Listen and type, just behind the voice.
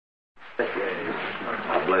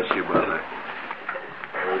God bless you, brother.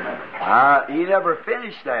 He never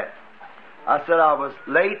finished that. I said I was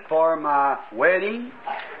late for my wedding,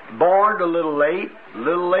 born a little late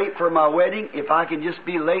for my wedding, if I can just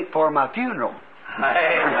be late for my funeral. Amen.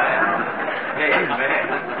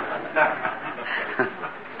 Amen.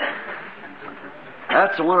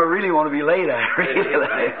 That's the one I really want to be late at. Really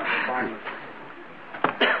late.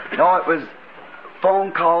 No, it was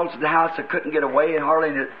phone calls to the house. I couldn't get away, and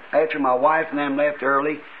hardly after my wife and them left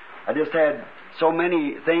early, I just had so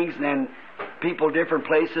many things, and then people different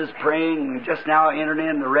places praying. Just now I entered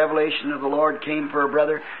in, the revelation of the Lord came for a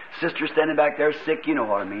brother, sister standing back there sick. You know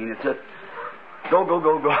what I mean. It's a go.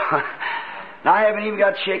 Now I haven't even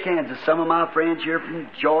got to shake hands with some of my friends here from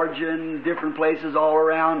Georgia and different places all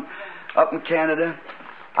around up in Canada.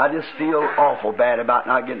 I just feel awful bad about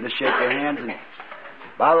not getting to shake their hands. And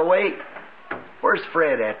by the way, where's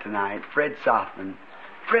Fred at tonight? Fred Softman.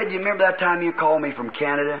 Fred, you remember that time you called me from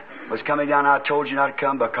Canada? Was coming down, I told you not to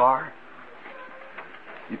come by car?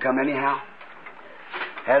 You come anyhow?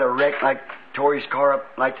 Had a wreck, like tore his car up,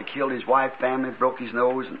 like to kill his wife, family, broke his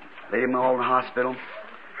nose, and laid him all in the hospital.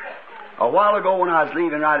 A while ago when I was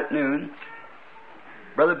leaving right at noon,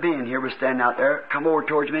 Brother Ben here was standing out there, come over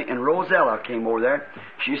towards me, and Rosella came over there.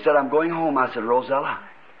 She said, I'm going home. I said, Rosella.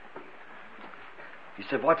 He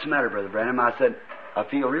said, what's the matter, Brother Branham? I said, I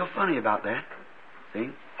feel real funny about that. See?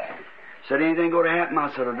 He said, anything going to happen? I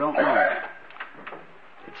said, I don't know.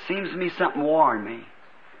 It seems to me something warned me.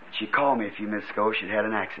 She called me a few minutes ago. She'd had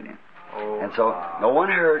an accident. And so no one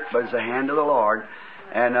hurt, but it's the hand of the Lord.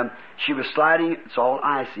 And she was sliding. It's all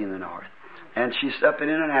icy in the north. And she's up in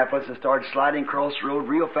Indianapolis and started sliding across the road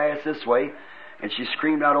real fast this way. And she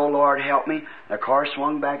screamed out, oh, Lord, help me. The car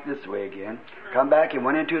swung back this way again. Come back and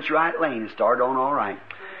went into its right lane and started on all right.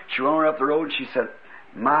 She went up the road and she said,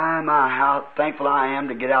 my, how thankful I am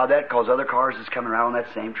to get out of that, because other cars is coming around on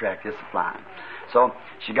that same track just flying. So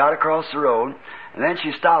she got across the road, and then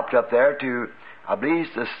she stopped up there to, I believe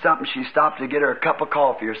something, she stopped to get her a cup of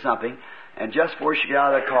coffee or something, and just before she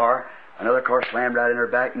got out of the car, another car slammed right in her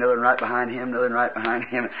back, another one right behind him, another one right behind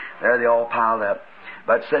him. There they all piled up.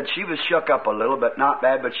 But said she was shook up a little, but not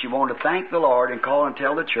bad, but she wanted to thank the Lord and call and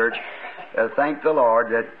tell the church, thank the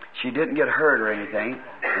Lord that she didn't get hurt or anything,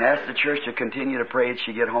 and asked the church to continue to pray as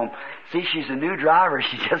she get home. See, she's a new driver.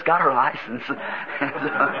 She just got her license.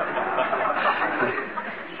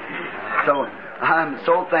 So I'm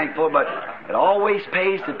so thankful, but it always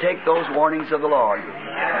pays to take those warnings of the Lord.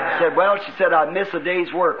 She said, well, I miss a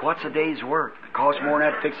day's work. What's a day's work? It costs more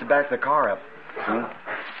than that to fix the back of the car up.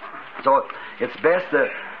 So it's best to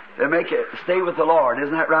make it stay with the Lord,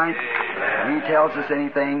 isn't that right? When He tells us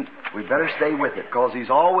anything, we better stay with it, because He's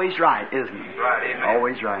always right, isn't He? Right, amen.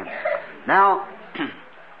 Always right. Now,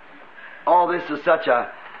 all this has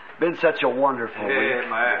been such a wonderful week.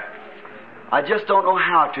 Amen. I just don't know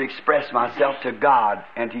how to express myself to God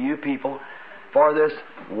and to you people for this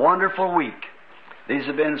wonderful week. These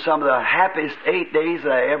have been some of the happiest 8 days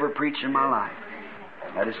that I ever preached in my life.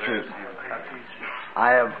 That is true.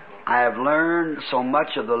 I have learned so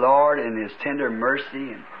much of the Lord and His tender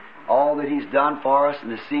mercy and all that He's done for us,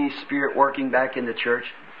 and to see His Spirit working back in the church.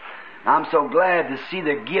 I'm so glad to see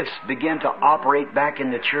the gifts begin to operate back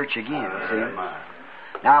in the church again.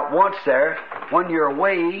 See? Now, once there, when you're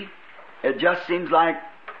away, it just seems like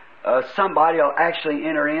somebody will actually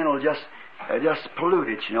enter in, will just pollute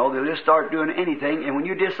it. You know, they'll just start doing anything, and when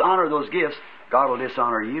you dishonor those gifts, God will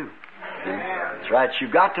dishonor you. See? That's right.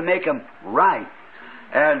 You've got to make them right.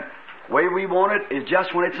 And the way we want it is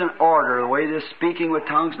just when it's in order, the way this speaking with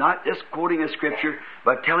tongues, not just quoting a scripture,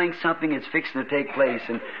 but telling something that's fixing to take place.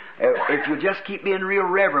 And if you just keep being real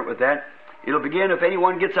reverent with that, it'll begin, if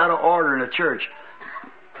anyone gets out of order in a church,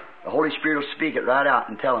 the Holy Spirit will speak it right out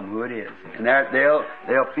and tell them who it is. And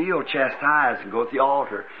they'll feel chastised and go to the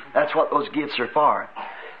altar. That's what those gifts are for.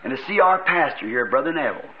 And to see our pastor here, Brother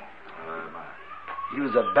Neville, he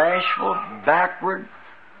was a bashful, backward,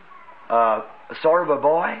 sort of a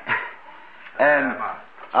boy. And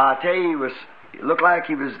I tell you, it looked like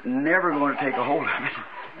he was never going to take a hold of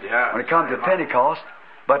it when it comes to Pentecost.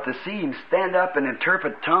 But to see him stand up and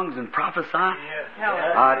interpret tongues and prophesy,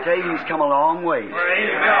 I tell you, he's come a long way.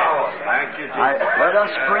 Thank you, Jesus. Let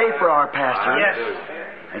us pray for our pastor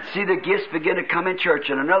and see the gifts begin to come in church.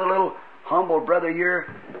 And another little humble brother here,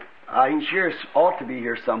 he sure ought to be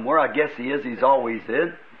here somewhere. I guess he is. He's always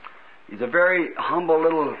is. He's a very humble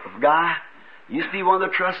little guy. He used to be one of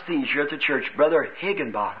the trustees here at the church, Brother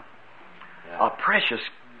Higginbottom. A precious,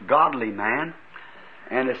 godly man.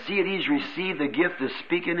 And to see that he's received the gift of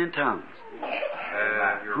speaking in tongues.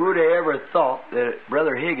 Who would have ever thought that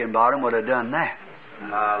Brother Higginbottom would have done that?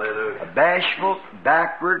 Hallelujah. A bashful,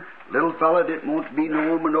 backward little fella didn't want to be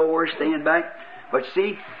known or nowhere, staying back. But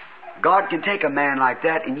see, God can take a man like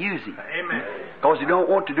that and use him. Amen. Because he don't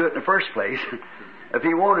want to do it in the first place. If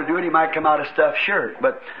he wanted to do it, he might come out of stuffed shirt.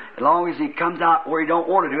 But as long as he comes out where he don't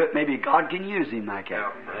want to do it, maybe God can use him like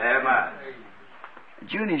that. Amen.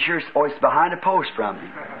 Junie sure always behind a post from me.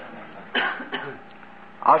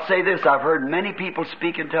 I'll say this, I've heard many people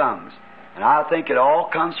speak in tongues, and I think it all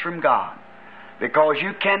comes from God. Because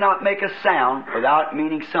you cannot make a sound without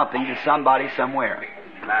meaning something to somebody somewhere.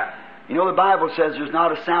 Amen. You know, the Bible says there's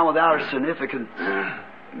not a sound without a significance.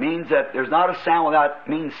 It means that there's not a sound without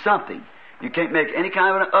means something. You can't make any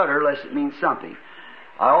kind of an utter unless it means something.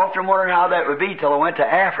 I often wondered how that would be till I went to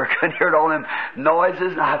Africa and heard all them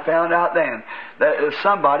noises, and I found out then that it was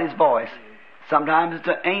somebody's voice. Sometimes it's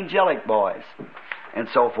an angelic voice, and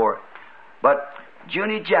so forth. But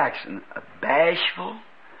Junie Jackson, a bashful,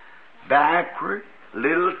 backward,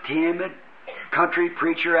 little timid country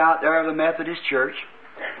preacher out there of the Methodist Church,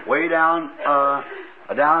 way down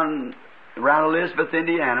around Elizabeth,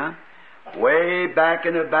 Indiana, way back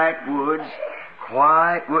in the backwoods,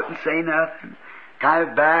 quiet, wouldn't say nothing, kind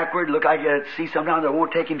of backward, look like you'd see sometimes I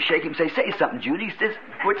won't take him, shake him, say something, Judy. He says,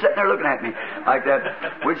 quit sitting there looking at me like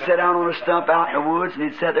that. We'd sit down on a stump out in the woods, and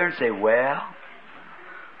he'd sit there and say, well,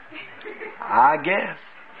 I guess.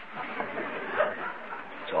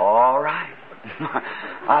 It's all right.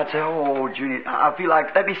 I'd say, oh, Judy, I feel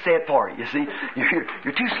like, let me say it for you, see.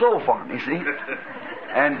 You're too slow for me, see.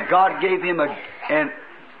 And God gave him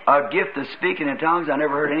a gift of speaking in tongues. I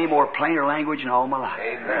never heard any more plainer language in all my life.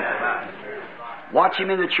 Amen. Watch him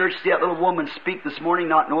in the church, see that little woman speak this morning,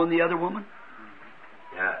 not knowing the other woman.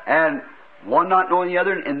 Yeah. And one not knowing the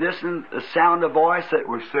other, and this is the sound of voice that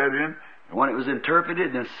was said in, and when it was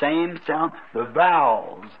interpreted, the same sound, the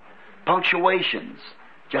vowels, punctuations,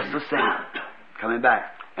 just the sound coming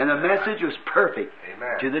back. And the message was perfect.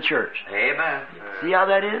 Amen. To the church. Amen. See how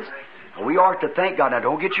that is? We are to thank God. Now,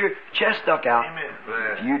 don't get your chest stuck out.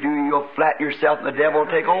 Amen. If you do, you'll flatten yourself and the devil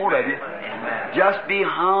will take hold of you. Amen. Just be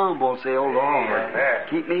humble. Say, oh, Lord, Amen.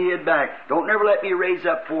 keep me head back. Don't never let me raise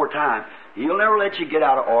up 4 times. He'll never let you get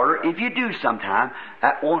out of order. If you do sometime,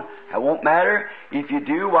 that won't matter. If you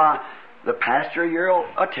do, why, the pastor here will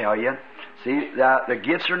tell you. See, the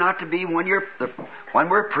gifts are not to be when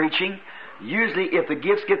we're preaching. Usually, if the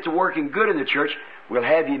gifts get to working good in the church, we'll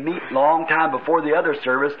have you meet long time before the other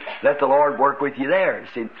service. Let the Lord work with you there.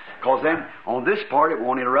 See, because then on this part it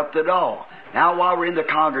won't interrupt at all. Now, while we're in the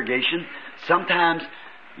congregation, sometimes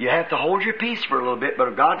you have to hold your peace for a little bit. But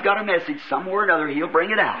if God's got a message somewhere or another, He'll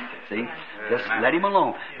bring it out. See, just let Him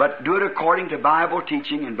alone. But do it according to Bible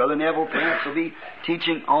teaching, and Brother Neville perhaps will be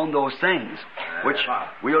teaching on those things, which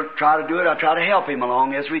we'll try to do it. I'll try to help him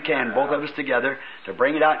along as we can, both of us together, to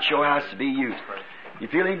bring it out and show how it's to be used. You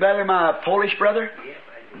feeling better, my Polish brother?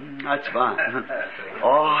 That's fine.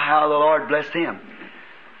 Oh, how the Lord blessed him.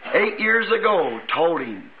 8 years ago, told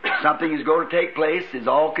him something is going to take place. He's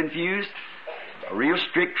all confused. A real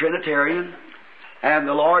strict Trinitarian. And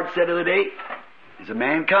the Lord said to the date, there's a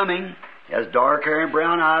man coming. He has dark hair and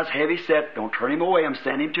brown eyes, heavy set. Don't turn him away. I'm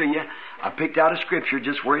sending him to you. I picked out a scripture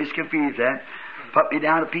just where he's confused at. Put me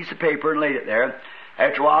down a piece of paper and laid it there.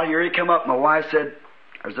 After a while, here he come up. My wife said,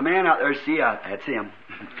 there's a man out there. See, that's him.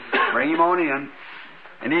 Bring him on in.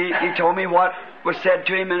 And he told me what was said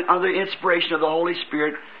to him under the inspiration of the Holy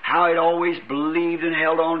Spirit, how he'd always believed and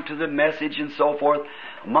held on to the message and so forth.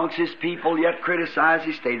 Amongst his people, yet criticized,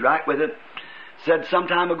 he stayed right with it. Said some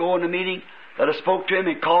time ago in the meeting that I spoke to him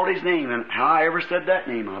and called his name. And how I ever said that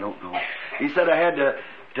name, I don't know. He said I had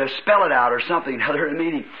to spell it out or something other in the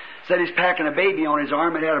meeting. Said he's packing a baby on his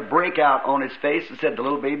arm and had a breakout on his face, and said the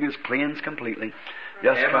little baby was cleansed completely.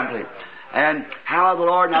 Just complete. And how the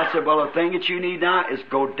Lord, and I said, well, the thing that you need now is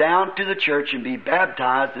go down to the church and be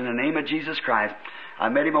baptized in the name of Jesus Christ. I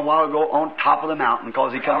met him a while ago on top of the mountain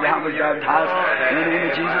because he come down and was baptized in the name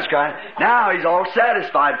of Jesus Christ. Now he's all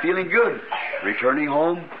satisfied, feeling good. Returning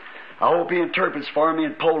home. I hope he interprets for me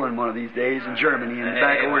in Poland one of these days, in Germany, and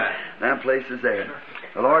back over them places there.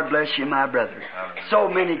 The Lord bless you, my brother. So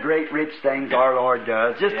many great, rich things our Lord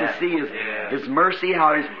does. Just to see His mercy,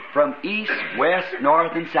 how He's from east, west,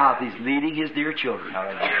 north, and south, He's leading His dear children,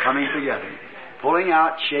 coming together, pulling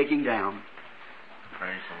out, shaking down.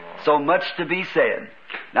 So much to be said.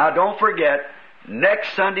 Now, don't forget,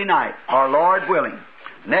 next Sunday night, our Lord willing,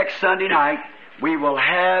 next Sunday night, we will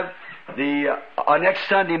have next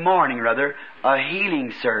Sunday morning, rather, a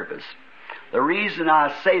healing service. The reason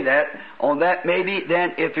I say that, on that maybe,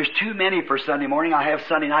 then if there's too many for Sunday morning, I have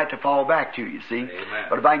Sunday night to fall back to, you see. Amen.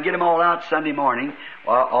 But if I can get them all out Sunday morning,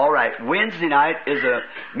 well, all right. Wednesday night is a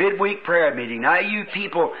midweek prayer meeting. Now, you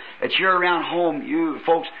people that you're around home, you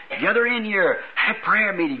folks, gather in here, have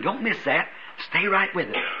prayer meeting. Don't miss that. Stay right with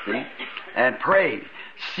it, see? And pray.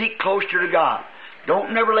 Seek closer to God.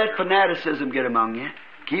 Don't never let fanaticism get among you.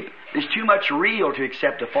 There's too much real to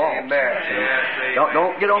accept a false. Amen. Yes,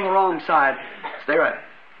 Don't get on the wrong side. Stay right.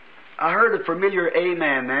 I heard a familiar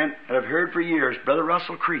amen, man, that I've heard for years, Brother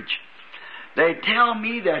Russell Creech. They tell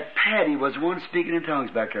me that Patty was one speaking in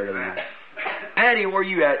tongues back there tonight. Patty, where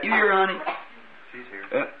you at? You here, honey? She's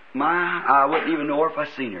here. I wouldn't even know her if I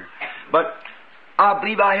seen her. But I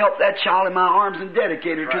believe I helped that child in my arms and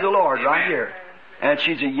dedicated her to the Lord. Amen. Right here. And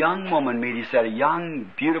she's a young woman, Meady said, a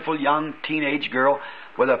young, beautiful, young teenage girl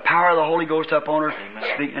with the power of the Holy Ghost up on her.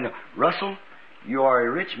 Speaking. Russell, you are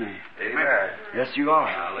a rich man. Amen. Yes, you are.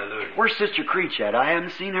 Hallelujah. Where's Sister Creech at? I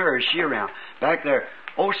haven't seen her. Is she around? Back there.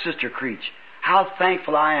 Oh, Sister Creech, how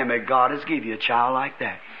thankful I am that God has given you a child like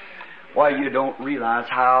that. Why, you don't realize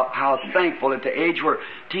how thankful at the age where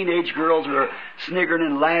teenage girls are sniggering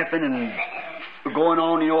and laughing and going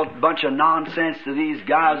on, a bunch of nonsense to these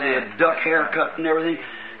guys with a duck haircut and everything.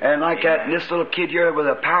 And like that, and this little kid here with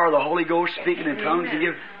the power of the Holy Ghost speaking in tongues and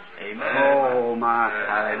give. Amen. Oh, my.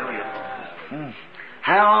 Hallelujah.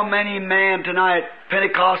 How many men tonight,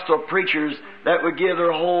 Pentecostal preachers, that would give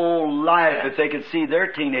their whole life if they could see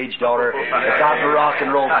their teenage daughter at the rock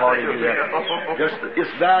and roll party do that.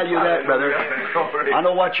 Just value that, brother. I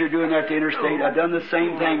know what you're doing at the interstate. I've done the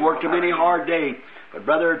same thing, worked a many hard day. But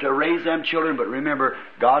brother, to raise them children, but remember,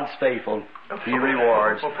 God's faithful. He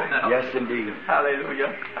rewards. Yes, indeed.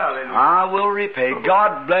 Hallelujah. Hallelujah. I will repay.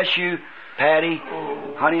 God bless you, Patty.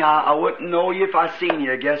 Honey, I wouldn't know you if I seen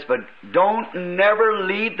you, I guess, but don't never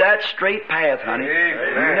leave that straight path, honey.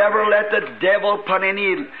 Amen. Never let the devil put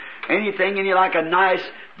anything in you like a nice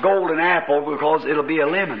golden apple, because it'll be a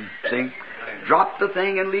lemon, see? Drop the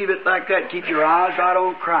thing and leave it like that. Keep your eyes right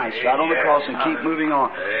on Christ, right on the cross, and keep moving on.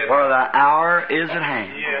 For the hour is at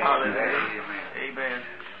hand. Amen.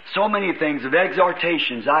 So many things of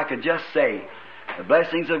exhortations I could just say. The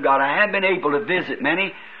blessings of God. I haven't been able to visit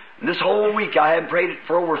many. This whole week I haven't prayed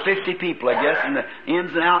for over 50 people, I guess, in the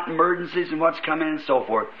ins and out emergencies and what's coming and so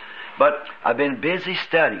forth. But I've been busy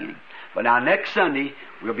studying. But now next Sunday,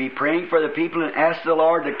 we'll be praying for the people and ask the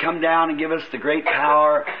Lord to come down and give us the great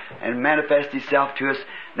power and manifest Himself to us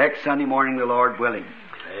next Sunday morning, the Lord willing.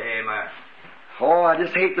 Amen. Oh, I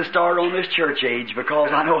just hate to start on this church age,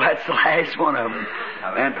 because I know that's the last one of them.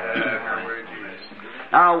 And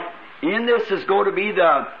now, in this is going to be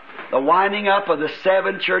the winding up of the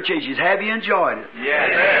 7 church ages. Have you enjoyed it? Yes.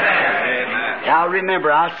 Amen. Now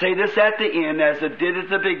remember, I say this at the end as I did at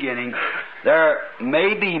the beginning. There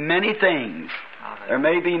may be many things. There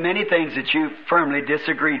may be many things that you firmly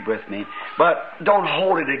disagreed with me, but don't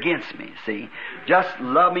hold it against me, see. Just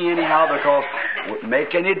love me anyhow, because it wouldn't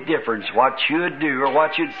make any difference what you'd do or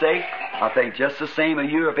what you'd say. I think just the same of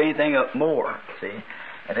you, if anything, more, see.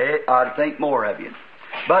 And I'd think more of you.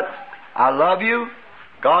 But I love you.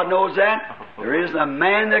 God knows that. There isn't a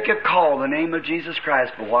man that could call the name of Jesus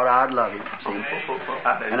Christ for what I'd love Him, see.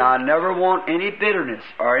 And I never want any bitterness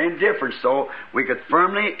or indifference, so we could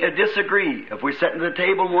firmly disagree. If we sit at the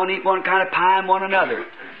table and eat one kind of pie and one another,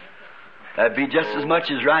 that'd be just as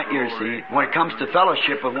much as right here, see. When it comes to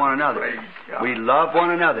fellowship with one another, we love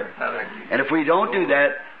one another. And if we don't do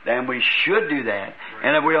that, then we should do that.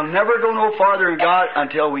 And we'll never go no farther in God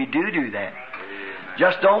until we do that.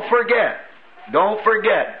 Just don't forget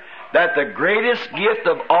that the greatest gift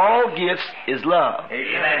of all gifts is love.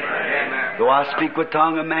 Amen. Though I speak with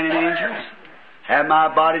tongue of men and angels, have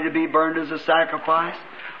my body to be burned as a sacrifice,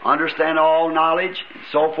 understand all knowledge, and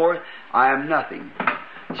so forth, I am nothing.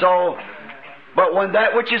 So, but when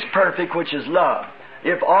that which is perfect, which is love,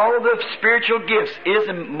 if all of the spiritual gifts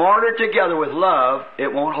isn't mortared together with love,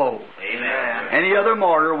 it won't hold. Amen. Any other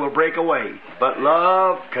mortar will break away, but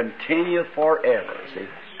love continueth forever. See,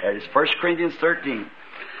 that is 1 Corinthians 13.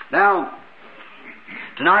 Now,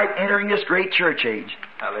 tonight, entering this great church age.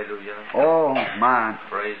 Hallelujah. Oh, my.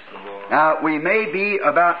 Praise the Lord. Now, we may be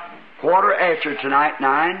about quarter after tonight,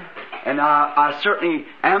 9, and I certainly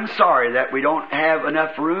am sorry that we don't have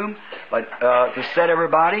enough room but to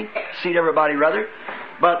seat everybody rather.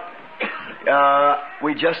 But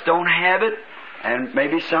we just don't have it, and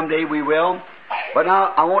maybe someday we will. But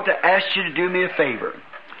now, I want to ask you to do me a favor.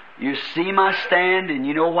 You see my stand, and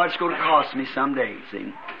you know what it's going to cost me someday,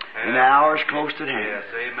 see? And the hour's close at hand. Yes,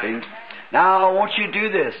 amen. See? Now, I want you to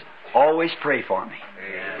do this. Always pray for me.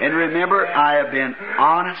 Amen. And remember, I have been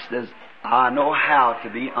honest as I know how to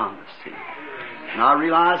be honest. See? And I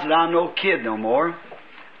realize that I'm no kid no more.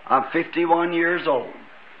 I'm 51 years old.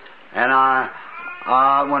 And I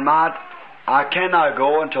cannot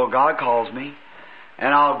go until God calls me.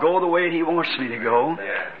 And I'll go the way He wants me to go.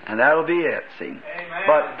 And that'll be it, see.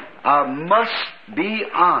 But I must be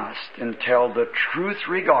honest and tell the truth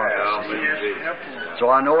regardless. So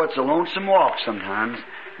I know it's a lonesome walk sometimes,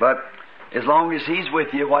 but as long as He's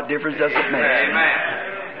with you, what difference does it make?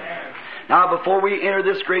 Now, before we enter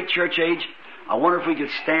this great church age, I wonder if we could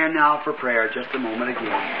stand now for prayer just a moment again.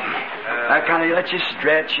 That kind of lets you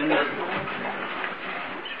stretch and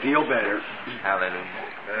feel better. Hallelujah.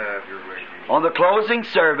 On the closing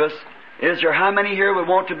service, is there how many here would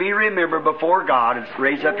want to be remembered before God? And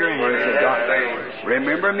raise up your hand and say, God,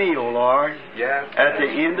 remember me, O Lord, at the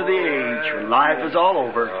end of the age, when life is all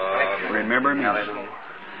over, remember me.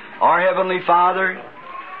 Our Heavenly Father,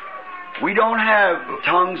 we don't have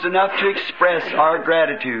tongues enough to express our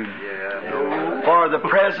gratitude for the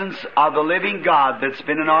presence of the living God that's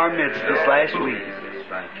been in our midst this last week,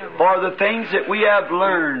 for the things that we have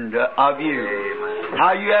learned of You,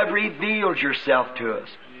 how You have revealed Yourself to us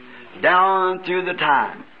down through the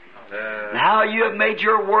time, and how You have made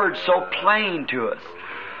Your Word so plain to us,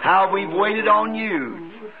 how we've waited on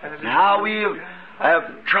You, and how we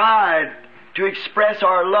have tried to express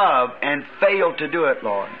our love and failed to do it,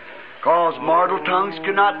 Lord, because mortal tongues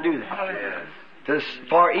could not do that.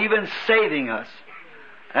 For even saving us,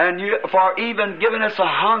 and for even giving us a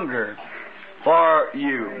hunger for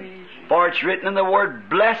You. For it's written in the Word,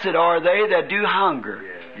 blessed are they that do hunger.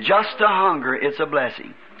 Just a hunger, it's a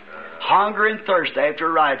blessing. Hunger and thirst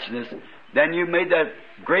after righteousness. Then You made that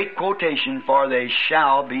great quotation, for they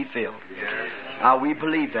shall be filled. Now we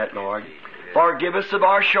believe that, Lord. Forgive us of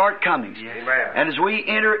our shortcomings. And as we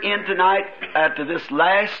enter in tonight after this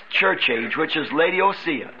last church age, which is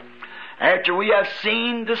Laodicea, after we have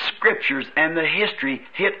seen the Scriptures and the history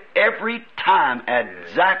hit every time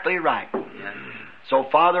exactly right. So,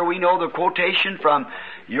 Father, we know the quotation from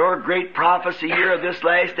Your great prophecy here of this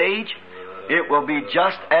last age. It will be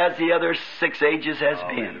just as the other 6 ages has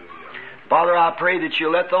been. Father, I pray that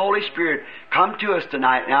You'll let the Holy Spirit come to us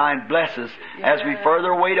tonight now and bless us as we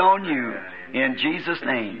further wait on You. In Jesus'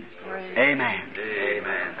 name, amen.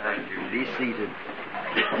 Amen. Thank you. Be seated.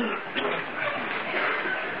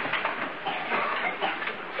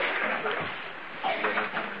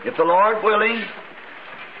 If the Lord willing,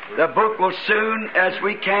 the book will soon, as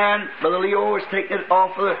we can. Brother Leo is taking it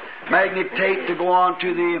off of the magnet tape to go on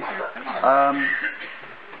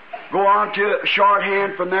to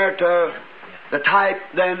shorthand from there to the type,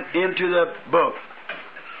 then into the book.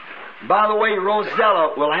 By the way,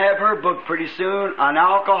 Rosella will have her book pretty soon, An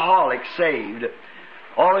Alcoholic Saved.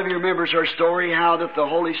 All of you remembers her story, how that the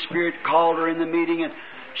Holy Spirit called her in the meeting and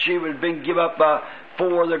she had been given up by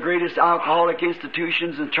 4 of the greatest alcoholic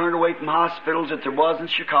institutions and turned away from hospitals that there was in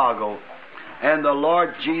Chicago. And the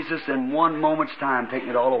Lord Jesus, in one moment's time, taking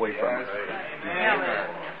it all away from her.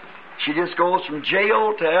 She just goes from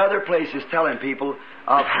jail to other places telling people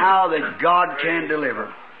of how that God can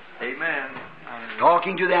deliver. Amen.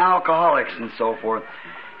 Talking to the alcoholics and so forth.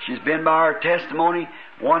 She's been, by her testimony,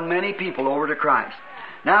 won many people over to Christ.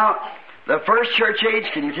 Now, the first church age,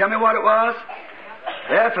 can you tell me what it was?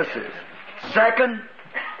 Ephesus. Second,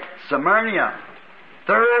 Smyrna.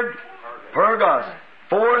 Third, Pergamos.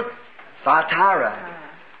 Fourth, Thyatira.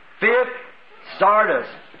 Fifth, Sardis.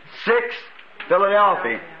 Sixth,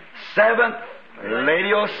 Philadelphia. Seventh,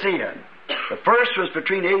 Laodicea. The first was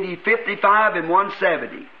between AD 55 and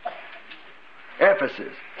 170.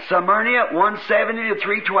 Ephesus. Smyrna, 170 to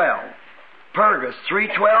 312. Pergamos,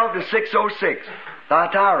 312 to 606.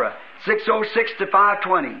 Thyatira, 606 to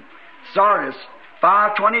 520. Sardis,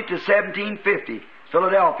 520 to 1750.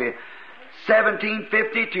 Philadelphia,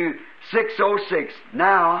 1750 to 606.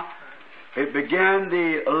 Now, it began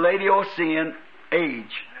the Laodicean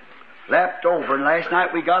age. Lapped over. And last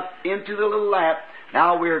night we got into the little lap.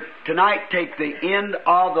 Now we're tonight take the end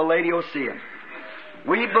of the Laodicean.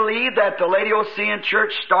 We believe that the Laodicean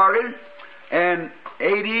church started in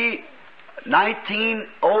AD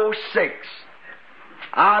 1906.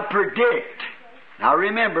 I predict, now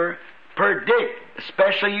remember, predict,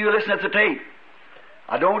 especially you listen at the tape.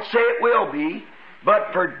 I don't say it will be,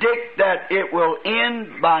 but predict that it will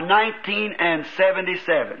end by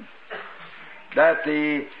 1977. That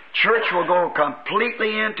the church will go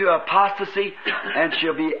completely into apostasy and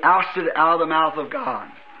she'll be ousted out of the mouth of God.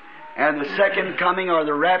 And the second coming or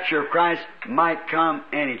the rapture of Christ might come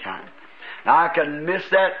anytime. Now I can miss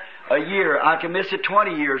that a year. I can miss it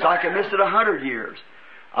 20 years. I can miss it 100 years.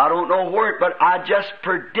 I don't know where, but I just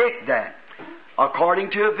predict that. according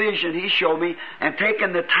to a vision He showed me, and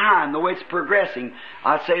taking the time, the way it's progressing,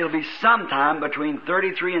 I'd say it'll be sometime between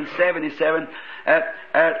 33 and 77.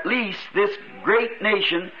 At least this great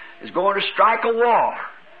nation is going to strike a war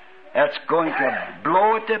that's going to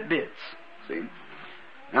blow it to bits. See?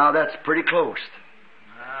 Now that's pretty close.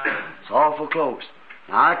 It's awful close.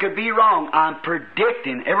 Now I could be wrong. I'm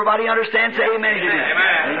predicting. Everybody understands? Say amen to me.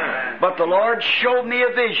 Amen. But the Lord showed me a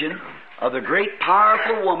vision of the great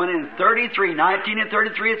powerful woman in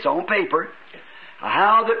 1933, it's on paper,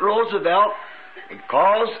 how that Roosevelt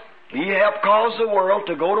he helped cause the world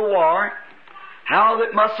to go to war, how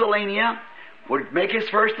that Mussolini would make his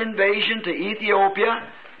first invasion to Ethiopia,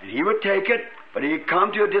 and he would take it, but he'd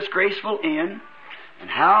come to a disgraceful end, and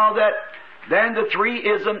how that then the three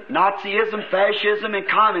isms, Nazism, fascism, and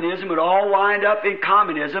communism would all wind up in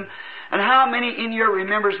communism. And how many in here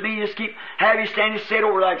remembers me just have you standing straight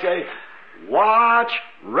over like say, watch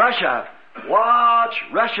Russia,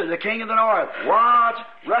 the king of the north, watch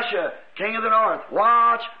Russia, king of the north,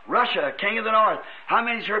 watch Russia, king of the north. How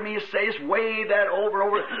many's heard me say this, wave that over and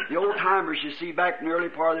over? The old timers you see back in the early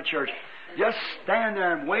part of the church. Just stand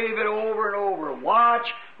there and wave it over and over.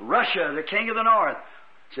 Watch Russia, the king of the north.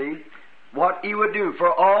 See? What he would do, for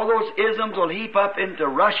all those isms will heap up into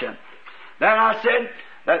Russia. Then I said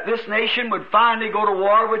that this nation would finally go to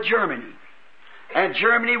war with Germany. And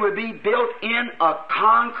Germany would be built in a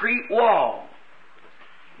concrete wall.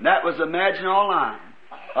 And that was the Maginot Line.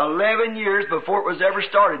 11 years before it was ever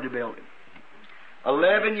started to build it.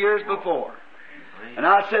 11 years before. And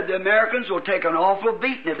I said the Americans will take an awful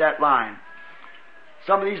beating at that line.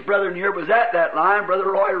 Some of these brethren here was at that line.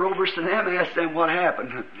 Brother Roy Roberson asked them what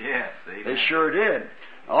happened. Yes, they sure did.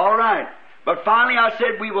 All right. But finally I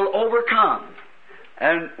said we will overcome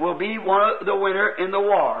and will be one of the winner in the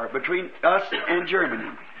war between us and Germany.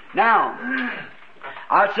 Now,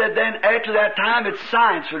 I said then after that time that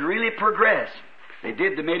science would really progress. They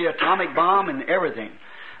made the atomic bomb and everything.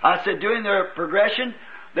 I said during their progression,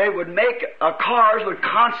 they would make cars would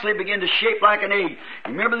constantly begin to shape like an egg.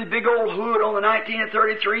 You remember the big old hood on the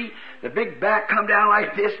 1933? The big back come down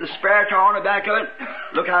like this, the spare tire on the back of it.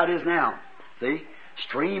 Look how it is now. See?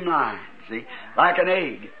 Streamlined. See? Like an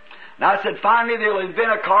egg. Now I said finally they'll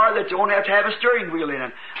invent a car that you won't have to have a steering wheel in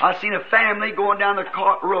it. I seen a family going down the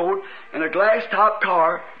road in a glass top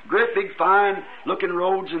car, great big fine looking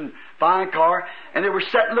roads and fine car, and they were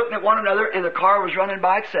sitting looking at one another and the car was running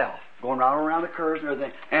by itself. Going right around the curves and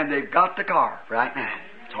everything. And they've got the car right now.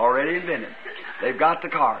 It's already invented. They've got the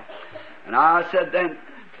car. And I said then,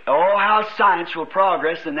 oh, how science will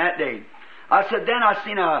progress in that day. I said then I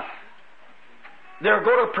seen they're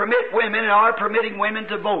going to permit women and are permitting women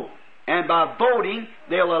to vote. And by voting,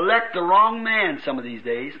 they'll elect the wrong man some of these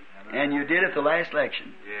days. And you did at the last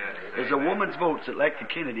election. Yes. There's a woman's votes that elected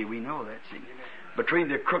Kennedy. We know that, see. Between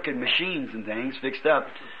the crooked machines and things fixed up,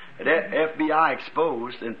 the FBI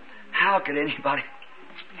exposed, and how could anybody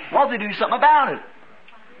want to do something about it?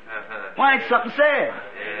 Why ain't something said?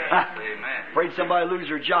 Afraid somebody lose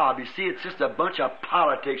their job. You see, it's just a bunch of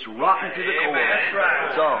politics rotten to the core.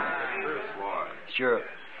 That's all. Sure.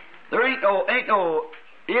 There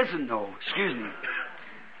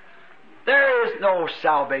there is no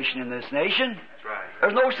salvation in this nation.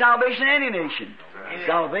 There's no salvation in any nation.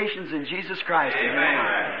 Salvation's in Jesus Christ.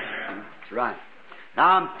 Amen. That's right. Now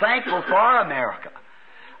I'm thankful for America.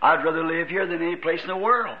 I'd rather live here than any place in the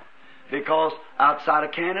world. Because outside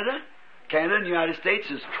of Canada and the United States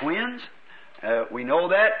is twins. We know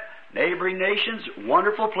that. Neighboring nations,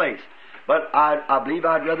 wonderful place. But I believe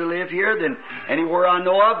I'd rather live here than anywhere I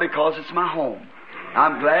know of because it's my home.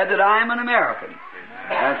 I'm glad that I am an American.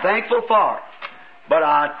 And thankful for it. But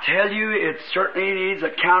I tell you, it certainly needs a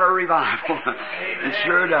counter-revival. It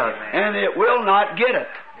sure does. And it will not get it.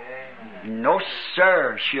 No,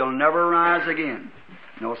 sir. She'll never rise again.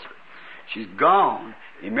 No, sir. She's gone.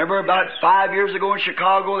 You remember about 5 years ago in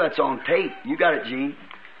Chicago? That's on tape. You got it, Gene.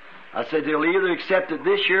 I said they'll either accept it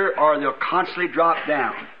this year or they'll constantly drop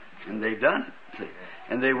down. And they've done it. See?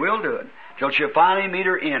 And they will do it. Till she'll finally meet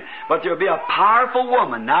her end. But there'll be a powerful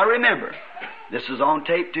woman. Now remember, this is on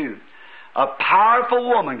tape too. A powerful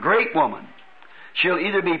woman, great woman. She'll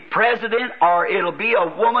either be president or it'll be a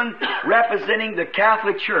woman representing the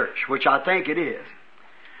Catholic Church, which I think it is.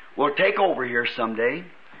 Will take over here someday,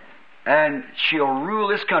 and she'll rule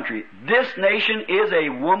this country. This nation is a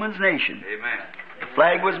woman's nation. Amen. The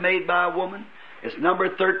flag was made by a woman. It's number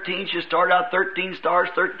 13. She started out 13 stars,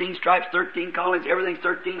 13 stripes, 13 colonies. Everything's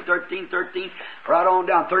 13, 13, 13. Right on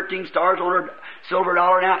down. 13 stars on her silver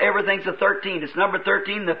dollar now. Everything's a 13. It's number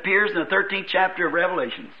 13 that appears in the 13th chapter of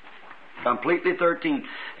Revelations. Completely 13.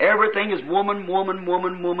 Everything is woman, woman,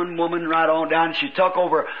 woman, woman, woman, right on down. She took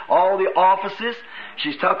over all the offices.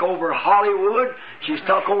 She's took over Hollywood. She's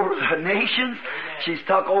took over the nations. She's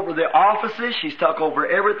took over the offices. She's took over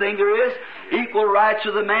everything there is. Equal rights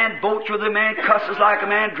with a man, votes with a man, cusses like a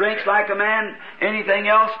man, drinks like a man, anything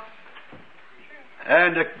else.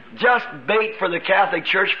 And just bait for the Catholic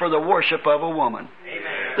Church for the worship of a woman.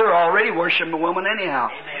 Amen. They're already worshiping a woman anyhow.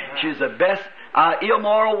 Amen. She's the best,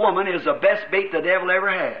 immoral woman is the best bait the devil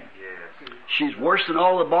ever had. Yes. She's worse than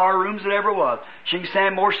all the bar rooms that ever was. She can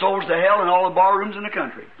send more souls to hell than all the bar rooms in the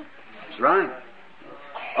country. That's right.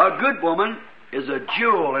 A good woman is a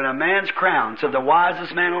jewel in a man's crown, said the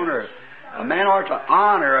wisest man on earth. A man ought to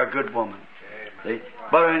honor a good woman. See?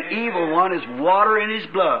 But an evil one is water in his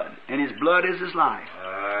blood, and his blood is his life.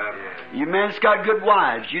 You men that's got good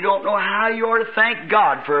wives, you don't know how you ought to thank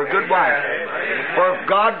God for a good wife. For if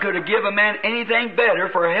God could have given a man anything better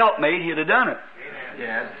for a helpmate, he'd have done it.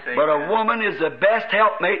 Yes. But a woman is the best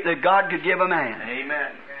helpmate that God could give a man.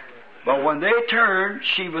 Amen. But when they turned,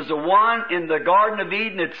 she was the one in the Garden of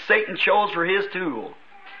Eden that Satan chose for his tool.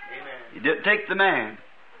 Amen. He didn't take the man.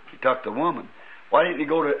 He took the woman. Why didn't he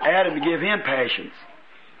go to Adam to give him passions?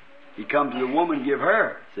 He come to the woman and give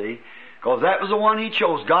her, see? Because that was the one he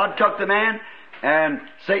chose. God took the man, and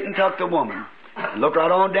Satan took the woman. Look right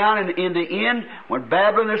on down, and in the end, when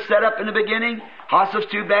Babylon is set up in the beginning, house of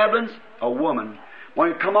two Babylons, a woman. When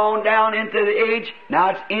you come on down into the age,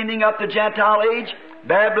 now it's ending up the Gentile age.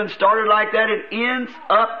 Babylon started like that. It ends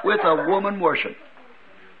up with a woman worship.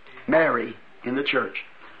 Mary in the church.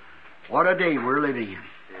 What a day we're living in.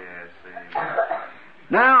 Yes.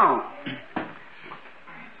 Now,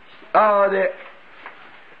 the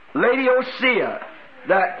Laodicea,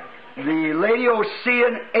 the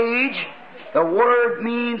Laodicean age, the word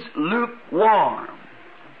means lukewarm.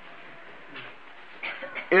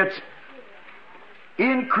 It's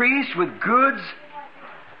increased with goods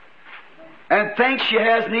and thinks she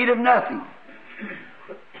has need of nothing.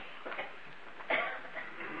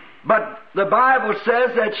 But the Bible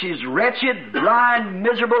says that she's wretched, blind,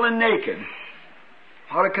 miserable, and naked.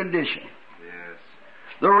 What a condition. Yes.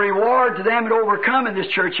 The reward to them that overcome in this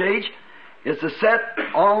church age is to sit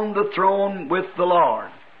on the throne with the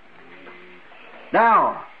Lord.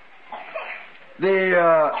 Now,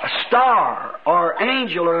 the star or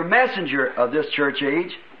angel or messenger of this church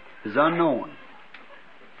age is unknown.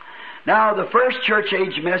 Now, the first church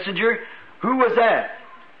age messenger, who was that?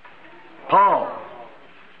 Paul.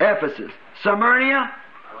 Ephesus. Smyrna,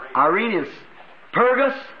 Irenaeus.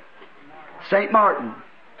 Pergus, St. Martin.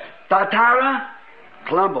 Thyatira,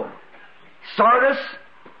 Columbo. Sardis,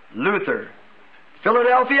 Luther.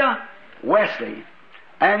 Philadelphia, Wesley.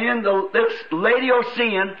 And in this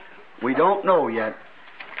Laodicean, we don't know yet,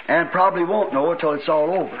 and probably won't know until it's all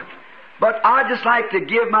over. But I'd just like to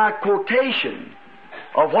give my quotation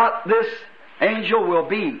of what this angel will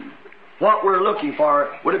be, what we're looking for.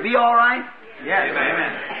 Would it be all right? Yes.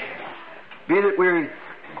 Amen. Be that we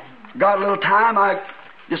got a little time, I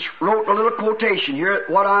just wrote a little quotation here,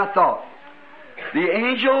 what I thought. The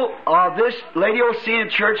angel of this Laodicean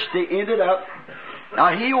church, they ended up,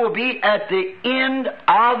 now he will be at the end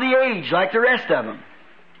of the age, like the rest of them.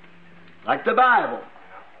 Like the Bible.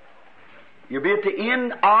 You'll be at the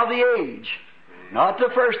end of the age. Not the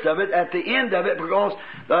first of it, at the end of it, because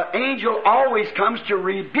the angel always comes to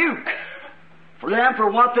rebuke for them for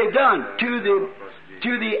what they've done. To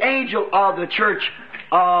the angel of the church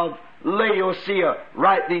of Laodicea,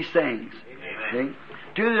 write these things. See?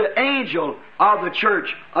 To the angel of the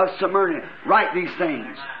church of Smyrna, write these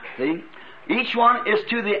things. See? Each one is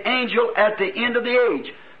to the angel at the end of the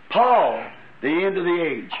age. Paul, the end of the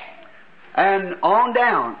age. And on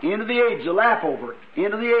down, end of the age, the lap over,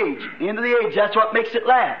 end of the age, end of the age, that's what makes it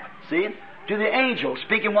lap. See? To the angel,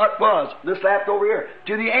 speaking what was, this lap over here.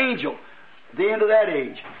 To the angel, the end of that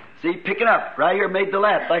age. See, picking up, right here made the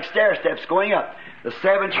lap, like stair steps going up. The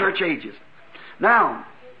 7 church ages. Now,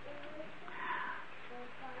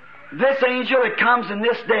 this angel that comes in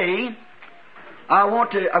this day,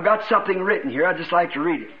 I've got something written here, I'd just like to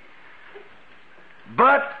read it.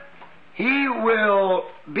 But he will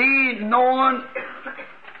be known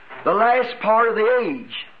the last part of the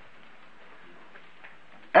age.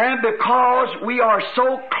 And because we are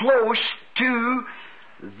so close to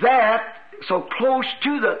that, so close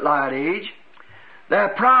to that light age,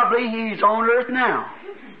 that probably he's on earth now.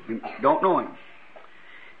 Don't know him.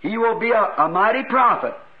 He will be a mighty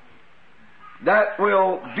prophet that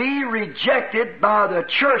will be rejected by the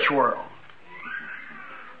church world.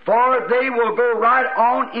 For they will go right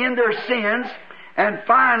on in their sins and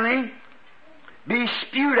finally be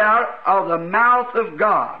spewed out of the mouth of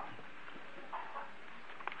God.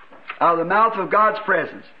 out of the mouth of God's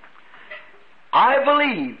presence. I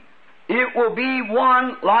believe it will be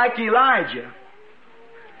one like Elijah.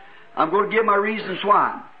 I'm going to give my reasons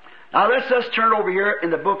why. Now let's just turn over here in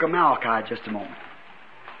the book of Malachi just a moment.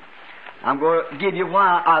 I'm going to give you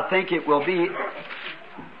why I think it will be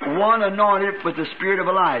one anointed with the spirit of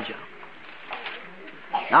Elijah.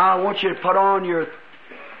 Now I want you to put on your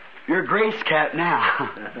grace cap now.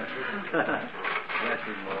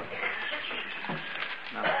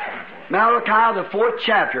 Malachi, the 4th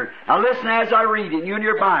chapter. Now listen as I read it, you in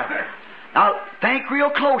your Bible. Now think real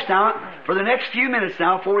close now for the next few minutes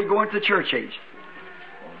now before we go into the church age.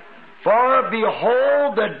 For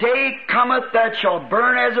behold, the day cometh that shall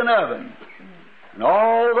burn as an oven, and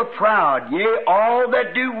all the proud, yea, all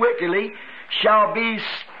that do wickedly, shall be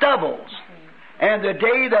stubbles. And the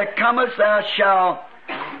day that cometh thou shalt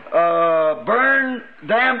burn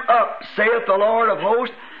them up, saith the Lord of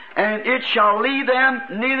hosts, and it shall leave them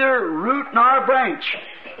neither root nor branch.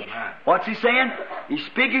 What's he saying? He's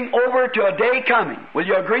speaking over to a day coming. Will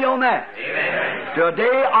you agree on that? Amen. To a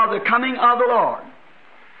day of the coming of the Lord.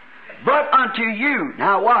 But unto you,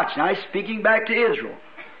 now watch, now he's speaking back to Israel.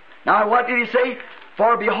 Now what did he say?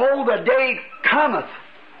 For behold, the day cometh,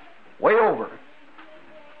 way over,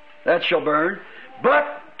 that shall burn.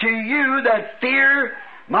 But to you that fear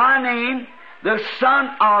my name, the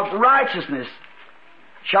Son of Righteousness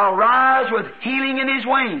shall rise with healing in his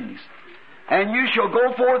wings, and you shall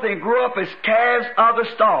go forth and grow up as calves of the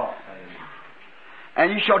stall.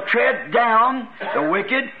 And you shall tread down the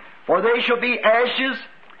wicked, for they shall be ashes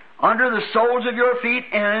under the soles of your feet,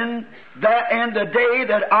 and the day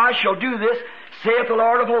that I shall do this, saith the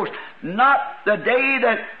Lord of hosts, not the day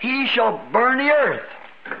that he shall burn the earth.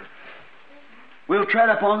 We'll tread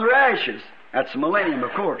upon their ashes. That's the millennium,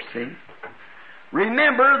 of course, see?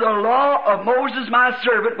 Remember the law of Moses my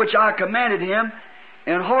servant, which I commanded him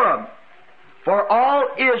in Horeb, for all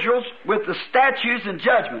Israel's with the statutes and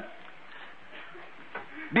judgment.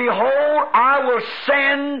 Behold, I will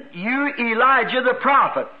send you Elijah the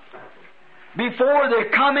prophet before the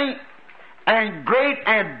coming and great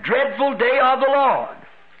and dreadful day of the Lord.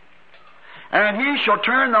 And he shall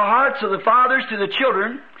turn the hearts of the fathers to the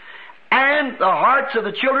children, and the hearts of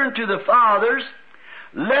the children to the fathers,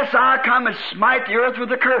 lest I come and smite the earth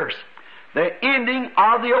with a curse. The ending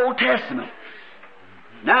of the Old Testament.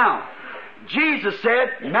 Now, Jesus said,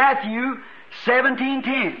 Matthew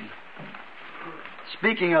 17:10.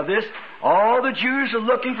 Speaking of this, all the Jews are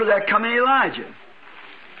looking for that coming Elijah.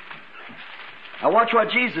 Now watch what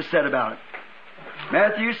Jesus said about it.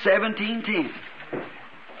 Matthew 17:10.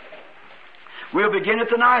 We'll begin at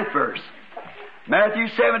the 9th verse. Matthew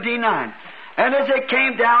 17:9. And as they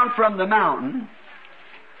came down from the mountain,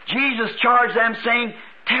 Jesus charged them, saying,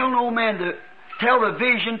 tell the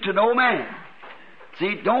vision to no man.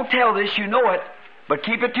 See, don't tell this, you know it, but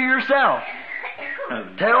keep it to yourself.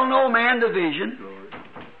 Tell no man the vision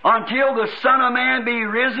until the Son of Man be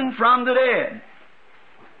risen from the dead.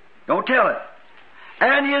 Don't tell it.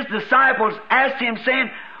 And his disciples asked him, saying,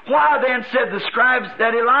 why then said the scribes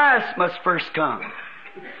that Elias must first come?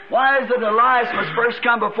 Why is it Elias must first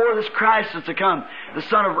come before this Christ is to come, the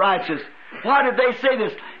Son of Righteousness? Why did they say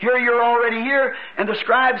this? Here you're already here, and the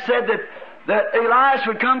scribes said that Elias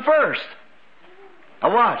would come first.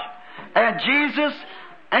 Now watch. And Jesus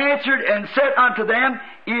answered and said unto them,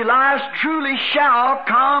 Elias truly shall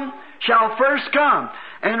first come,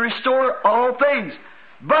 and restore all things.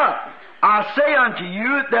 But I say unto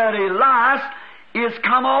you that Elias is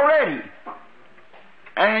come already,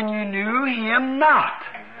 and you knew him not.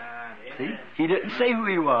 See? He didn't say who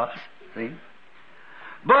he was. See?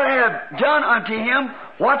 But have done unto him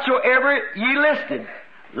whatsoever ye listed.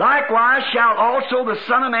 Likewise shall also the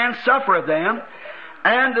Son of Man suffer of them.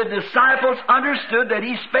 And the disciples understood that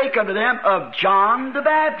he spake unto them of John the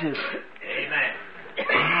Baptist. Amen.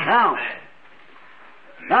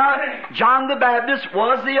 Now, John the Baptist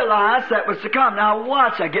was the Elias that was to come. Now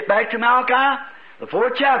watch, I get back to Malachi, the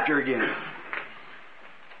 4th chapter again.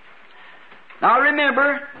 Now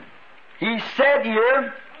remember, he said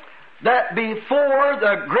here that before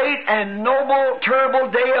the great and noble, terrible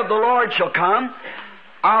day of the Lord shall come,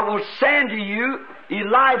 I will send to you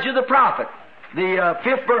Elijah the prophet, the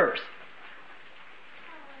 5th verse.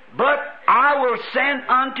 But I will send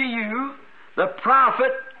unto you the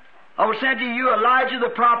prophet, I will send to you Elijah the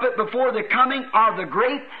prophet before the coming of the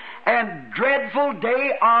great and dreadful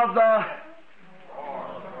day of the...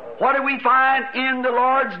 What do we find in the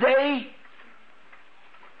Lord's day?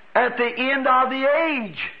 At the end of the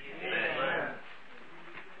age. Amen.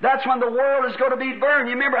 That's when the world is going to be burned.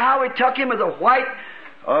 You remember how we took him with a white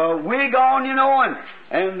wig on, you know,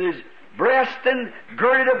 and breast and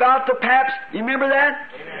girded about the paps. You remember that?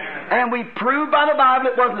 Amen. And we proved by the Bible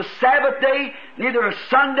it wasn't a Sabbath day, neither a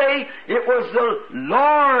Sunday. It was the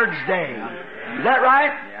Lord's day. Is that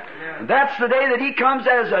right? Yeah. And that's the day that He comes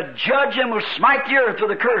as a judge and will smite the earth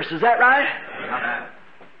with a curse. Is that right? Amen.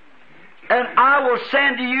 And I will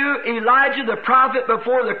send to you Elijah the prophet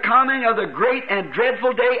before the coming of the great and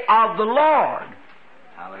dreadful day of the Lord.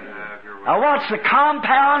 Hallelujah. Now what's the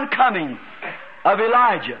compound coming of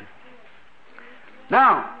Elijah?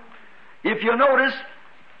 Now, if you'll notice,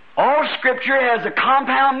 all Scripture has a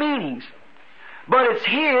compound meanings, but it's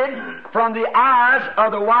hid from the eyes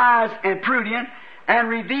of the wise and prudent and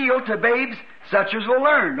revealed to babes such as will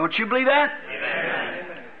learn. Don't you believe that?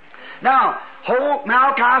 Amen. Now, hold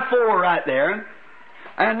Malachi 4 right there.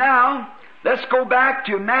 And now, let's go back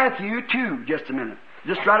to Matthew 2 just a minute.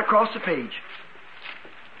 Just right across the page.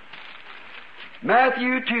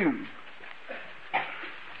 Matthew 2.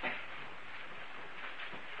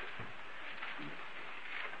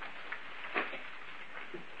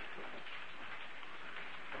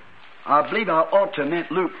 I believe I ought to have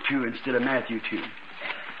meant Luke 2 instead of Matthew 2.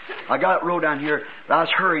 I got it wrote down here, but I was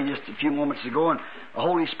hurrying just a few moments ago, and the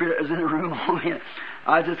Holy Spirit was in the room.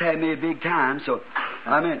 I just had me a big time, so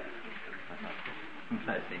I meant...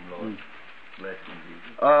 Bless him, Lord. Bless him,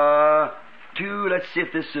 Jesus. 2, let's see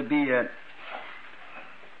if this would be it.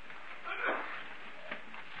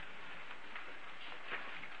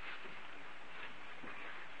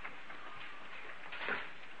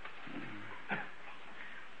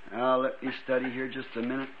 Now, let me study here just a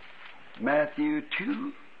minute. Matthew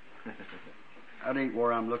 2. That ain't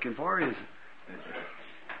where I'm looking for, is it?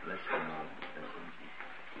 Bless him, Lord.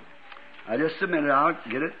 Bless him. Just a minute, I'll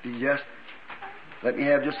get it. You just let me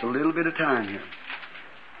have just a little bit of time here.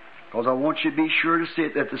 Because I want you to be sure to see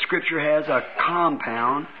it, that the Scripture has a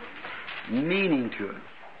compound meaning to it.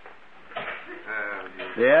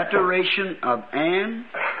 The adoration of Anne,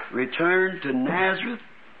 return to Nazareth,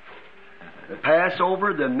 the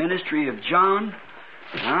Passover, the ministry of John.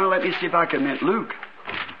 Now let me see if I can meant Luke.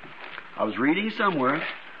 I was reading somewhere,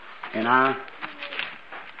 and I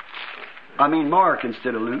mean Mark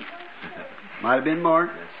instead of Luke. Might have been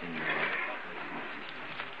Mark. Bless him, Lord.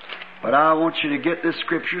 But I want you to get this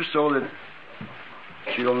Scripture so that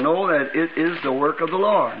you'll know that it is the work of the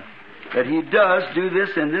Lord, that He does do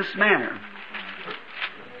this in this manner.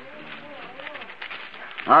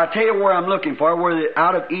 I'll tell you where I'm looking for, where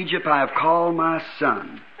out of Egypt I have called my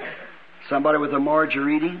son. Somebody with a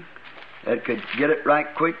margarine that could get it right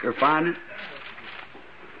quick or find it.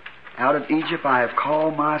 Out of Egypt I have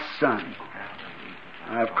called my son.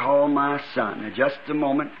 I have called my son. In just a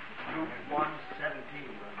moment.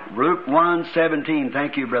 Luke 1:17.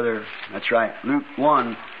 Thank you, brother. That's right. Luke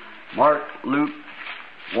 1. Mark, Luke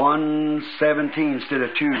 1:17 instead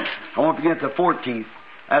of 2. I won't forget the 14th.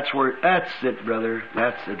 That's it, brother.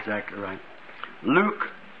 That's exactly right. Luke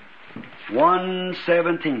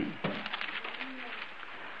 1:17.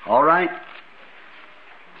 All right.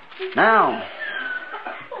 Now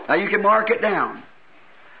you can mark it down.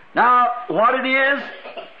 Now, what it is,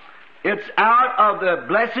 it's out of the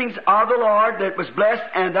blessings of the Lord that was blessed,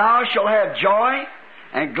 and thou shalt have joy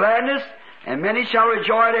and gladness, and many shall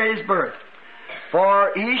rejoice at His birth.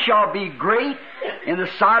 For he shall be great in the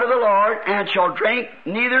sight of the Lord, and shall drink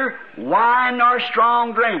neither wine nor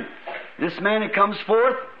strong drink. This man that comes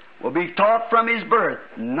forth will be taught from his birth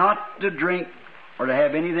not to drink or to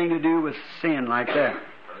have anything to do with sin like that.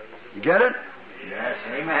 You get it? Yes,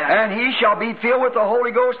 amen. And he shall be filled with the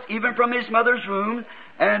Holy Ghost even from his mother's womb,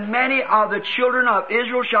 and many of the children of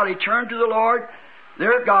Israel shall he turn to the Lord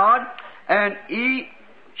their God, and he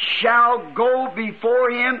shall go before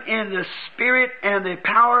him in the spirit and the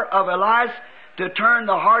power of Elias, to turn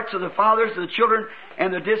the hearts of the fathers to the children,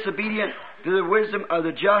 and the disobedient to the wisdom of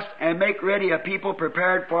the just, and make ready a people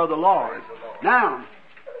prepared for the Lord. Now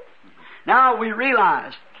we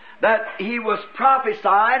realize that he was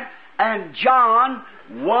prophesied, and John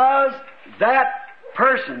was that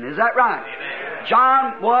person. Is that right? Amen.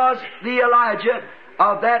 John was the Elijah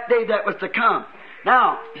of that day that was to come.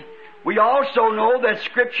 Now, we also know that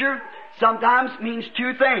Scripture sometimes means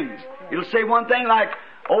two things. It'll say one thing, like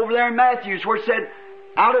over there in Matthew, where it said,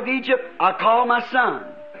 out of Egypt I call my son.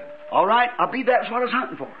 All right? I believe that's what I was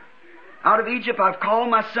hunting for. Out of Egypt I've called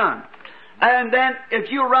my son. And then if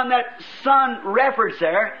you run that son reference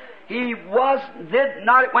there,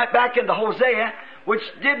 it went back into Hosea, which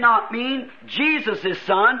did not mean Jesus'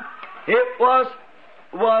 son. It was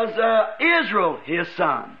Israel, his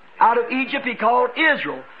son. Out of Egypt he called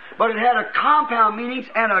Israel. But it had a compound meanings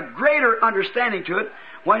and a greater understanding to it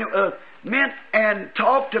when it meant and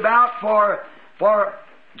talked about for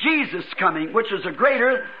Jesus coming, which was a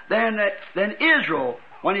greater than Israel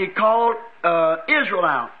when He called Israel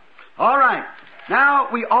out. All right. Now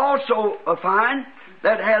we also find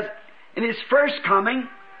that in His first coming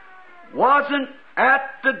wasn't at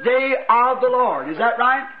the day of the Lord. Is that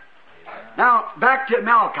right? Now back to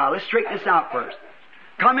Malachi. Let's straighten this out first.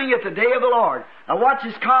 Coming at the day of the Lord. Now watch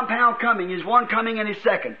His compound coming. His one coming and His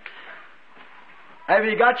second. Have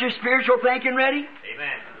you got your spiritual thinking ready?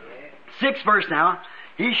 Amen. 6th verse now.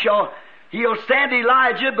 He'll send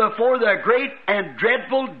Elijah before the great and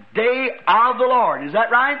dreadful day of the Lord. Is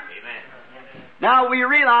that right? Amen. Now we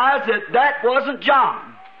realize that wasn't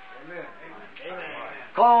John.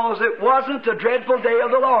 Because it wasn't the dreadful day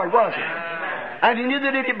of the Lord, was it? And he knew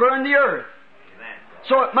that it would burn the earth.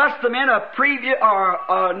 So it must have been a previous or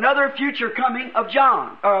another future coming of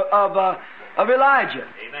John, of Elijah.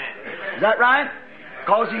 Amen. Is that right?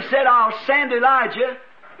 Because he said, I'll send Elijah,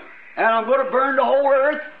 and I'm going to burn the whole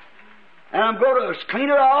earth, and I'm going to clean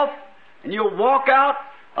it off, and you'll walk out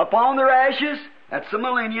upon their ashes. That's the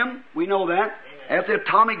millennium. We know that. After the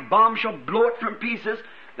atomic bomb shall blow it from pieces,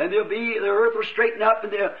 then the earth will straighten up,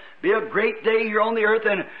 and there'll be a great day here on the earth,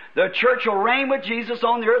 and the church will reign with Jesus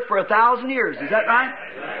on the earth for 1,000 years. Is that right?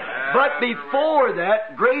 But before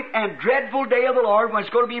that great and dreadful day of the Lord, when it's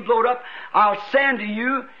going to be blown up, I'll send to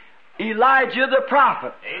you Elijah the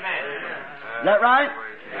prophet. Amen. Is that right?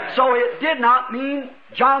 So it did not mean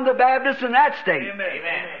John the Baptist in that state. Amen.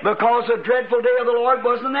 Because the dreadful day of the Lord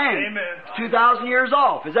wasn't then. Amen. It's 2,000 years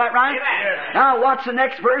off. Is that right? Amen. Now watch the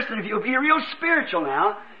next verse, and if you'll be real spiritual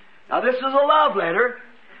now. Now this is a love letter,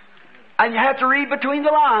 and you have to read between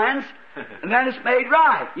the lines, and then it's made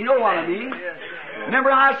right. You know what I mean? Remember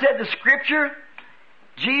how I said the Scripture?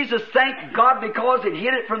 Jesus thanked God because it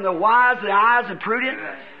hid it from the wise, the eyes, and prudent,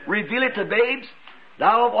 reveal it to babes.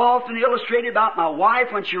 Thou have often illustrated about my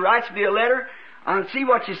wife when she writes me a letter. I see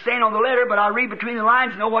what she's saying on the letter, but I read between the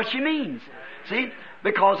lines and know what she means. See?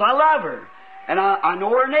 Because I love her, and I know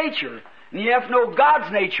her nature. And you have to know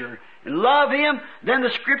God's nature and love Him, then the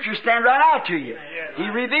Scriptures stand right out to you. He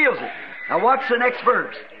reveals it. Now watch the next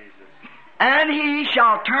verse. And He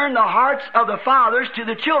shall turn the hearts of the fathers to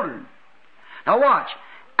the children. Now watch.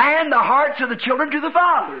 And the hearts of the children to the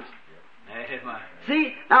fathers.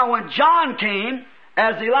 See, now when John came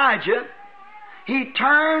as Elijah, he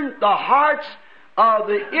turned the hearts of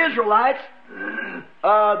the Israelites,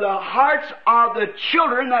 the hearts of the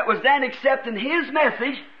children that was then accepting his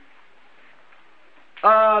message,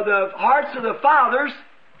 the hearts of the fathers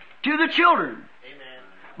to the children. Amen.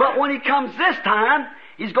 But when he comes this time,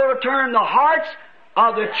 he's going to turn the hearts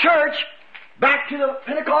of the church back to the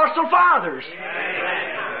Pentecostal fathers.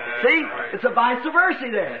 Amen. See? It's a vice versa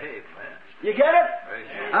there. You get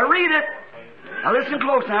it? Now read it. Now listen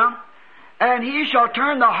close now. And he shall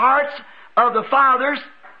turn the hearts of the fathers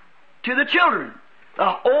to the children.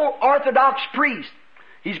 The old Orthodox priest.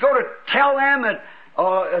 He's going to tell them that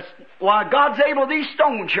why God's able these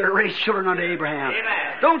stones here to raise children unto Abraham.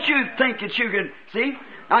 Amen. Don't you think that you can see?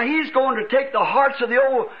 Now He's going to take the hearts of the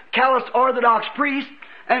old callous Orthodox priest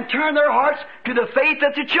and turn their hearts to the faith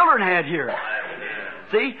that the children had here.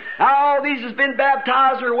 See? Now all these has been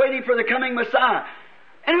baptized or waiting for the coming Messiah.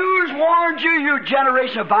 And who's warned you, you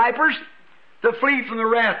generation of vipers, to flee from the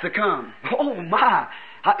wrath to come? Oh my!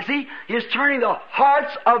 See, He's turning the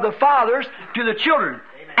hearts of the fathers to the children,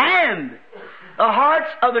 and the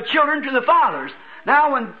hearts of the children to the fathers.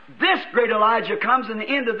 Now when this great Elijah comes in the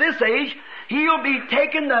end of this age, he'll be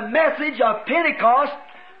taking the message of Pentecost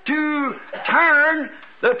to turn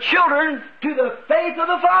the children to the faith of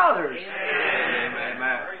the fathers. Amen.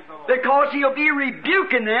 Because he'll be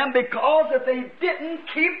rebuking them because if they didn't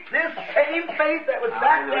keep this same faith that was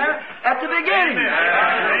back there at the beginning.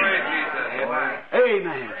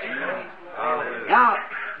 Amen. Now,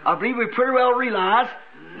 I believe we pretty well realize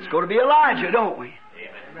it's going to be Elijah, don't we?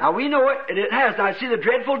 Now we know it, and it has. Now see, the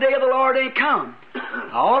dreadful day of the Lord ain't come.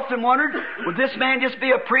 I often wondered, would this man just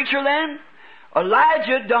be a preacher then?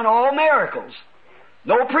 Elijah done all miracles.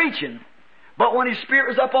 No preaching. But when his spirit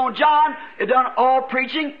was up on John, it done all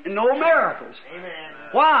preaching and no miracles. Amen.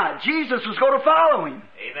 Why? Jesus was going to follow him.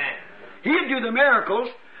 Amen. He'd do the miracles,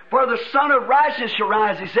 for the Son of Righteousness shall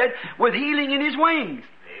rise, he said, with healing in his wings.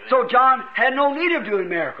 Amen. So John had no need of doing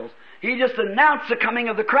miracles. He just announced the coming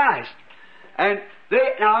of the Christ. And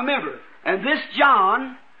now remember, and this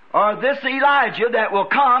John, or this Elijah that will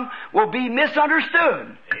come, will be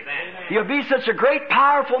misunderstood. Amen. He'll be such a great,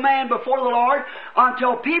 powerful man before the Lord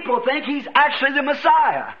until people think he's actually the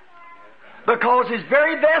Messiah. Because his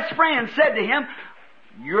very best friend said to him,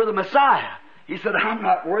 "You're the Messiah." He said, "I'm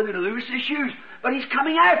not worthy to loose his shoes, but he's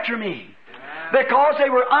coming after me." Because they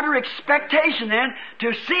were under expectation then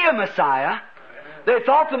to see a Messiah. They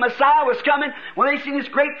thought the Messiah was coming. When they seen this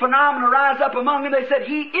great phenomenon rise up among them, they said,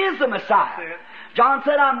 He is the Messiah. John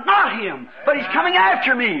said, I'm not Him, but He's coming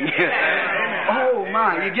after me. Oh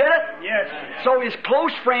my, you get it? Yes. So His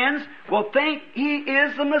close friends will think He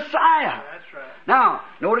is the Messiah. That's right. Now,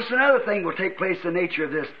 notice another thing will take place in the nature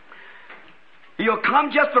of this. He'll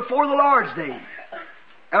come just before the Lord's day.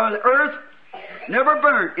 And the earth never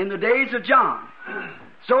burnt in the days of John.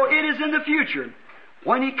 So it is in the future.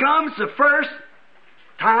 When He comes the first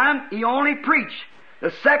time, He only preached.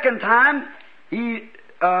 The second time, He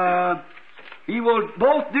will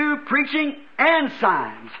both do preaching and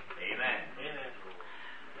signs. Amen.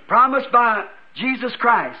 Promised by Jesus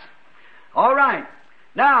Christ. All right.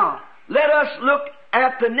 Now, let us look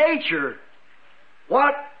at the nature,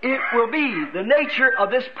 what it will be, the nature of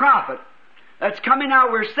this prophet that's coming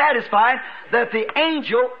now. We're satisfied that the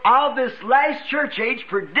angel of this last church age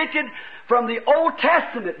predicted from the Old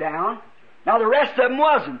Testament down. Now, the rest of them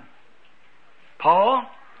wasn't. Paul,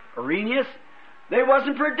 Irenaeus, they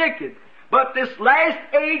wasn't predicted. But this last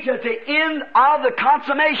age at the end of the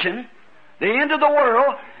consummation, the end of the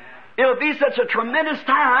world, it'll be such a tremendous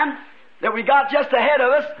time that we got just ahead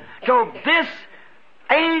of us. So this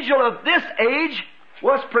angel of this age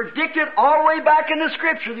was predicted all the way back in the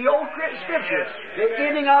Scripture, the Old Scripture, the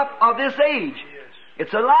ending up of this age.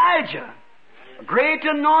 It's Elijah, a great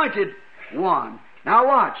anointed one. Now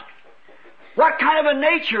watch. What kind of a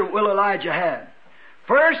nature will Elijah have?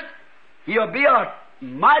 First, he'll be a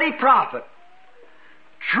mighty prophet,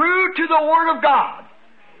 true to the Word of God.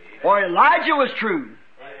 For Elijah was true.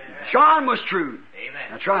 John was true. Amen.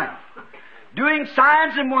 That's right. Doing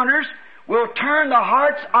signs and wonders will turn the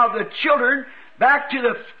hearts of the children back to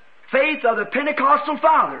the faith of the Pentecostal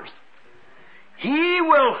fathers. He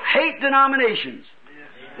will hate denominations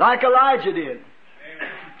like Elijah did.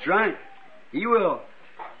 That's right. He will.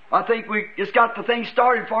 I think we just got the thing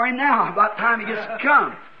started for him now. About time he gets to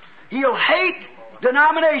come. He'll hate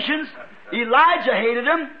denominations. Elijah hated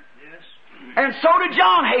them. And so did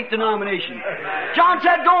John hate denominations. John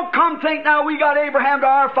said, don't come think now we got Abraham to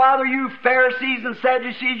our father, you Pharisees and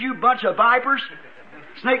Sadducees, you bunch of vipers.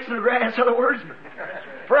 Snakes in the grass, in other words.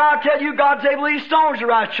 For I'll tell you, God's able these stones to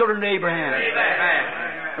rise children to Abraham.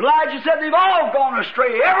 Amen. Elijah said, they've all gone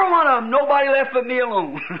astray. Every one of them. Nobody left but me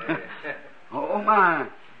alone. Oh my.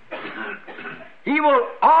 He will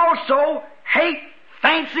also hate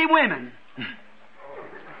fancy women.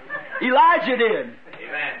 Elijah did.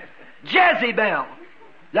 Amen. Jezebel.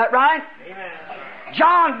 Is that right? Amen.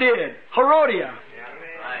 John did. Herodias.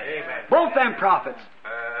 Amen. Both them prophets.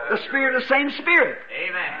 The Spirit, the same Spirit.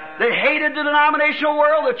 Amen. They hated the denominational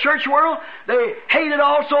world, the church world. They hated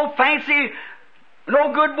also fancy,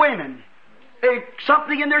 no good women.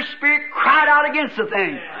 Something in their spirit cried out against the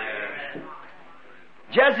thing.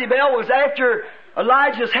 Jezebel was after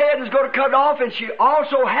Elijah's head was going to cut off, and she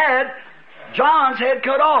also had John's head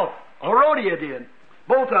cut off. Herodias did.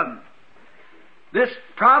 Both of them. This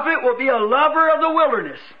prophet will be a lover of the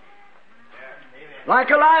wilderness.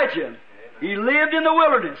 Like Elijah. He lived in the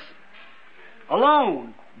wilderness.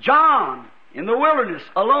 Alone. John in the wilderness.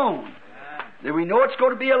 Alone. Then we know it's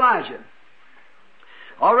going to be Elijah.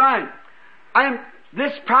 All right. And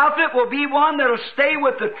this prophet will be one that will stay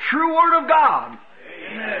with the true Word of God.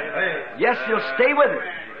 Amen. Yes, he'll stay with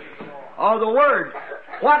it. Oh, the Word.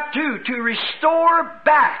 What to? To restore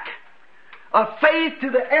back a faith to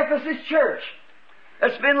the Ephesus church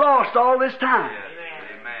that's been lost all this time.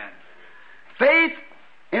 Amen. Faith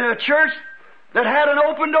in a church that had an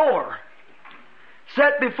open door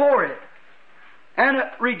set before it and it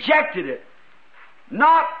rejected it.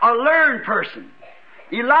 Not a learned person.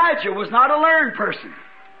 Elijah was not a learned person.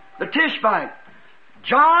 The Tishbite.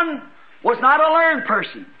 John was not a learned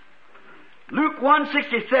person. Luke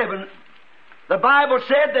 1:67, the Bible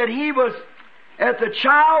said that he was, as the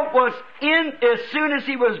child was in, as soon as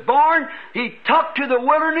he was born, he took to the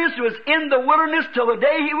wilderness, was in the wilderness till the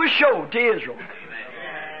day he was showed to Israel. Amen.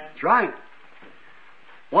 That's right.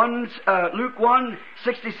 Luke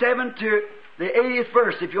 1:67 to the 80th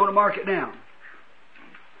verse, if you want to mark it down.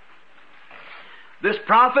 This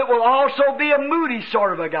prophet will also be a moody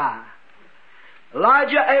sort of a guy.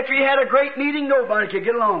 Elijah, after he had a great meeting, nobody could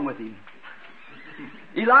get along with him.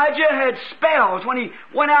 Elijah had spells when he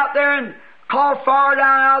went out there and called fire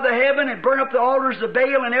down out of the heaven and burned up the altars of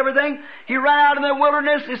Baal and everything. He ran out in the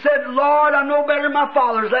wilderness and said, Lord, I'm no better than my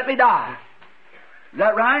fathers. Let me die. Is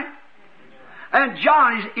that right? And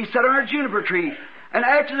John, he sat under a juniper tree. And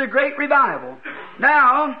after the great revival,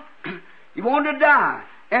 now, he wanted to die.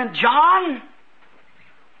 And John,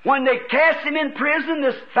 when they cast him in prison,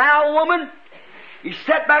 this foul woman, He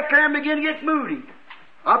sat back there and began to get moody.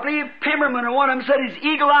 I believe Pemberman or one of them said his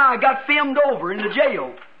eagle eye got filmed over in the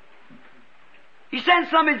jail. He sent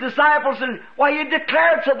some of his disciples and, why, he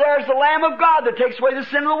declared, so there's the Lamb of God that takes away the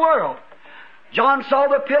sin of the world. John saw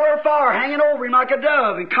the pillar of fire hanging over him like a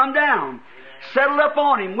dove and come down, settled up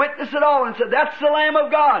on him, witnessed it all, and said, that's the Lamb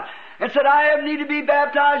of God. And said, I have need to be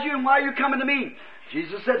baptized you, and why are you coming to me?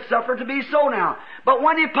 Jesus said, suffer to be so now. But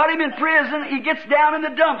when he put him in prison, he gets down in the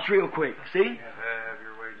dumps real quick, see?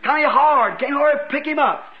 Kind of hard, can't hardly pick him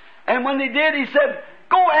up. And when they did, he said,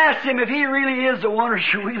 go ask him if he really is the one, or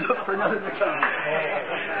should we look for another to come?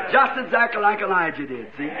 Just exactly like Elijah did,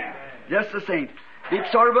 see? Just the same. He's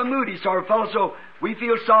sort of a moody sort of fellow, so we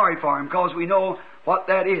feel sorry for him because we know what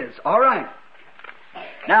that is. All right.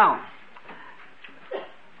 Now,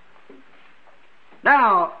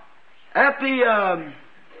 at the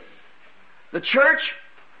church,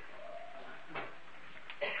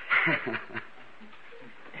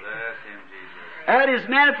 at his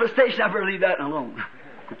manifestation, I better leave that alone.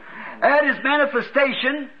 At his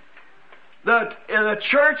manifestation, the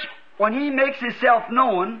church, when he makes himself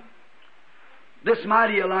known, this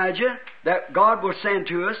mighty Elijah that God will send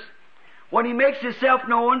to us, when he makes himself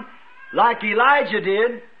known, like Elijah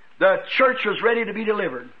did, the church was ready to be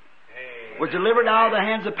delivered. Was delivered out of the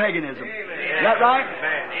hands of paganism. Is that right?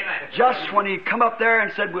 Amen. Just when he come up there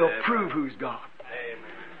and said, we'll prove who's God.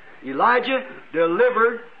 Amen. Elijah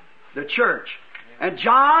delivered the church. And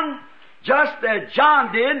John, just as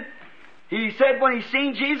John did, he said when he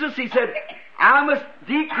seen Jesus, he said, I must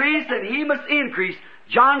decrease and he must increase.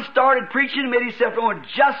 John started preaching and made himself known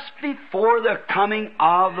just before the coming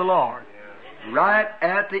of the Lord. Right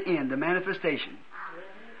at the end, the manifestation.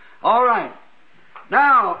 All right.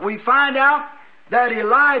 Now, we find out that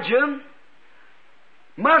Elijah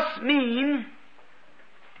must mean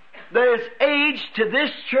that it's age to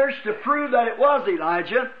this church to prove that it was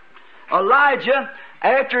Elijah. Elijah,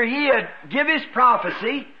 after he had given his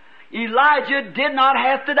prophecy, Elijah did not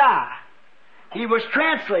have to die. He was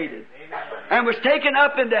translated and was taken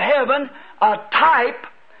up into heaven, a type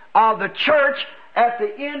of the church at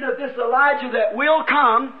the end of this Elijah that will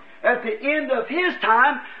come. At the end of his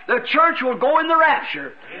time, the church will go in the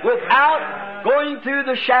rapture without going through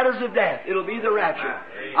the shadows of death. It'll be the rapture.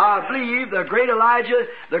 I believe the great Elijah,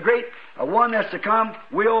 the great one that's to come,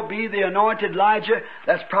 will be the anointed Elijah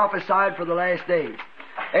that's prophesied for the last days.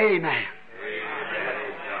 Amen.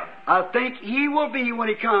 I think he will be, when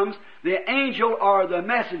he comes, the angel or the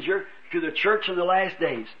messenger to the church in the last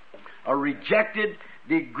days. A rejected,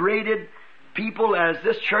 degraded people, as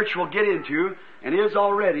this church will get into, and is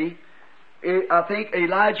already. I think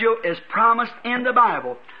Elijah is promised in the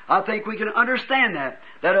Bible. I think we can understand that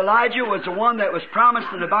Elijah was the one that was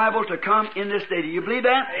promised in the Bible to come in this day. Do you believe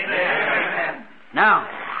that? Amen. Now,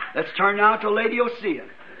 let's turn now to Laodicea.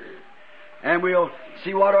 And we'll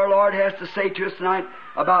see what our Lord has to say to us tonight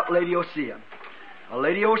about Laodicea.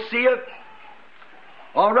 Laodicea,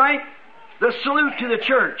 all right, the salute to the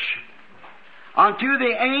church. Unto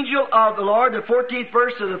the angel of the Lord, the 14th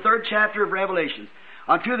verse of the 3rd chapter of Revelation.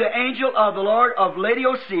 Unto the angel of the Lord of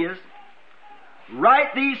Laodicea,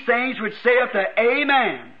 write these things which saith the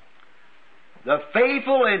Amen, the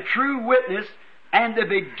faithful and true witness, and the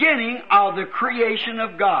beginning of the creation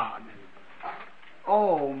of God.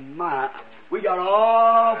 Oh my, we had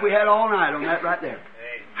all night on that right there.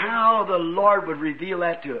 How the Lord would reveal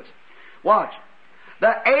that to us. Watch.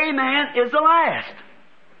 The Amen is the last.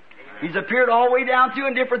 He's appeared all the way down through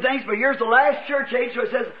in different things, but here's the last church age, so it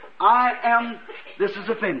says, this is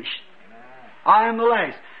the finish. I am the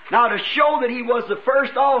last. Now, to show that he was the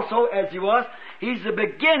first also, as he was, he's the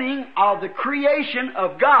beginning of the creation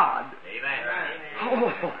of God. Amen.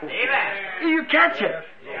 Oh, amen. You catch it?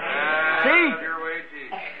 Yeah. See?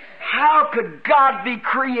 How could God be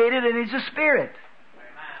created and he's a spirit?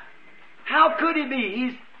 How could he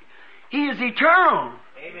be? He is eternal.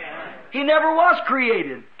 Amen. He never was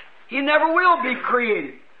created. He never will be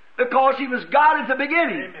created because he was God at the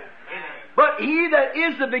beginning. Amen. But he that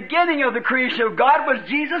is the beginning of the creation of God was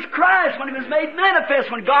Jesus Christ when he was made manifest,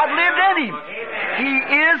 when God lived in him. Amen. He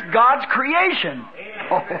is God's creation. Amen.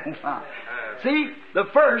 Oh, wow. See, the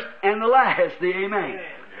first and the last, the Amen.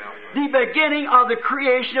 The beginning of the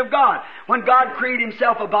creation of God. When God created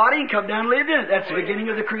himself a body and come down and lived in it, that's the beginning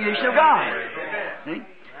of the creation of God. See?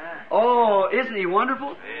 Oh, isn't he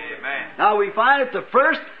wonderful? Amen. Now we find at the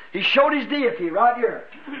first, he showed his deity right here.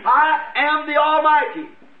 I am the Almighty.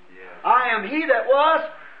 I am he that was,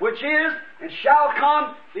 which is, and shall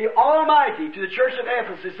come, the Almighty, to the church of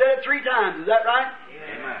Ephesus. He said it 3 times. Is that right?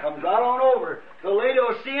 Amen. Comes right on over to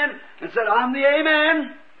Laodicean and said, I'm the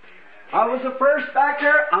Amen. I was the first back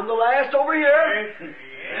there. I'm the last over here. And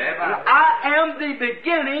I am the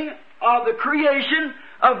beginning of the creation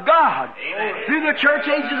of God. Amen. Through the church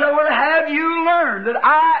ages of the world, have you learned that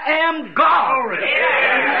I am God?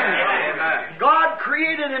 Amen. God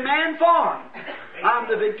created a man form. I'm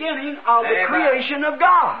the beginning of the creation of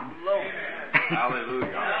God.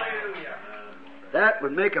 Hallelujah. That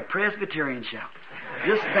would make a Presbyterian shout.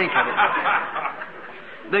 Just think of it.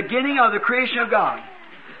 Beginning of the creation of God.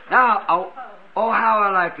 Now, oh, how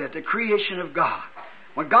I like that. The creation of God.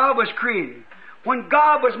 When God was created. When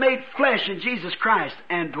God was made flesh in Jesus Christ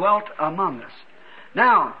and dwelt among us.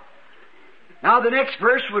 Now the next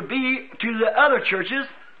verse would be to the other churches,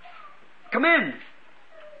 commend.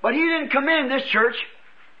 But He didn't commend this church.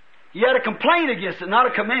 He had a complaint against it, not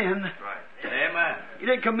a commend. Right. Amen. He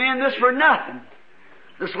didn't commend this for nothing.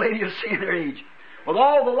 This Laodicean age. With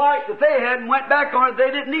all the light that they had and went back on it, they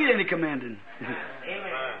didn't need any commending.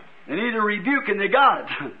 Amen. They needed a rebuke and they got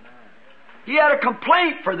it. He had a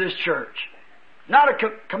complaint for this church, not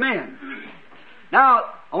a commend. Now,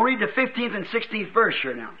 I'll read the 15th and 16th verse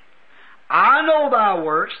here now. I know thy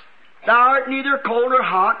works. Thou art neither cold nor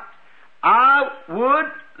hot. I would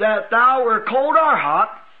that thou were cold or hot.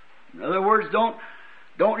 In other words, don't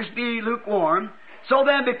just be lukewarm. So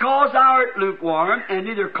then, because thou art lukewarm and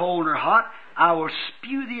neither cold nor hot, I will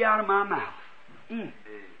spew thee out of my mouth.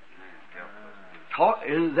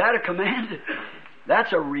 Is that a command?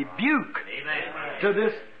 That's a rebuke to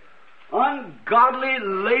this ungodly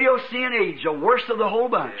Laodicean age, the worst of the whole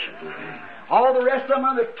bunch. All the rest of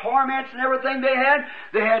them, the torments and everything they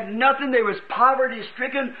had nothing. They was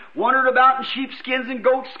poverty-stricken, wandered about in sheepskins and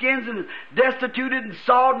goatskins and destituted and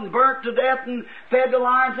sawed and burnt to death and fed the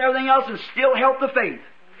lions and everything else and still held the faith.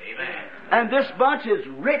 Amen. And this bunch is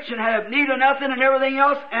rich and have need of nothing and everything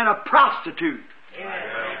else and a prostitute.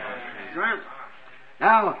 Amen.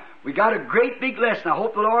 Now, we got a great big lesson. I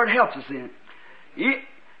hope the Lord helps us in it.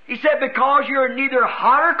 He said, because you're neither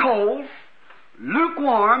hot or cold,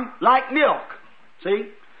 lukewarm like milk. See?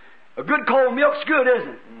 A good cold milk's good, isn't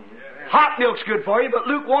it? Hot milk's good for you, but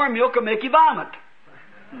lukewarm milk will make you vomit.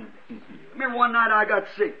 Remember one night I got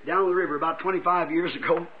sick down the river about 25 years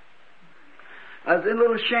ago. I was in a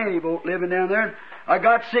little shanty boat living down there, and I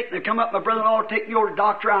got sick, and they come up, my brother-in-law, take me over to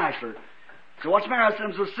Dr. Eisler. So what's the matter? I said,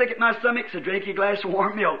 I'm so sick at my stomach, so drink a glass of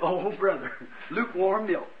warm milk. Oh, brother, lukewarm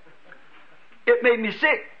milk. It made me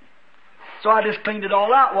sick. So I just cleaned it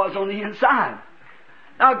all out, what was on the inside.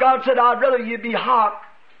 Now God said, I'd rather you be hot,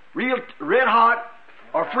 real red hot,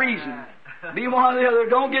 or freezing. Be one or the other.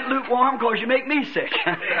 Don't get lukewarm because you make me sick.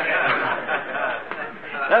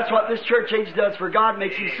 That's what this church age does for God,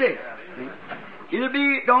 makes you sick. Either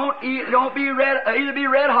be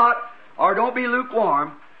red hot or don't be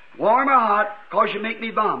lukewarm, warm or hot, because you make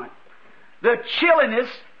me vomit. The chilliness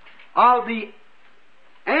of the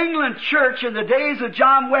England church in the days of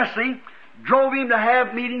John Wesley drove him to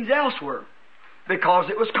have meetings elsewhere because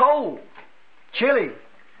it was cold, chilly.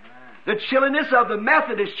 The chilliness of the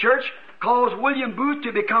Methodist church caused William Booth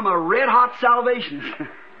to become a red-hot Salvationist.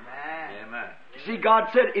 Amen. See, God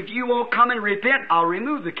said, if you won't come and repent, I'll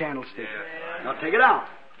remove the candlestick. I'll take it out.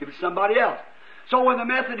 Give it to somebody else. So when the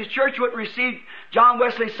Methodist church wouldn't receive John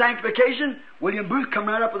Wesley's sanctification, William Booth come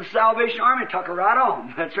right up with the Salvation Army and took her right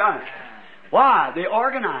on. That's right. Why? They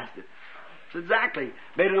organized it. That's exactly.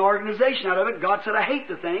 Made an organization out of it. God said, I hate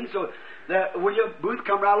the thing. So William Booth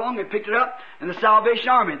come right along and picked it up in the Salvation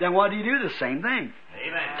Army. Then what did he do? The same thing.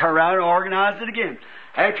 Amen. Turn around and organized it again.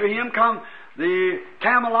 After him come the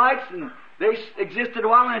Carmelites, and they existed a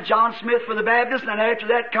while, and John Smith for the Baptists, and after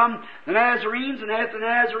that come the Nazarenes, and after the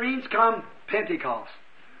Nazarenes come Pentecost.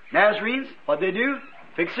 Nazarenes, what they do?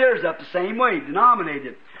 Fix theirs up the same way,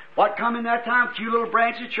 denominated. What come in that time? A few little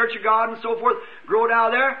branches, Church of God and so forth, grow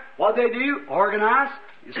out there. What they do? Organize.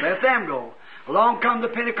 Just let them go. Along come the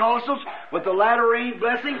Pentecostals with the latter rain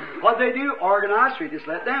blessing. What they do? Organize. We just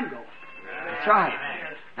let them go. That's right.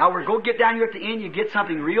 Now we're going to get down here at the end. You get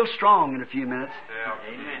something real strong in a few minutes.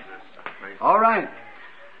 Amen. All right.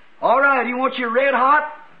 All right. He wants you red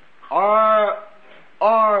hot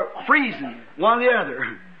or freezing, one or the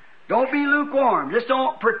other. Don't be lukewarm. Just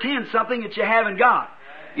don't pretend something that you haven't got.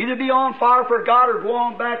 Either be on fire for God or go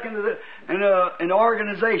on back into an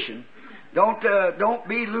organization. Don't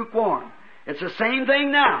be lukewarm. It's the same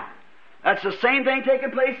thing now. That's the same thing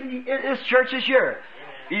taking place in this church this year.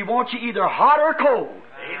 He wants you either hot or cold.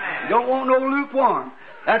 Amen. You don't want no lukewarm.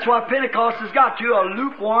 That's why Pentecost has got to a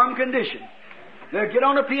lukewarm condition. Now get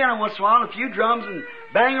on the piano once in a while, a few drums, and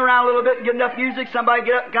bang around a little bit and get enough music. Somebody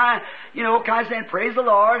get up, kind of saying, "Praise the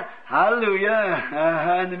Lord, Hallelujah,"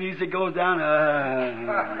 and the music goes down.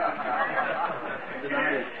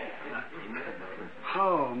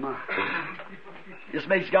 Oh, my. This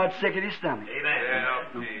makes God sick in His stomach. Amen.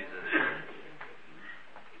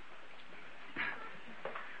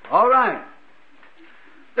 All right.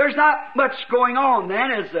 There's not much going on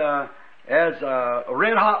then as a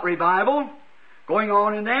red-hot revival going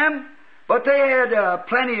on in them, but they had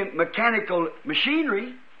plenty of mechanical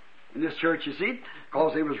machinery in this church, you see,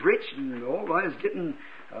 because they was rich and all right, was getting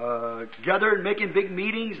together and making big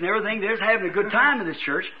meetings and everything. They're just having a good time in this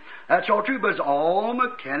church. That's all true, but it's all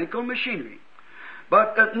mechanical machinery.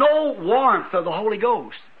 But no warmth of the Holy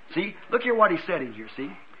Ghost. See, look here what he said in here, see.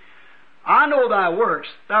 I know thy works,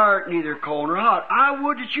 thou art neither cold nor hot. I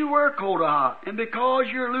would that you were cold or hot. And because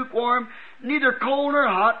you're lukewarm, neither cold nor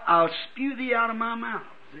hot, I'll spew thee out of my mouth.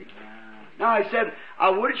 See? Now he said,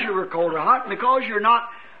 I would that you were cold or hot. And because you're not,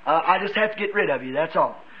 I just have to get rid of you, that's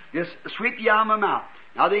all. Just sweep you out of my mouth.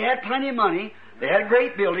 Now they had plenty of money. They had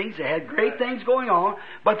great buildings. They had great things going on.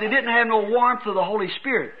 But they didn't have no warmth of the Holy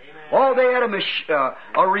Spirit. Oh, they had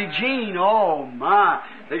a regime. Oh, my.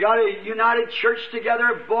 They got a united church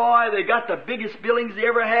together. Boy, they got the biggest buildings they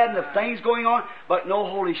ever had and the things going on, but no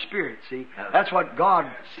Holy Spirit, see. That's what God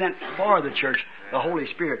sent for the church, the Holy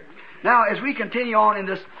Spirit. Now, as we continue on in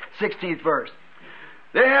this 16th verse,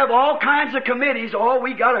 they have all kinds of committees. Oh,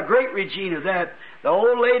 we got a great regime of that. The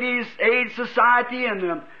Old Ladies' Aid Society and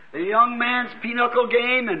the young man's pinochle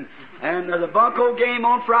game and the bunco game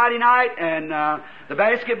on Friday night and the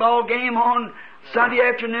basketball game on Sunday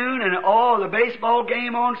afternoon and the baseball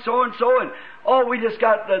game on so-and-so and we just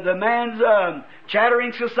got the man's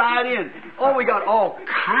chattering society and we got all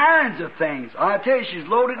kinds of things. I tell you, she's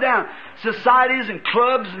loaded down. Societies and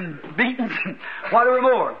clubs and beatings and whatever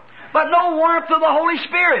more. But no warmth of the Holy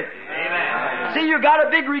Spirit. Amen. See, you got a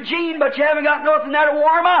big regime, but you haven't got nothing there to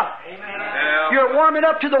warm up. Amen. You're warming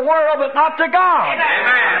up to the world, but not to God.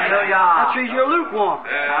 Amen. That's because you're lukewarm.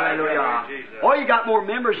 Hallelujah. Oh, you got more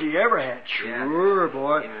members than you ever had. Sure,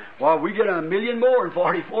 boy. Well, we get 1 million more in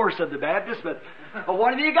 44, said the Baptist, but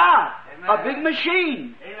what have you got? A big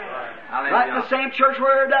machine. Right in the same church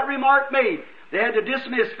where that remark made. They had to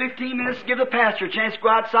dismiss 15 minutes to give the pastor a chance to go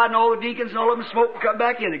outside and all the deacons and all of them smoke and come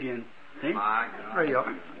back in again. See? There you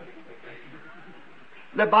are.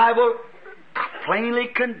 The Bible plainly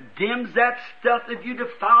condemns that stuff if you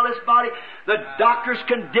defile this body. The doctors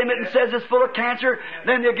condemn it and says it's full of cancer.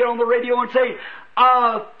 Then they'll get on the radio and say,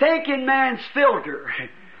 thinking man's filter.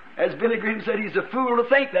 As Billy Graham said, he's a fool to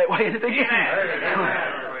think that way in the beginning.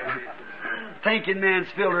 Thinking man's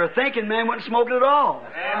filter. A thinking man wouldn't smoke it at all.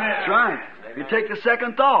 That's right. You take the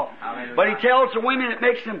second thought. But he tells the women it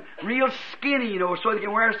makes them real skinny, so they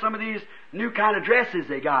can wear some of these new kind of dresses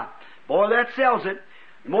they got. Boy, that sells it.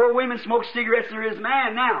 More women smoke cigarettes than there is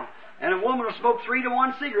man now. And a woman will smoke 3 to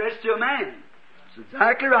 1 cigarettes to a man. That's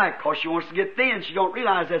exactly right, because she wants to get thin. She don't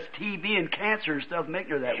realize that's TB and cancer and stuff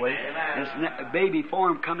making her that way. And it's a baby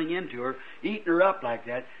form coming into her, eating her up like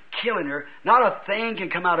that, killing her. Not a thing can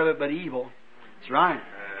come out of it but evil. That's right.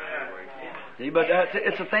 See, but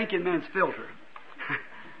it's a thinking man's filter.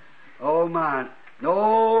 Oh, my.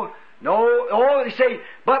 No. Oh, they say,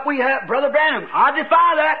 but we have, Brother Branham, I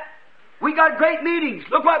defy that. We got great meetings.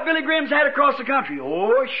 Look what Billy Graham's had across the country.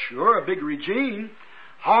 Oh, sure, a big regime.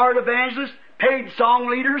 Hired evangelists, paid song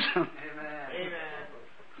leaders. Amen.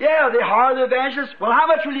 Yeah, they hire the evangelists. Well, how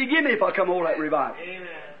much will you give me if I come over that revival? Amen.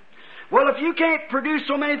 Well, if you can't produce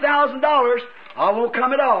so many $1,000s, I won't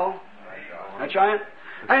come at all. That's right.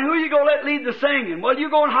 And who you going to let lead the singing? Well,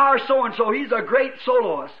 you go and hire so-and-so. He's a great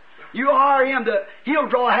soloist. You hire him he'll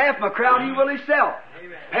draw half my crowd, he will himself.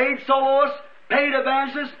 Paid soloist, paid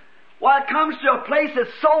evangelist. Well, it comes to a place that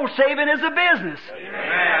soul saving is a business.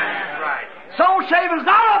 Right. Soul saving is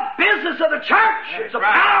not a business of the church. It's the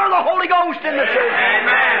power of the Holy Ghost in the church.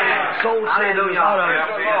 Amen. Soul saving is not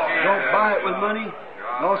don't buy it with money.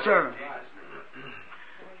 No, sir.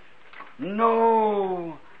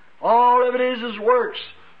 No. All of it is works.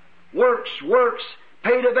 Works.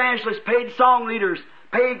 Paid evangelists, paid song leaders,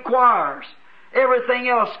 paid choirs. Everything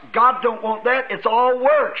else, God don't want that. It's all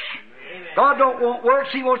works. Amen. God don't want works.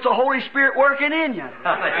 He wants the Holy Spirit working in you.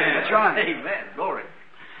 That's right. Amen. Glory.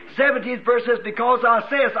 17th verse says, because thou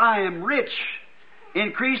sayest, I am rich,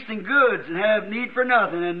 increased in goods, and have need for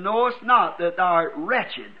nothing, and knowest not that thou art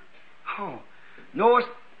wretched. Oh, knowest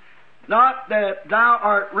not that thou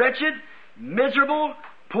art wretched, miserable,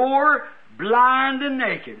 poor, blind, and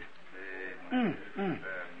naked.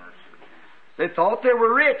 They thought they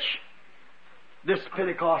were rich, this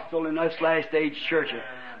Pentecostal and this last age churches.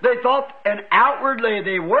 They thought, and outwardly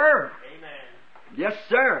they were. Amen. Yes,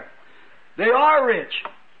 sir. They are rich.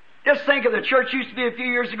 Just think of the church used to be a few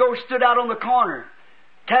years ago, stood out on the corner,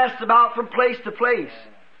 cast about from place to place.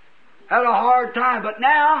 had a hard time. But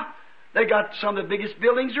now, they got some of the biggest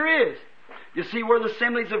buildings there is. You see where the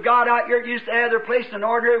Assemblies of God out here used to have their place in an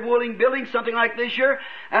ordinary wooden building, something like this here,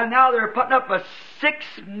 and now they're putting up a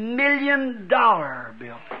 $6 million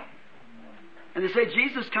building. And they say,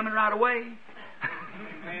 Jesus is coming right away.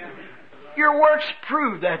 Your works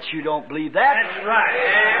prove that you don't believe that. That's right.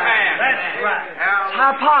 Amen. That's right.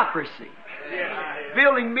 It's hypocrisy.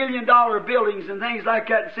 Building $1 million buildings and things like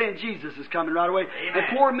that and saying Jesus is coming right away. Amen.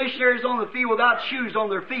 And poor missionaries on the field without shoes on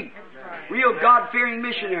their feet. Real God-fearing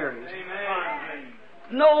missionaries. Amen.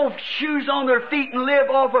 No shoes on their feet and live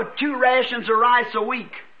off of 2 rations of rice a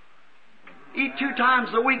week. Eat 2 times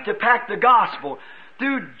a week to pack the gospel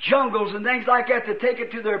through jungles and things like that to take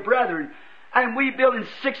it to their brethren. And we building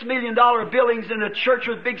 $6 million buildings in a church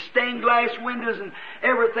with big stained glass windows and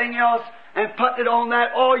everything else and putting it on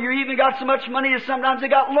that. Oh, you even got so much money that sometimes they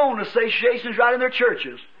got loan associations right in their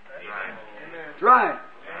churches. That's right.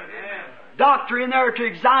 Doctor in there to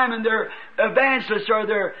examine their evangelists or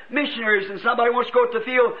their missionaries, and somebody wants to go to the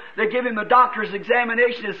field, they give him a doctor's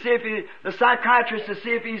examination to see if the psychiatrist to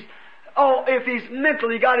see if he's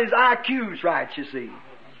mentally got his IQs right, you see.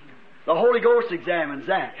 The Holy Ghost examines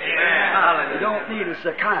that. Amen. You don't need a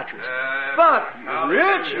psychiatrist. But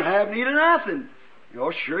rich, you have need of nothing.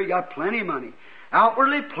 Oh, sure, you got plenty of money.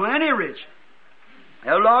 Outwardly, plenty rich.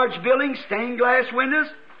 A large building, stained glass windows,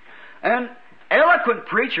 and eloquent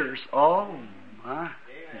preachers. Oh, my.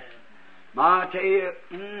 I tell you,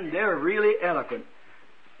 they're really eloquent.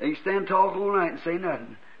 They stand talk all night and say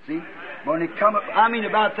nothing. See? When they come up, I mean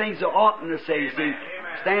about things they oughtn't to say, see?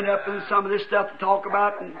 Stand up and some of this stuff to talk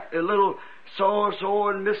about, and a little so-and-so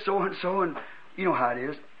and Miss so-and-so, and you know how it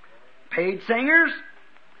is. Paid singers?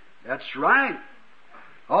 That's right.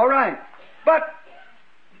 All right. But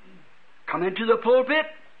come into the pulpit,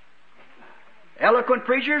 eloquent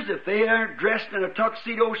preachers, if they aren't dressed in a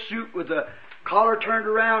tuxedo suit with a collar turned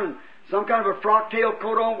around and some kind of a frock tail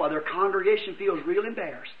coat on, well, their congregation feels real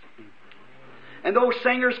embarrassed. And those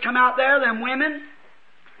singers come out there, them women,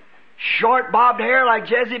 short bobbed hair like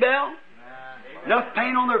Jezebel, enough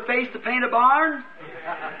paint on their face to paint a barn.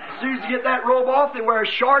 As soon as you get that robe off, they wear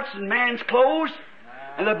shorts and man's clothes.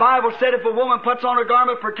 And the Bible said if a woman puts on a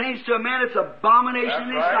garment pertains to a man, it's abomination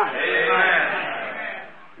in his sight.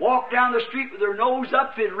 Walk down the street with their nose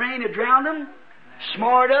up, if it rained, it drowned them.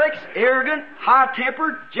 Smart alecks, arrogant,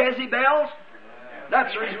 high-tempered, Jezebels.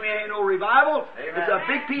 That's the reason we ain't no revival. It's a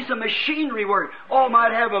big piece of machinery work. Oh,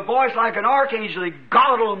 might have a voice like an archangel.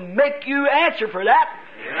 God will make you answer for that.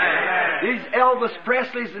 Amen. These Elvis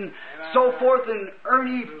Presleys and so forth and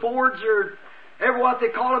Ernie Fords or ever what they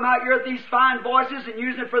call them out here at these fine voices and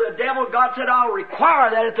using it for the devil. God said, I'll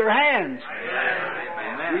require that at their hands.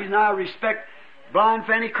 Amen. The reason I respect blind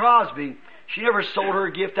Fanny Crosby, she never sold her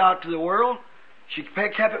gift out to the world. She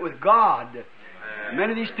kept it with God.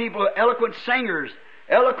 Many of these people are eloquent singers,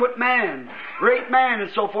 eloquent man, great man,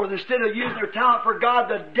 and so forth. Instead of using their talent for God,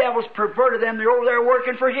 the devil's perverted them. They're over there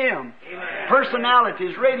working for him. Amen.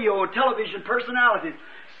 Personalities, radio and television personalities,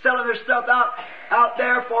 selling their stuff out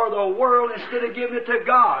there for the world instead of giving it to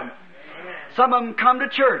God. Amen. Some of them come to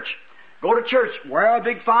church, go to church, wear a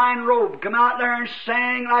big fine robe, come out there and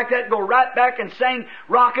sing like that, go right back and sing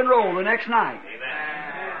rock and roll the next night. Amen.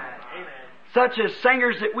 Such as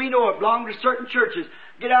singers that we know of belong to certain churches.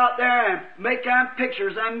 Get out there and make them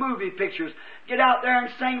pictures and movie pictures. Get out there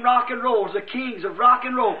and sing rock and roll as the kings of rock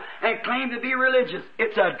and roll and claim to be religious.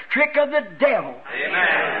 It's a trick of the devil.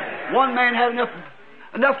 Amen. One man had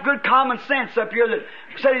enough good common sense up here that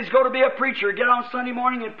said he's going to be a preacher, get on Sunday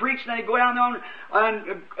morning and preach, and then he'd go down there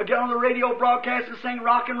and get on the radio broadcast and sing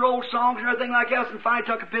rock and roll songs and everything like that, and finally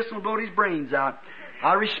took a pistol and blowed his brains out.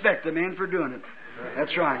 I respect the man for doing it.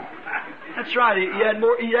 That's right. That's right.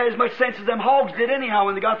 He had as much sense as them hogs did anyhow.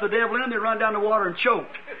 When they got the devil in them, they run down the water and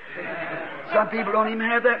choked. Some people don't even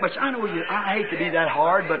have that much. I know I hate to be that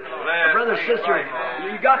hard, but brother, sister,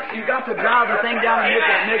 you got to drive the thing down and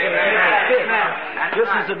make it fit. This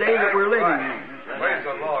is the day that we're living in. Praise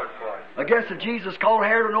the Lord for it. I guess that Jesus called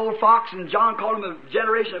Herod an old fox and John called him a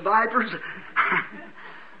generation of vipers.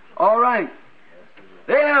 All right.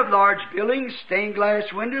 They have large buildings, stained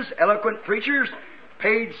glass windows, eloquent preachers,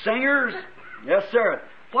 paid singers. Yes, sir.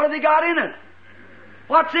 What have they got in it?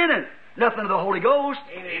 What's in it? Nothing of the Holy Ghost.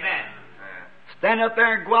 Amen. Stand up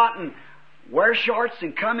there and go out and wear shorts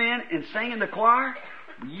and come in and sing in the choir?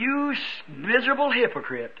 You miserable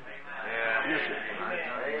hypocrite. Amen. Yes,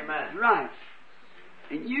 sir. Amen. Right.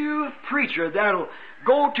 And you preacher that'll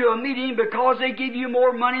go to a meeting because they give you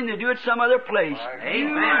more money than they do at some other place. Amen.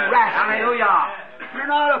 You rascal. Hallelujah. You're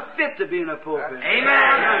not a fit to be in a pulpit. Amen.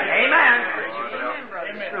 Amen.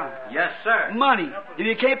 That's right. Yes, sir. Money. If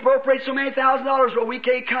you can't appropriate so many $1,000, well, we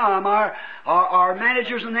can't come. Our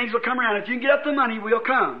managers and things will come around. If you can get up the money, we'll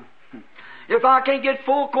come. If I can't get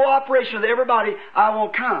full cooperation with everybody, I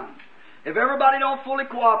won't come. If everybody don't fully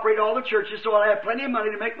cooperate, all the churches, so I'll have plenty of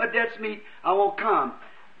money to make my debts meet, I won't come.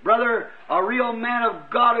 Brother, a real man of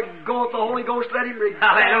God to go with the Holy Ghost, let him read.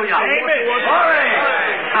 Hallelujah. Amen.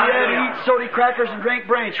 He had to eat soda crackers and drink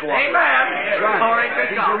branch water. Amen. That's right. Glory to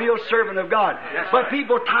He's God. a real servant of God. Yes, but sir.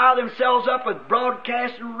 people tie themselves up with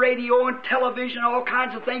broadcast and radio and television, all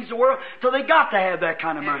kinds of things in the world, till they got to have that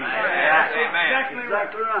kind of money. Yes, amen.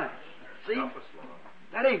 Exactly right. See?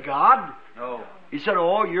 That ain't God. No. He said,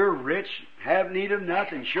 oh, you're rich, have need of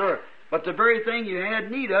nothing. Sure. But the very thing you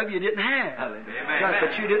had need of, you didn't have. Amen.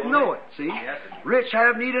 But you didn't know it, see? Yes. Rich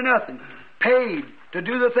have need of nothing. Paid to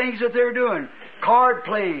do the things that they're doing. Card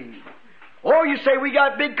playing. Oh, you say we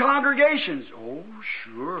got big congregations. Oh,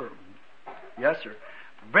 sure. Yes, sir.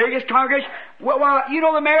 Biggest congregation. Well, you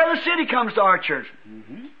know the mayor of the city comes to our church.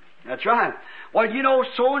 Mm-hmm. That's right. Well, you know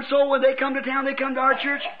so-and-so, when they come to town, they come to our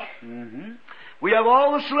church. Mm-hmm. We have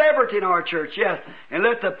all the celebrity in our church, yes. And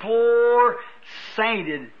let the poor,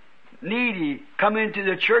 sainted, needy come into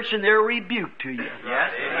the church and they're rebuked to you.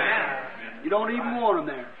 Yes, amen. You don't even want them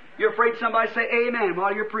there. You're afraid somebody say amen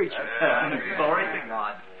while you're preaching. Glory to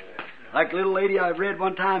God. Like a little lady I read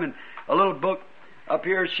one time in a little book up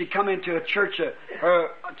here, she come into a church, her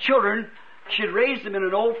children, she'd raised them in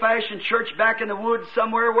an old-fashioned church back in the woods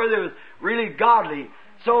somewhere where they was really godly.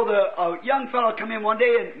 So the young fellow come in one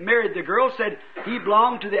day and married the girl, said he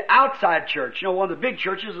belonged to the outside church. You know, one of the big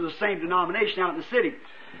churches of the same denomination out in the city.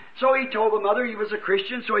 So he told the mother he was a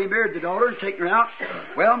Christian, so he married the daughter and taken her out.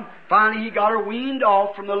 Well, finally he got her weaned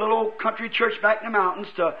off from the little country church back in the mountains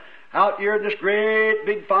to out here in this great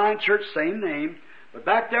big fine church, same name. But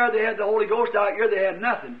back there they had the Holy Ghost, out here they had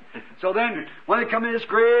nothing. So then when they come in this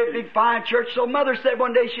great big fine church, so mother said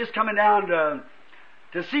one day she was coming down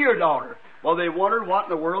to see her daughter. Well, they wondered what in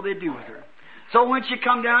the world they'd do with her. So when she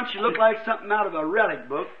come down, she looked like something out of a relic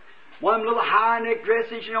book. One of them little high-neck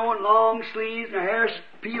dresses, you know, and long sleeves, and her hair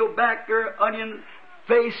peeled back, her onion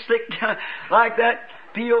face thick like that,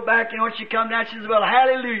 peeled back. You know, when she come down, she says, well,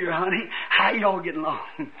 hallelujah, honey. How y'all getting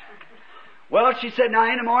along? Well, she said,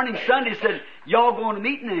 now in the morning, Sunday, said, y'all going to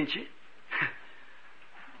meeting, ain't you?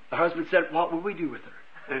 The husband said, what will we do with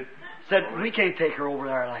her? Said, we can't take her over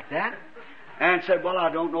there like that. And said, well,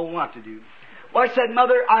 I don't know what to do. Well, I said,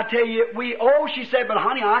 Mother, I tell you, she said, but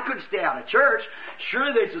honey, I couldn't stay out of church.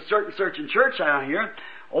 Sure, there's a certain church out here.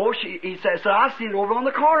 Oh, he said, so I see it over on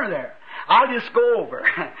the corner there. I'll just go over.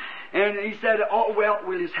 And he said, oh, well,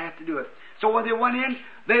 we'll just have to do it. So when they went in,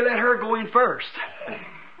 they let her go in first.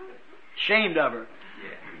 Ashamed of her.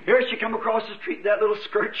 Here she come across the street, that little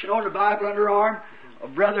skirt, you know, and the Bible under her arm. Oh,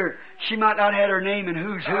 brother, she might not have her name in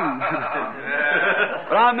Who's Who.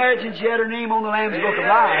 But I imagine she had her name on the Lamb's Book of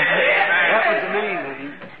Life. That was the main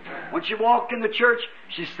thing. When she walked in the church,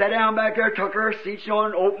 she sat down back there, took her seat, you know,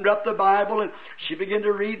 and opened up the Bible, and she began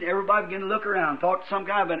to read, and everybody began to look around, thought some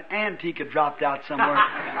kind of an antique had dropped out somewhere.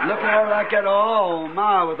 Looking at her like that, oh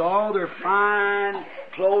my, with all their fine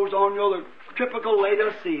clothes on, you know, the typical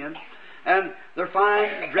Laodicean. And their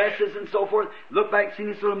fine dresses and so forth. Look back, see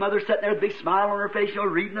this little mother sitting there with a big smile on her face, you know,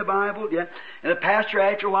 reading the Bible. Yeah. And the pastor,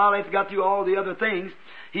 after a while, after he got through all the other things,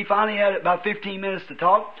 he finally had about 15 minutes to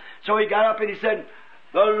talk. So he got up and he said,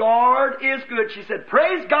 the Lord is good. She said,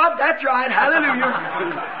 praise God, that's right,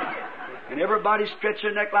 hallelujah. And everybody stretched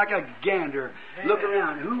their neck like a gander, looking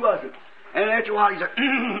around. Who was it? And after a while, he said,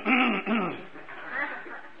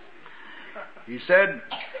 he said,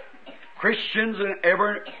 Christians in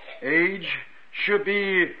every age should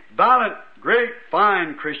be valiant, great,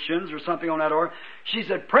 fine Christians, or something on that order. She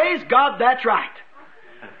said, praise God, that's right.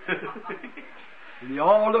 And they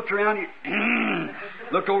all looked around, he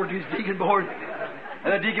looked over to his deacon board,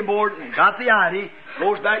 and the deacon board got the idea,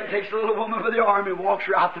 goes back and takes the little woman by the arm and walks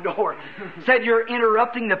her out the door. Said, you're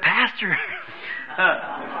interrupting the pastor.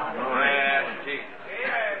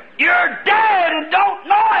 You're dead and don't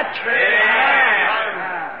know it.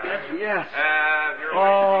 Yes.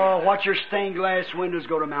 Oh, what your stained glass windows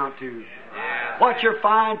go to mount to. What's your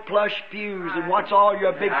fine plush pews, and what's all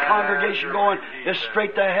your big congregation going as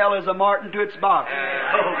straight to hell as a martin to its box.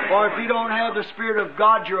 For if you don't have the Spirit of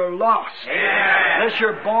God, you're lost. Unless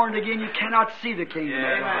you're born again, you cannot see the kingdom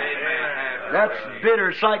of God. That's bitter.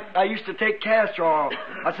 It's like I used to take castor oil.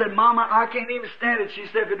 I said, Mama, I can't even stand it. She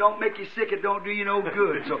said, if it don't make you sick, it don't do you no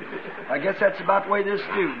good. So I guess that's about the way this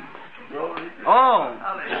do. Oh,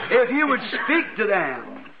 if you would speak to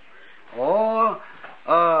them. Oh,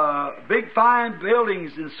 big fine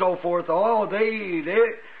buildings and so forth. Oh,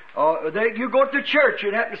 you go to church.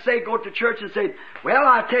 You'd have to say, go to church and say, well,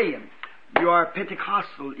 I tell you, you are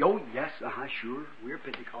Pentecostal. Oh, yes, sure, we're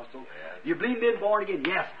Pentecostal. You believe in born again?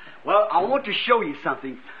 Yes. Well, I want to show you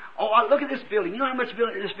something. Oh, look at this building. You know how much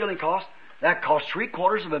this building cost? That cost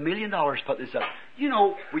 $750,000 to put this up. You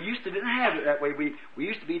know, we used to didn't have it that way. We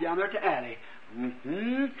used to be down there at the alley.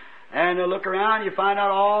 And look around, you find out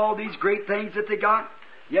all these great things that they got.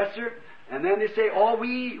 Yes, sir. And then they say, oh,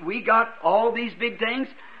 we got all these big things,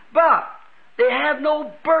 but they have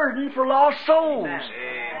no burden for lost souls.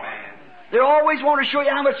 Amen. They always want to show you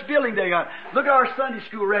how much building they got. Look at our Sunday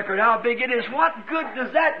school record, how big it is. What good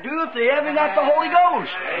does that do if they haven't got the Holy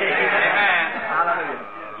Ghost? Amen. Hallelujah.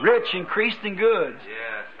 Rich, increased in goods.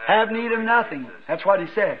 Yes. Have need of nothing. That's what he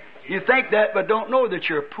said. You think that, but don't know that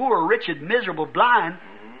you're poor, wretched, miserable, blind,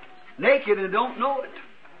 naked, and don't know it.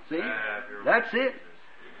 See? That's it.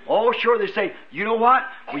 Oh, sure, they say, you know what?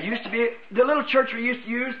 We used to be, the little church we used to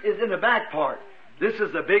use is in the back part. This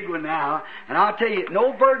is the big one now. And I'll tell you,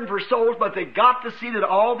 no burden for souls, but they got to see that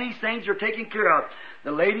all these things are taken care of.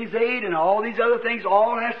 The ladies' aid and all these other things,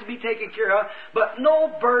 all has to be taken care of, but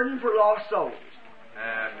no burden for lost souls.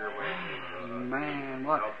 Have your way. Man,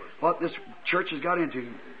 what this church has got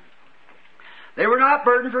into. They were not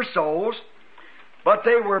burdened for souls, but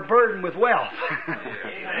they were burdened with wealth.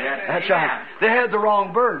 That's right. They had the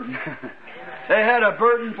wrong burden. They had a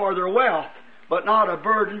burden for their wealth, but not a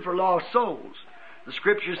burden for lost souls. The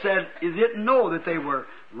Scripture said you didn't know that they were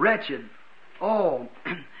wretched,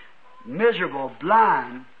 miserable,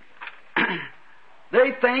 blind.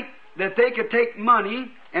 They think that they could take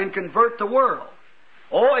money and convert the world.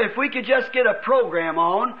 Oh, if we could just get a program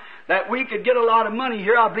on that we could get a lot of money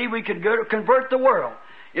here, I believe we could convert the world.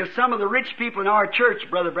 If some of the rich people in our church,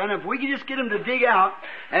 Brother Branham, if we could just get them to dig out,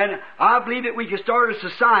 and I believe that we could start a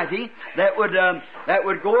society that would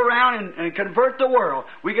go around and convert the world.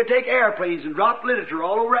 We could take airplanes and drop literature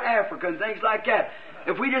all over Africa and things like that.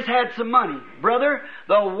 If we just had some money, brother,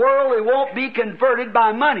 the world, it won't be converted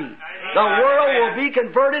by money. The world will be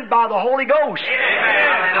converted by the Holy Ghost.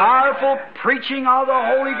 Powerful preaching of the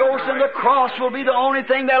Holy Ghost and the cross will be the only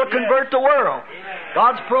thing that will convert the world.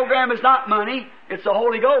 God's program is not money, it's the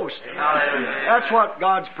Holy Ghost. That's what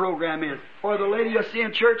God's program is. For the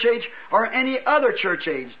Laodicean Church Age or any other church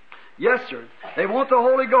age. Yes, sir. They want the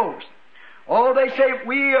Holy Ghost. Oh, they say,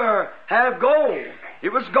 we have gold.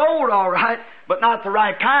 It was gold, all right, but not the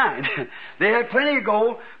right kind. They had plenty of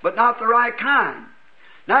gold, but not the right kind.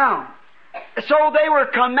 Now, so they were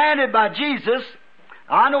commanded by Jesus,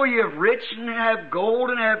 I know you're rich and have gold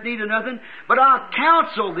and have need of nothing, but I'll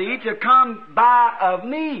counsel thee to come buy of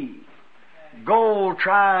me gold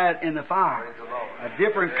tried in the fire. A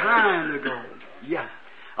different kind of gold. Yeah.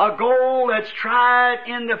 A gold that's tried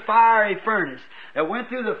in the fiery furnace, that went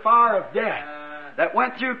through the fire of death, that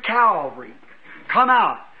went through Calvary. Come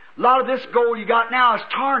out. A lot of this gold you got now is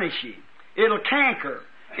tarnishy. It'll canker.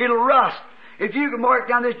 It'll rust. If you can mark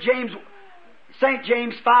down this St.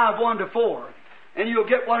 James 5:1-4, and you'll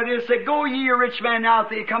get what it is. Say, go ye, a rich man, now at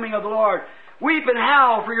the coming of the Lord. Weep and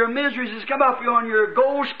howl, for your miseries has come up you, and your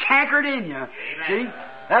gold's cankered in you. Amen. See?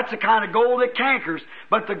 That's the kind of gold that cankers.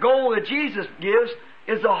 But the gold that Jesus gives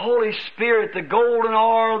is the Holy Spirit. The golden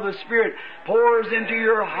oil of the Spirit pours into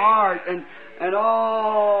your heart. And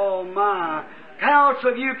oh my,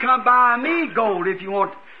 counsel of you, come buy me gold if you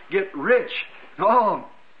want to get rich. Oh,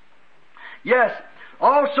 yes.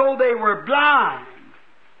 Also they were blind.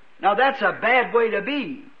 Now that's a bad way to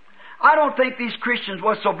be. I don't think these Christians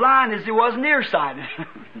was so blind as they was nearsighted.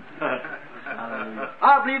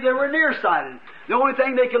 I believe they were nearsighted. The only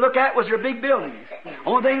thing they could look at was their big buildings. The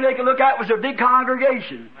only thing they could look at was their big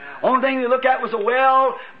congregation. The only thing they looked at was a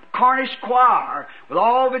well-carnished choir with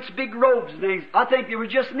all of its big robes and things. I think they were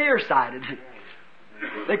just nearsighted.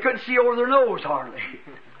 They couldn't see over their nose hardly.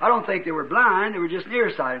 I don't think they were blind. They were just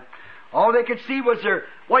nearsighted. All they could see was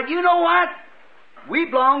well, you know what? We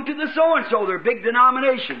belong to the so-and-so. They're big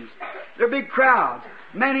denominations. They're big crowds.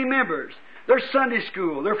 Many members. They're Sunday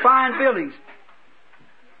school. They're fine buildings.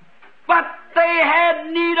 But they had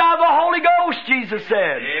need of the Holy Ghost, Jesus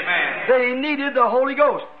said. Amen. They needed the Holy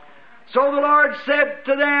Ghost. So the Lord said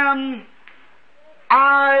to them,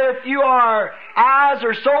 if your eyes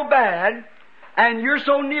are so bad, and you're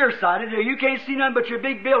so nearsighted, you can't see nothing but your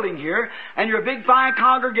big building here, and your big fine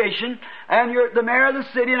congregation, and you're the mayor of the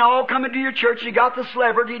city, and all coming to your church, you got the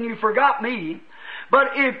celebrity, and you forgot me.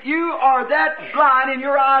 But if you are that blind and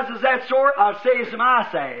your eyes is that sore, I'll say some eye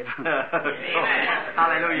salve.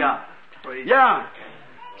 Hallelujah. Yeah.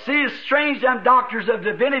 See, it's strange them doctors of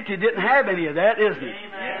divinity didn't have any of that, isn't it?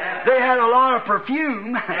 They had a lot of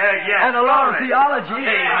perfume and a lot of theology,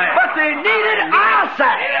 but they needed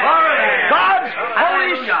eyesight. God's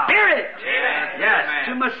Holy Spirit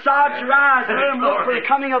to massage your eyes and let them look for the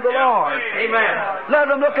coming of the Lord. Let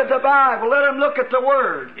them look at the Bible. Let them look at the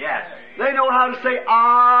Word. They know how to say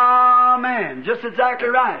Amen. Just exactly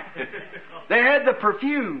right. They had the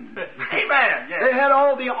perfume. They had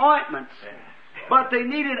all the ointments. But they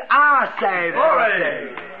needed eye salve.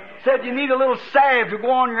 Said you need a little salve to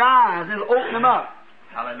go on your eyes and it'll open them up.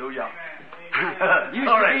 Hallelujah. Used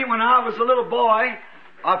to be when I was a little boy,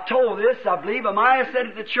 I've told this, I believe, I might have said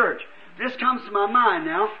it at church. This comes to my mind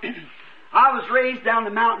now. I was raised down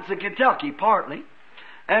the mountains of Kentucky, partly.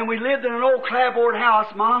 And we lived in an old clapboard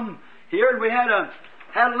house, Mom, here, and we had a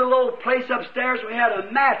little old place upstairs. We had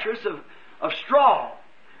a mattress of straw.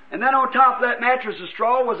 And then on top of that mattress of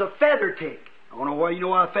straw was a feather tick. I don't know whether you know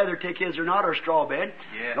what a feather tick is or not, or a straw bed.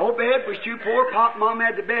 No bed was too poor. Pop and Mom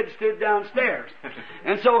had the bed stood downstairs.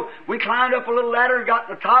 And so we climbed up a little ladder, got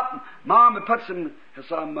to the top. Mom had put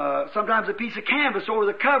sometimes a piece of canvas over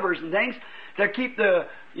the covers and things to keep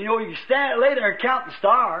you can lay there and count the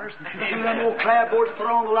stars. Some of them old clapboards put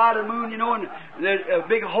on the light of the moon, and the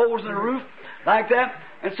big holes in the roof like that.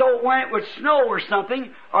 And so when it would snow or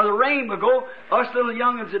something, or the rain would go, us little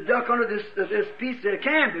young'uns would duck under this piece of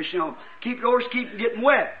canvas, keep from getting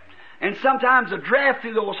wet. And sometimes a draft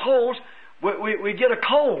through those holes, we'd get a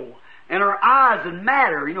cold, and our eyes would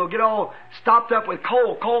matter, get all stopped up with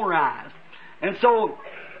cold eyes. And so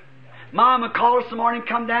Mom would call us in the morning,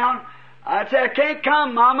 come down. I'd say, I can't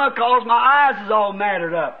come, Mama, because my eyes is all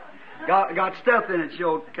mattered up. Got stuff in it,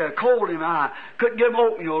 cold in my eye. Couldn't get them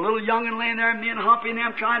open, a little young'un laying there, and me and Humpy and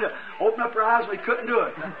them trying to open up her eyes, we couldn't do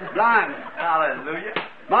it. Blind. Hallelujah.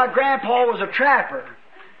 My grandpa was a trapper.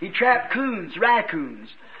 He trapped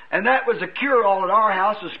raccoons. And that was a cure-all at our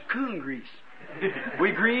house, was coon grease.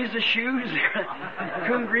 We greased the shoes,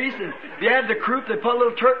 coon grease, and if you had the croup, they put a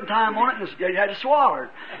little turpentine on it, and you had to swallow it.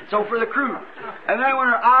 So for the croup. And then when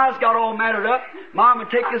her eyes got all mattered up, Mom would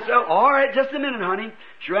take this out. All right, just a minute, honey.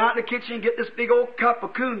 She'd run out in the kitchen and get this big old cup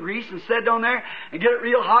of coon grease and sit down there and get it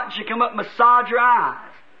real hot, and she'd come up and massage her eyes.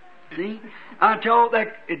 See? Until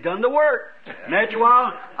it done the work. And after a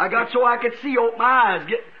while, I got so I could see, open my eyes,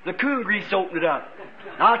 get the coon grease opened it up.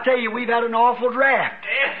 And I'll tell you, we've had an awful draft.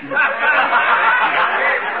 Glory!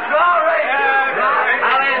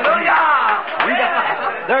 Hallelujah!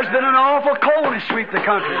 There's been an awful coldness sweep the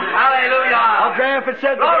country. Hallelujah! A draft that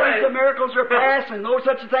said the days of miracles are past, and no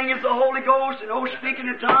such a thing as the Holy Ghost, and no speaking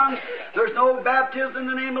in tongues. There's no baptism in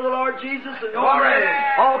the name of the Lord Jesus, and no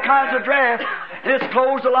all kinds of drafts. And it's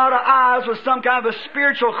closed a lot of eyes with some kind of a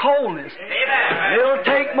spiritual coldness. Amen. It'll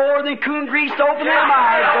take more than coon grease to open them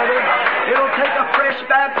eyes, brother. It'll take a fresh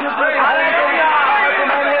baptism of the Holy Ghost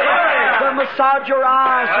to massage your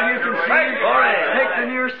eyes so you can see. Take the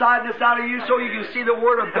nearsightedness out of you so you can see the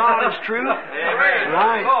Word of God is true.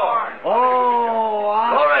 Right. Oh,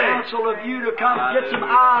 I counsel of you to come get some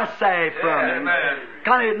eye salve from Him.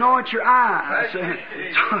 Kind of anoint your eyes.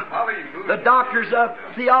 The doctors of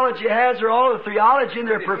theology has all the theology and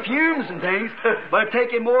their perfumes and things, but it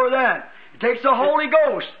takes more of that. It takes the Holy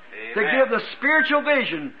Ghost to give the spiritual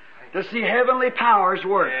vision to see heavenly powers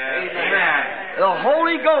work. The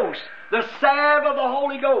Holy Ghost, the salve of the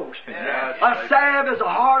Holy Ghost. A salve is a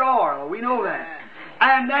hard oil. We know that.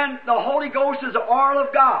 And then the Holy Ghost is the oil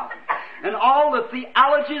of God. And all the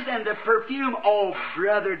theologies and the perfume, oh,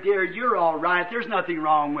 brother dear, you're all right. There's nothing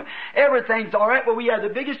wrong with it. Everything's all right, but we have the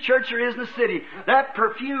biggest church there is in the city. That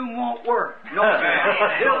perfume won't work. No,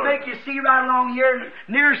 it'll make you see right along here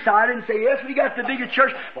nearsighted and say, yes, we got the biggest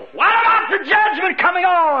church. But what about the judgment coming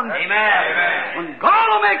on? Amen. When God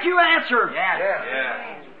will make you answer.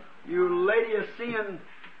 Yeah. You Laodicean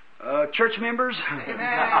church members.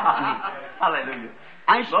 Hallelujah.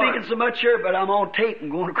 I ain't speaking so much here, but I'm on tape and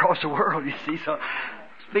going across the world, you see. So,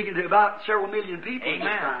 speaking to about several million people this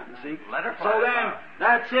time, you see. So then,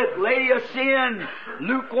 that's it. Laodicean,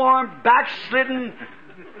 lukewarm, backslidden,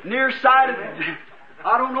 nearsighted,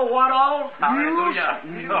 I don't know what all. Hallelujah. A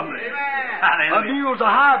mule's a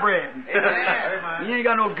hybrid. You ain't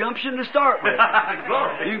got no gumption to start with.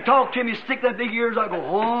 You can talk to him, you stick that big ears, I go,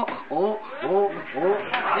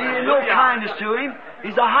 There's no kindness to him.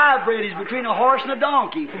 He's a hybrid. He's between a horse and a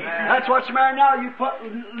donkey. That's what's the matter now. You put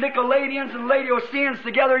Nicolaitans and Laodiceans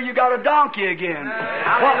together, you got a donkey again.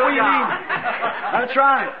 What we need. That's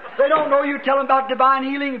right. They don't know you. Tell them about divine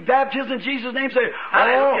healing, baptism in Jesus' name. Say,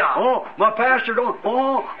 my pastor don't.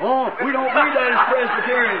 We don't read that as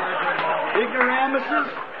Presbyterians. Ignoramuses.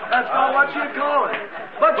 That's not what you call it.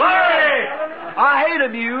 But I hate a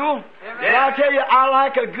mule. But I'll tell you, I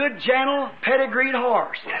like a good, gentle, pedigreed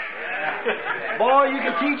horse. Boy, you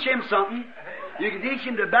can teach him something. You can teach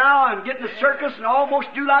him to bow and get in the circus and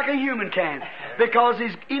almost do like a human can. Because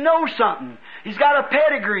he knows something. He's got a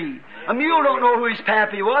pedigree. A mule don't know who his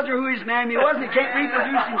pappy was or who his mammy was, and he can't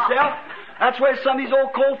reproduce himself. That's why some of these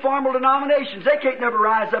old cold formal denominations, they can't never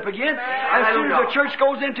rise up again. As soon as the church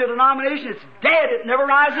goes into a denomination, it's dead. It never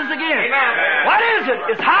rises again. Amen. What is it?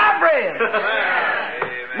 It's hybrid.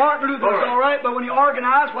 Martin Luther was all right, but when he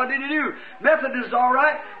organized, what did he do? Methodist is all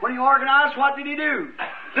right. When he organized, what did he do?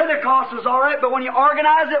 Pentecost was all right, but when you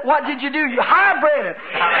organize it, what did you do? You hybrid it.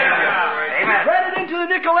 Amen. Bred it into the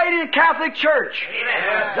Nicolaitanian Catholic Church.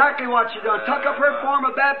 Amen. Exactly what you done. Tuck up her form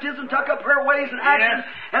of baptism, tuck up her ways and actions,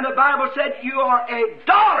 and the Bible said you are a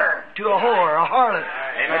daughter to a whore, a harlot,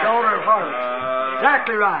 a daughter of harlots.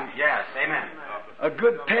 Exactly right. Yes. Amen. A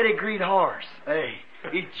good pedigreed horse. Hey,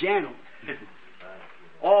 he's gentle.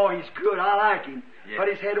 Oh, he's good. I like him. Yes. Put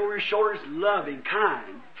his head over his shoulders, loving,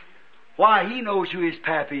 kind. Why? He knows who his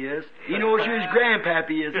pappy is. He knows who his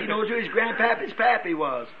grandpappy is. He knows who his grandpappy's pappy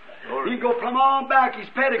was. He can go plumb on back, his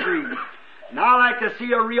pedigree. And I like to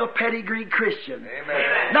see a real pedigreed Christian.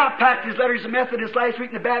 Amen. Not packed his letters of Methodist last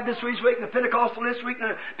week, and the Baptist this week, and the Pentecostal this week,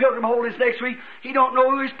 and the Pilgrim Holiness next week. He don't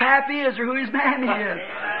know who his pappy is or who his mammy is.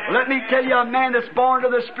 Let me tell you, a man that's born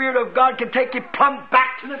of the Spirit of God can take you plumb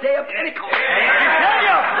back to the day of Pentecost. Tell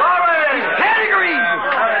you, he's pedigreed.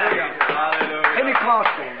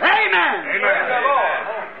 Pentecostal. Amen.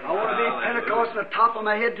 I want to be Pentecost from the top of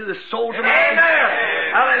my head to the soles of my feet.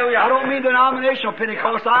 Hallelujah. I don't mean denominational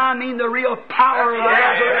Pentecost. I mean the real power of the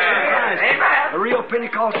resurrection of Christ. Amen. The real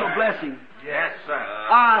Pentecostal blessing. Yes, sir.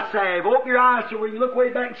 I say, open your eyes so we can look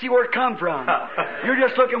way back and see where it come from. You're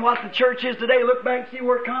just looking what the church is today. Look back and see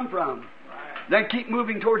where it come from. Then keep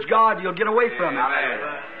moving towards God. You'll get away from it. Amen.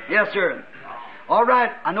 Yes, sir. All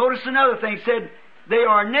right. I noticed another thing. It said they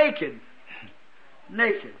are naked.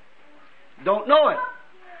 Naked. Don't know it.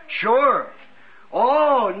 Sure.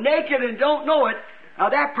 Oh, naked and don't know it. Now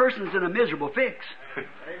that person's in a miserable fix.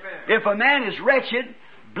 If a man is wretched,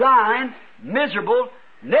 blind, miserable,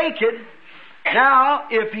 naked, now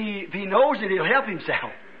if he knows it, he'll help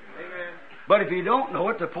himself. But if he don't know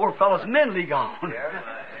it, the poor fellow's mentally gone.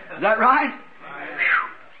 Is that right?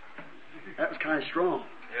 Whew. That was kind of strong.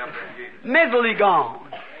 Mentally gone.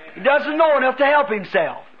 He doesn't know enough to help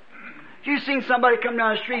himself. If you've seen somebody come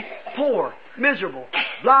down the street, poor, miserable,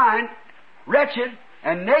 blind, wretched,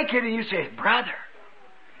 and naked, and you say, brother,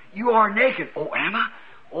 you are naked. Oh, am I?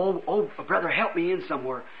 Oh, brother, help me in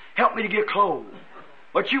somewhere. Help me to get clothes.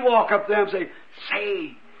 But you walk up there and say,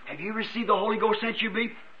 have you received the Holy Ghost since you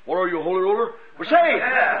believe? What are you, a holy roller? Well, say,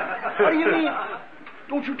 what do you mean?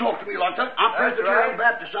 Don't you talk to me like that. I'm Presbyterian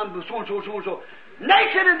Baptist. I'm so-and-so, so-and-so.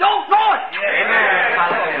 Naked and don't know it.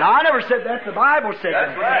 Amen. Now, I never said that. The Bible said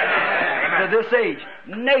That's that. right. To this age.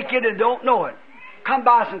 Naked and don't know it. Come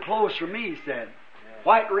buy some clothes for me, he said.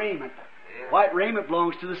 White raiment. White raiment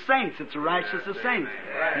belongs to the saints. It's the righteousness of saints.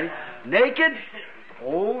 Okay? Naked?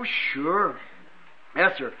 Oh, sure.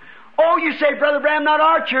 Yes, sir. Oh, you say, Brother Branham, not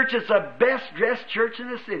our church. It's the best dressed church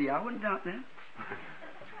in the city. I wouldn't doubt that.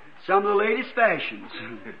 Some of the latest fashions.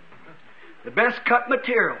 The best cut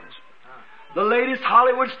materials. The latest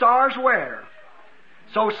Hollywood stars wear.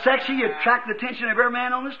 So sexy you attract the attention of every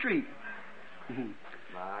man on the street.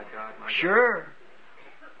 Sure.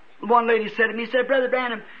 One lady said to me, said, Brother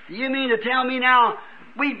Branham, do you mean to tell me now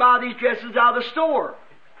we buy these dresses out of the store?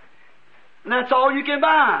 And that's all you can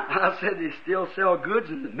buy. I said, they still sell goods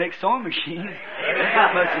and make sewing machines. There's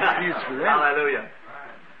not much excuse for that. Hallelujah.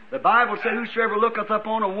 The Bible said, whosoever looketh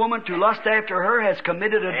upon a woman to lust after her has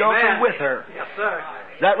committed adultery Amen. with her. Yes, sir.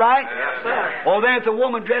 Is that right? Yes, sir. Well, then if the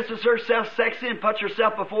woman dresses herself sexy and puts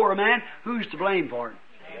herself before a man, who's to blame for it?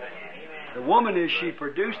 The woman is, she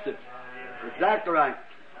produced it. Exactly right.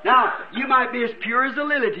 Now, you might be as pure as a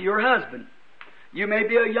lily to your husband. You may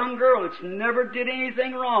be a young girl that's never did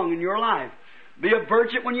anything wrong in your life. Be a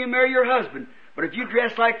virgin when you marry your husband. But if you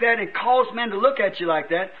dress like that and cause men to look at you like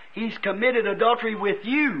that, he's committed adultery with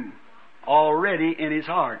you already in his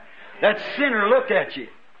heart. That sinner looked at you.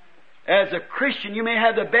 As a Christian, you may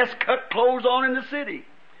have the best cut clothes on in the city,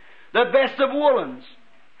 the best of woolens,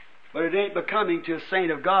 but it ain't becoming to a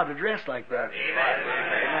saint of God to dress like that.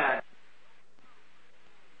 Amen.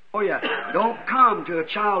 Oh yeah, don't come to a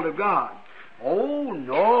child of God. Oh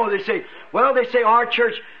no, they say our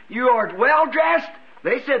church, you are well dressed.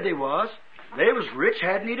 They said they was. They was rich,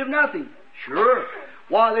 had need of nothing. Sure.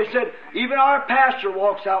 Why, they said, even our pastor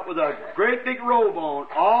walks out with a great big robe on.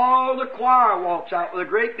 All the choir walks out with a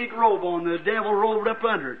great big robe on. The devil rolled up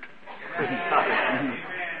under it.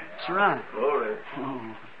 That's right. Glory.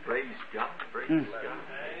 Oh. Praise God. Praise God.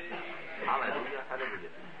 Hallelujah. Hallelujah.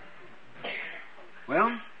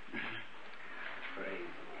 Well,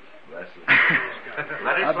 Let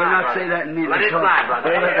it I better not say that in me. Let it slide, brother.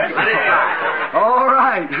 Let it slide. All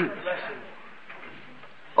right.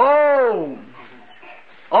 Oh,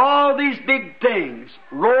 all these big things,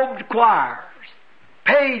 robed choirs,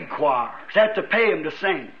 paid choirs, have to pay them to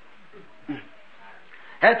sing.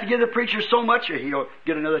 Have to give the preacher so much, or he'll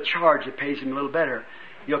get another charge that pays him a little better.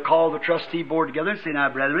 He'll call the trustee board together and say, now,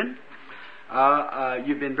 brethren,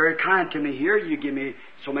 you've been very kind to me here. You give me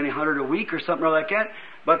so many hundred a week or something like that.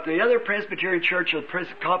 But the other Presbyterian church or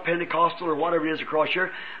Pentecostal or whatever it is across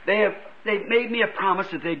here, they've made me a promise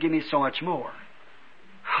that they'd give me so much more.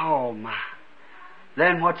 Oh, my.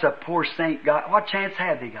 Then what's a poor saint got? What chance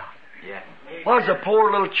had they got? Yeah. What's a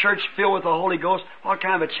poor little church filled with the Holy Ghost? What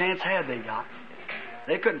kind of a chance had they got?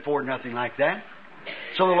 They couldn't afford nothing like that.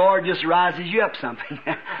 So the Lord just rises you up something.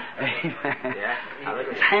 Amen. Yeah.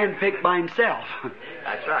 It's handpicked by Himself.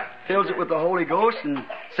 That's right. Fills it with the Holy Ghost and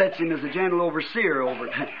sets Him as a gentle overseer over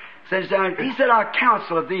it. Says down, He said, I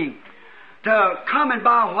counsel of thee to come and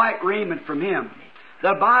buy white raiment from Him.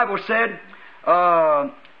 The Bible said,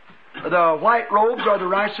 the white robes are the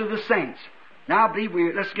rights of the saints. Now I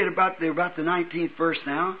believe let's get about the 19th verse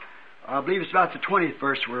now. I believe it's about the 20th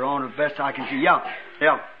verse we're on, as best I can see.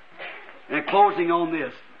 Yeah. And closing on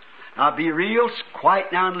this. Now be real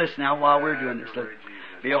quiet now and listen now while we're doing this. Listen.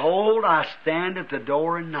 Behold, I stand at the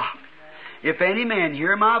door and knock. If any man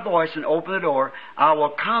hear my voice and open the door, I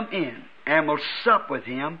will come in and will sup with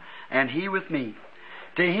him and he with me.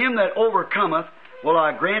 To him that overcometh will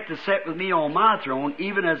I grant to sit with me on my throne,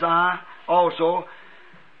 even as I also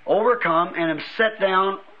overcome and am set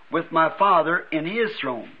down with my Father in His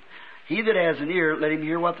throne. He that has an ear, let him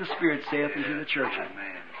hear what the Spirit saith unto the churches.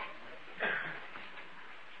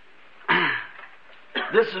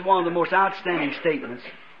 This is one of the most outstanding statements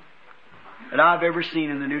that I've ever seen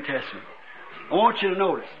in the New Testament. I want you to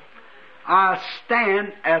notice, I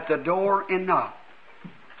stand at the door and knock.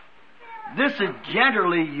 This is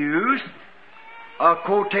generally used, a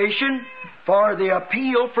quotation for the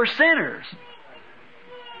appeal for sinners.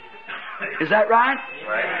 Is that right?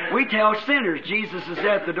 Right. We tell sinners Jesus is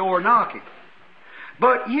at the door knocking.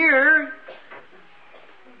 But here,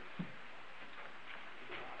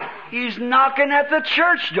 He's knocking at the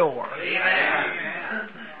church door. Amen.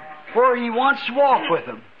 Where He wants to walk with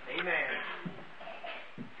them. Amen.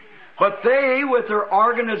 But they, with their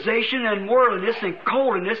organization and worldliness and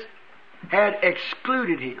coldness, had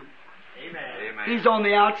excluded Him. Amen. He's on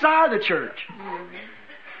the outside of the church.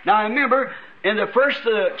 Now remember, in the first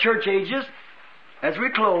church ages, as we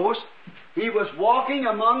close, He was walking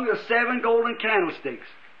among the 7 golden candlesticks.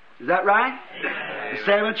 Is that right? Amen. The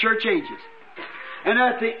 7 church ages. And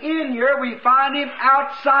at the end here, we find Him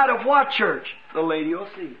outside of what church? The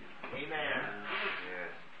Laodicean. Amen.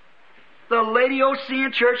 The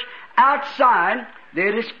Laodicean church, outside, they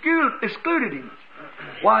had excluded Him.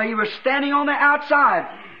 While He was standing on the outside,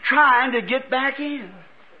 trying to get back in.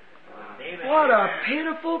 Amen. What a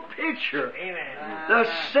pitiful picture. Amen. The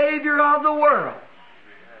Savior of the world,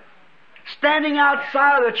 standing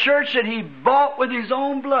outside of the church that He bought with His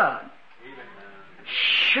own blood.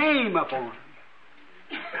 Shame upon Him.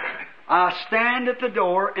 I stand at the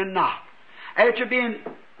door and knock. After being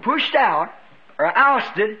pushed out or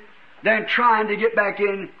ousted, then trying to get back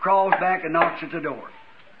in, crawls back and knocks at the door.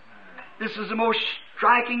 This is the most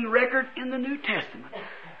striking record in the New Testament.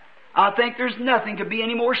 I think there's nothing to be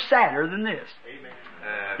any more sadder than this.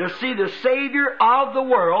 Amen. To see the Savior of the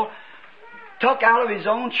world took out of His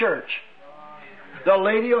own church, the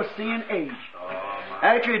Laodicean age.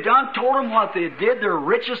 After He done told them what they did, their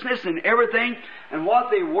richness and everything, and what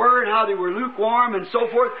they were and how they were lukewarm and so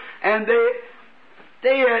forth, and He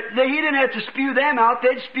didn't have to spew them out,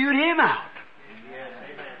 they'd spewed Him out.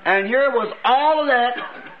 And here was all of that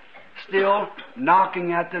still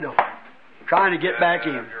knocking at the door, trying to get back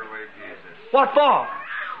in. What for?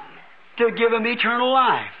 To give them eternal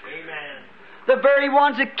life. Amen. The very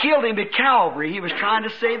ones that killed Him at Calvary, He was trying to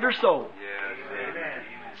save their soul. Amen.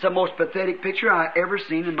 It's the most pathetic picture I ever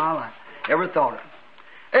seen in my life, ever thought of.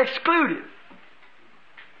 Excluded.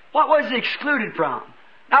 What was He excluded from?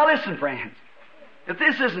 Now listen, friends. If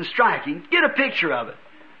this isn't striking, get a picture of it.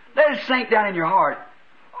 Let it sink down in your heart.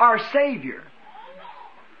 Our Savior.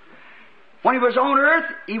 When He was on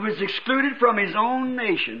earth, He was excluded from His own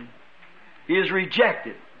nation. He is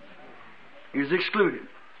rejected. He was excluded.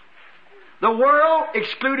 The world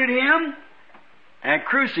excluded Him and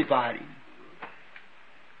crucified Him.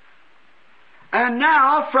 And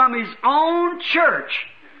now from His own church,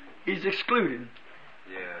 He's excluded.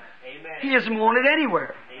 Yes. Amen. He isn't wanted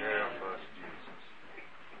anywhere. Amen.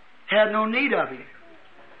 Had no need of Him.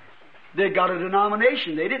 They got a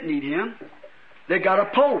denomination. They didn't need Him. They got a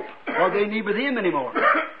pope. Or they need with Him anymore.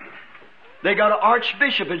 They got an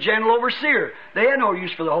archbishop, a general overseer. They had no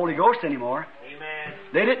use for the Holy Ghost anymore. Amen.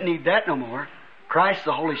 They didn't need that no more. Christ,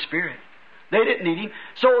 the Holy Spirit. They didn't need Him.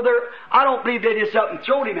 So I don't believe they just up and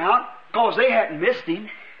throwed Him out because they hadn't missed Him.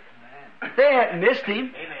 They hadn't missed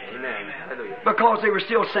Him Amen. because they were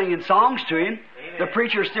still singing songs to Him. The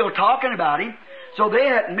preacher was still talking about Him. So they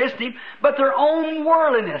hadn't missed Him. But their own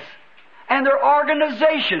worldliness and their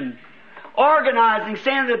organization, organizing,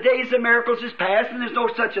 saying the days of miracles is past and there's no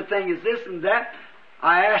such a thing as this and that.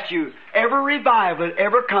 I asked you, every revival that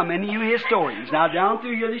ever come, any of you historians, now down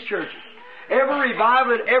through here these churches, every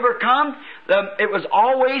revival that ever come, it was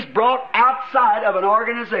always brought outside of an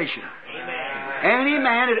organization. Amen. Any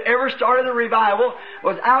man that ever started a revival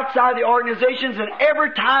was outside the organizations, and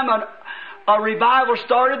every time a revival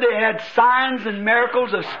started, they had signs and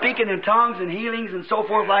miracles of speaking in tongues and healings and so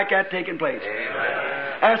forth like that taking place.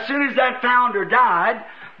 Amen. As soon as that founder died,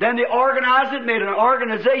 then they organized it, made an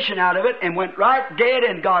organization out of it, and went right dead,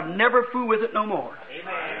 and God never fooled with it no more.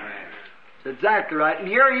 Amen. That's exactly right. And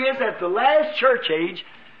here He is at the last church age,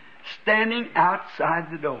 standing outside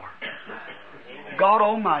the door. God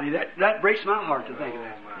Almighty, that breaks my heart to think of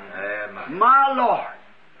that. Amen. My Lord,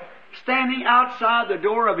 standing outside the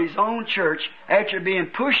door of His own church after being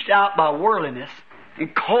pushed out by worldliness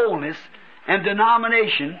and coldness and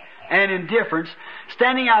denomination and indifference,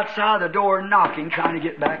 standing outside the door knocking, trying to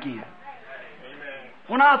get back in.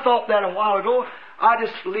 When I thought that a while ago, I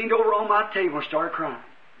just leaned over on my table and started crying.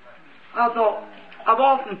 I've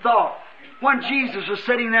often thought, when Jesus was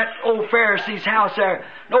sitting in that old Pharisee's house there,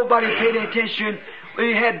 nobody paid any attention when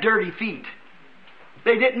He had dirty feet.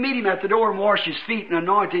 They didn't meet Him at the door and wash His feet and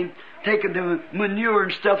anoint Him, taking the manure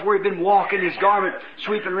and stuff where He'd been walking, His garment,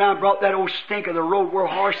 sweeping around, brought that old stink of the road where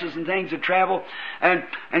horses and things would travel, and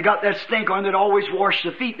got that stink on that always washed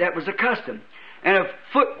the feet. That was the custom. And a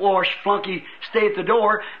foot wash flunky stayed at the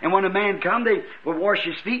door, and when a man come, they would wash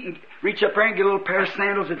his feet and reach up there and get a little pair of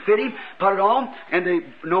sandals that fit him, put it on, and they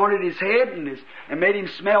anointed his head and made him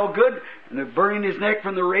smell good, and they burning his neck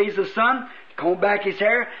from the rays of the sun, combed back his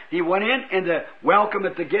hair. He went in, and the welcome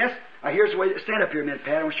at the guest. Here's the way. Stand up here a minute,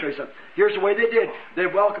 Pat. I want to show you something. Here's the way they did. They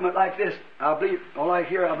welcome it like this. I believe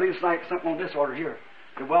it's like something on this order here.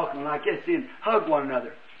 They welcome it like this, and hug one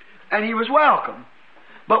another. And he was welcome.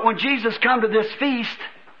 But when Jesus come to this feast,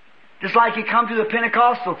 just like He come to the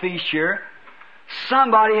Pentecostal feast here,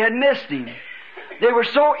 somebody had missed Him. They were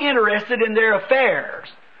so interested in their affairs.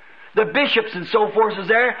 The bishops and so forth was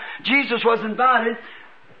there. Jesus was invited,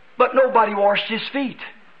 but nobody washed His feet.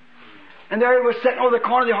 And there He was sitting over the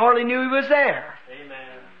corner. They hardly knew He was there. Amen.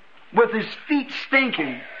 With His feet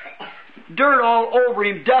stinking, dirt all over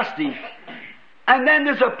Him, dusty. And then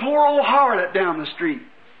there's a poor old harlot down the street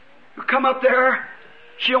who come up there.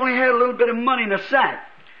 She only had a little bit of money in a sack.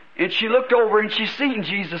 And she looked over and she seen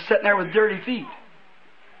Jesus sitting there with dirty feet.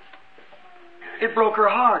 It broke her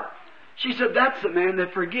heart. She said, that's the man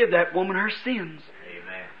that forgive that woman her sins.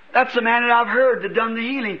 Amen. That's the man that I've heard that done the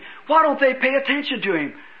healing. Why don't they pay attention to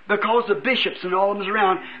him? Because the bishops and all of them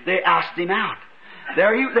around, they asked him out.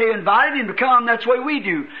 They invited him to come. That's the way we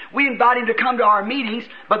do. We invite him to come to our meetings,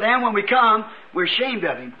 but then when we come, we're ashamed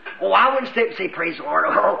of him. Oh, I wouldn't say praise the Lord.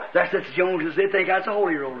 Oh, that's Jones. They think that's a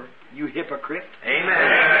holy roller. You hypocrite. Amen.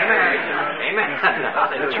 Amen. Amen.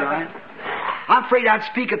 That's right. I'm afraid I'd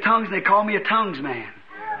speak of tongues and they call me a tongues man.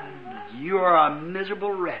 You are a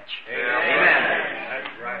miserable wretch. Amen.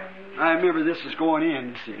 That's right. I remember this is going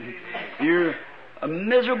in. See. You're a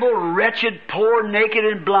miserable, wretched, poor, naked,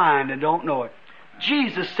 and blind and don't know it.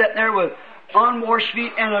 Jesus sitting there with unwashed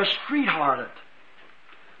feet and a street harlot.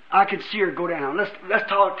 I could see her go down. Let's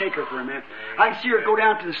take her for a minute. I can see her go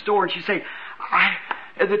down to the store and she say,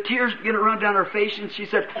 the tears begin to run down her face, and she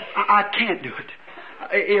said, I can't do it.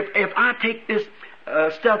 If I take this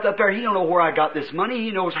stuff up there, He don't know where I got this money.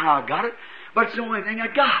 He knows how I got it, but it's the only thing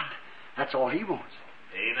I got. That's all He wants.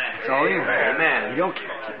 Amen. That's all He wants. Amen. You don't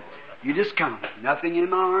care. You just come. Nothing in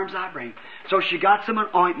my arms I bring. So she got some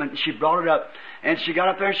ointment and she brought it up. And she got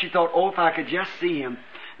up there and she thought, oh, if I could just see him.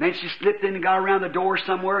 And then she slipped in and got around the door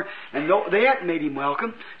somewhere. And they hadn't made him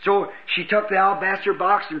welcome. So she took the alabaster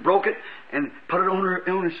box and broke it and put it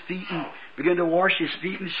on his feet and began to wash his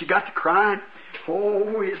feet. And she got to crying.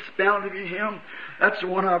 Oh, it's bound to be him. That's the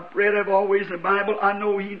one I've read of always in the Bible. I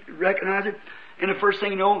know he recognized it. And the first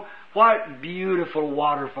thing you know, what beautiful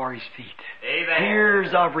water for his feet. Amen.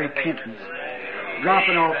 Tears of repentance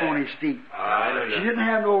dropping off on his feet. She didn't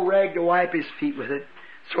have no rag to wipe his feet with it.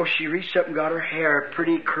 So she reached up and got her hair,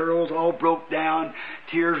 pretty curls all broke down,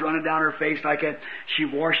 tears running down her face like that. She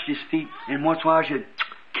washed his feet, and once in a while she'd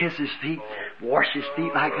kiss his feet, wash his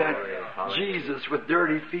feet like that. Jesus with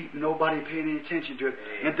dirty feet, and nobody paying any attention to it.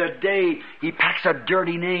 And the day he packs a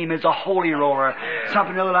dirty name as a holy roller,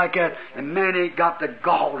 something other like that, and man ain't got the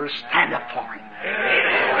gall to stand up for him.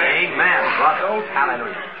 Amen.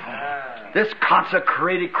 Hallelujah. This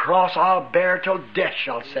consecrated cross I'll bear till death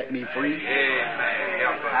shall set me free.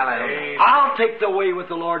 Hallelujah. I'll take the way with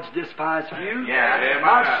the Lord's despised few.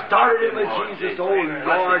 I started it with Jesus. Oh,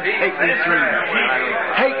 Lord, take me through.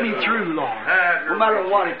 Take me through, Lord. No matter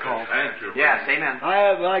what it costs. Yes, amen. I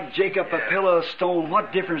have, like Jacob, a pillow of stone.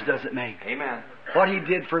 What difference does it make? Amen. What he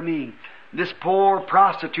did for me. This poor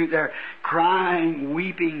prostitute there, crying,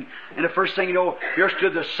 weeping. And the first thing you know, here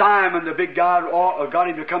stood the Simon, the big God, got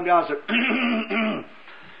him to come down and said,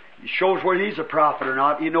 he shows whether he's a prophet or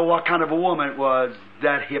not. You know what kind of a woman it was,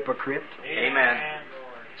 that hypocrite. Amen.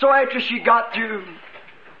 So after she got through,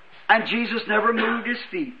 and Jesus never moved his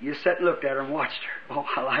feet, you sat and looked at her and watched her. Oh,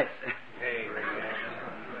 I like that.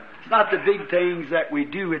 It's not the big things that we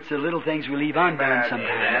do, it's the little things we leave undone sometimes.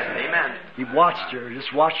 Amen. He watched her,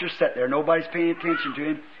 just watched her sit there. Nobody's paying attention to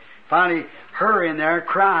him. Finally, her in there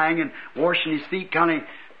crying and washing his feet, kind of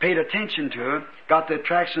paid attention to her, got the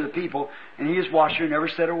attraction of the people, and he just watched her and never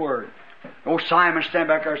said a word. Old Simon stand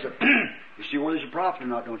back there and said, you see whether he's a prophet or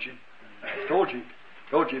not, don't you? Told you.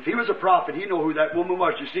 If he was a prophet, he'd know who that woman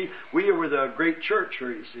was. You see, we were the great church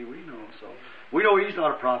here, you see, we know. So we know he's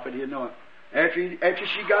not a prophet, he'd know it. After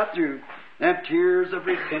she got through, them tears of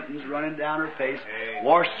repentance running down her face,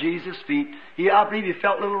 washed Jesus' feet, I believe he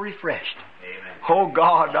felt a little refreshed. Amen. Oh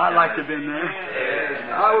God, I'd like to have been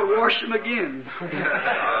there. I would wash them again.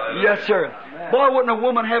 Yes, sir. Boy, wouldn't a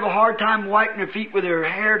woman have a hard time wiping her feet with her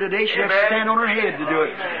hair today? She'd have to stand on her head to do it.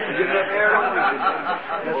 Get that hair on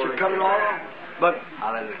her. That's her, cut it all off. But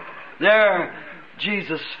there,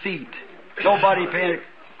 Jesus' feet. Nobody paying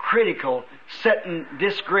critical, sitting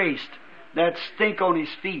disgraced. That stink on his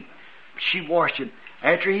feet. She washed it.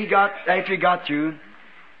 After he got through,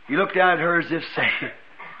 he looked down at her as if saying,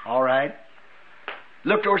 all right.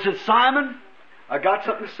 Looked over and said, Simon, I got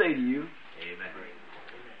something to say to you. Amen.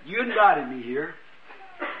 You invited me here,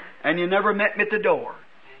 and you never met me at the door.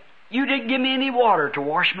 You didn't give me any water to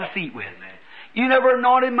wash my feet with. You never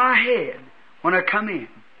anointed my head when I come in.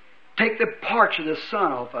 Take the parch of the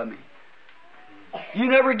sun off of me. You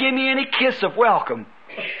never give me any kiss of welcome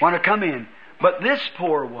when I come in. But this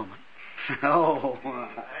poor woman,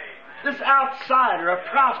 this outsider, a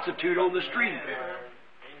prostitute on the street,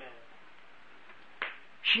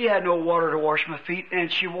 she had no water to wash my feet,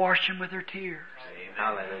 and she washed them with her tears.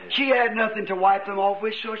 Hallelujah. She had nothing to wipe them off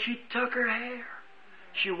with, so she took her hair.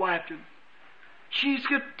 She wiped them. She's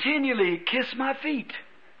continually kissed my feet.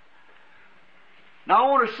 Now I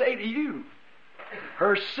want to say to you,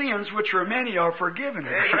 her sins, which are many, are forgiven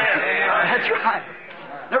her. That's right.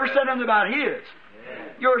 Never said nothing about his.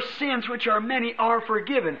 Your sins, which are many, are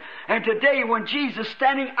forgiven. And today, when Jesus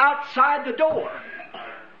standing outside the door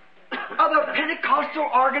of the Pentecostal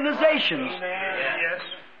organizations,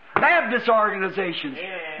 Baptist organizations,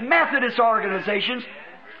 Methodist organizations,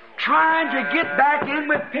 trying to get back in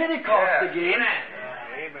with Pentecost again,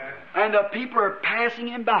 and the people are passing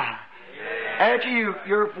him by. After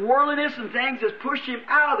your worldliness and things has pushed him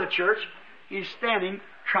out of the church, he's standing,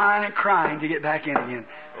 trying and crying to get back in again.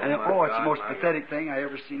 And it's the most pathetic thing I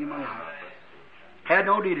ever seen in my life. Had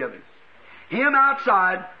no need of it. Him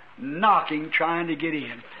outside, knocking, trying to get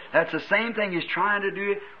in. That's the same thing he's trying to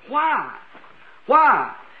do. Why?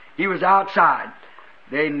 Why? He was outside.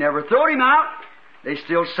 They never threw him out. They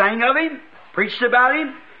still sang of him, preached about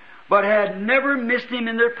him, but had never missed him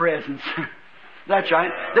in their presence. That's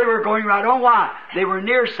right. They were going right on. Why? They were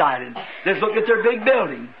nearsighted. They looked at their big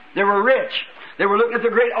building. They were rich. They were looking at the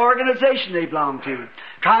great organization they belonged to,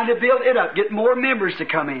 trying to build it up, get more members to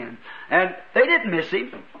come in. And they didn't miss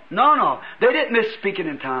him. No. They didn't miss speaking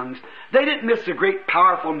in tongues. They didn't miss the great,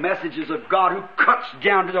 powerful messages of God who cuts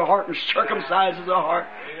down to the heart and circumcises the heart,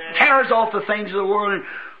 tears off the things of the world and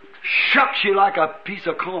shucks you like a piece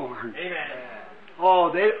of corn. Amen.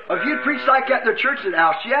 If you preach like that in the church, they'd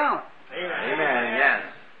oust you out. Amen. Yes.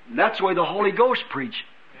 And that's the way the Holy Ghost preached.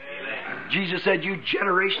 Jesus said, you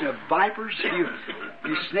generation of vipers, you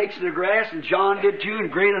snakes in the grass, and John did too,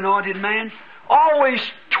 and great anointed man, always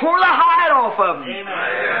tore the hide off of them. Amen.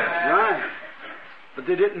 Right. But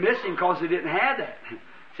they didn't miss him because they didn't have that.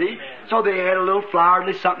 See? So they had a little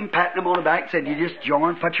flowery something patting them on the back, said, you just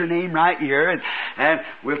join, put your name right here, and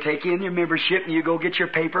we'll take you in your membership, and you go get your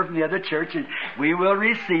paper from the other church, and we will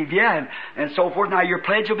receive you, and so forth. Now your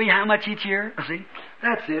pledge will be how much each year? See?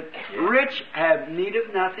 That's it. Rich have need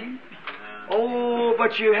of nothing. Oh,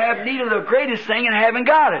 but you have need of the greatest thing and haven't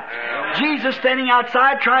got it. Jesus standing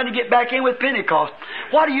outside trying to get back in with Pentecost.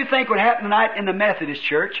 What do you think would happen tonight in the Methodist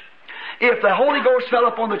church? If the Holy Ghost fell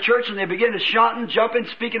upon the church and they began to shouting, jumping,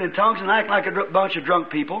 speaking in tongues, and act like a bunch of drunk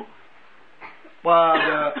people,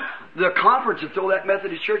 well, the conference would throw that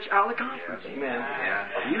Methodist church out of the conference. Amen.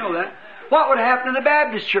 You know that. What would happen in the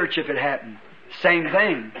Baptist church if it happened? Same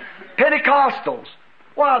thing. Pentecostals.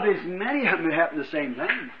 Well, there's many of them that happen the same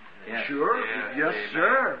thing. Yes. Sure. Yes, Yes,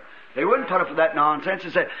 sir. They wouldn't put up with that nonsense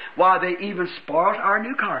and say, why, they even spoiled our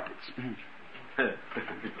new carpets.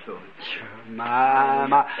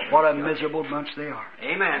 My, what a miserable bunch they are.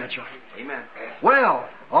 Amen. That's right. Amen. Well,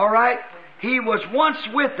 all right. He was once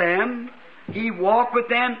with them. He walked with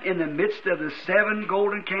them in the midst of the 7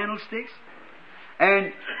 golden candlesticks.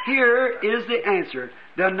 And here is the answer.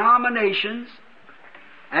 Denominations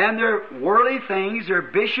and their worldly things, their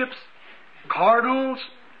bishops, cardinals,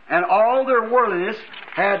 and all their worldliness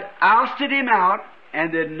had ousted him out,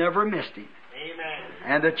 and they'd never missed him. Amen.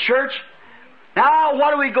 And the church, now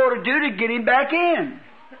what do we go to do to get him back in?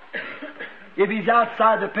 If he's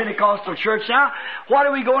outside the Pentecostal church now, what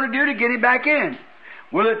are we going to do to get him back in?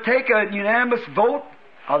 Will it take a unanimous vote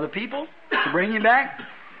of the people to bring him back?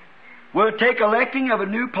 Will it take electing of a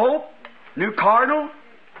new pope, new cardinal?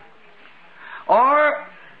 Or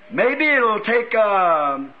maybe it'll take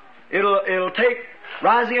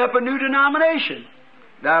rising up a new denomination.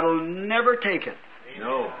 That'll never take it.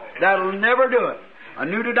 No. That'll never do it. A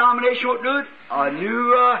new denomination won't do it. A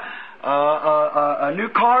new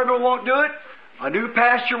cardinal won't do it. A new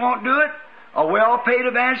pastor won't do it. A well-paid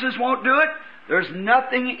evangelist won't do it. There's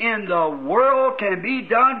nothing in the world can be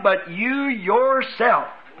done but you yourself.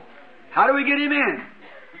 How do we get him in?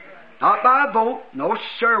 Not by a vote. No,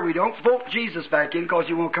 sir, we don't vote Jesus back in because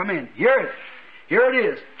he won't come in. Hear it. Here it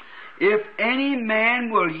is. If any man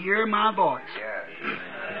will hear my voice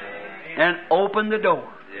and open the door.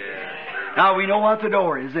 Now we know what the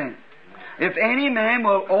door is then. If any man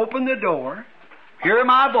will open the door, hear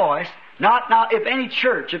my voice, not now if any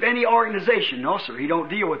church, if any organization, no sir, he don't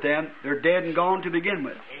deal with them. They're dead and gone to begin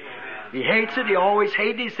with. He hates it, he always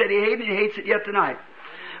hated it, he said he hated it, he hates it yet tonight.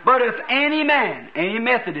 But if any man, any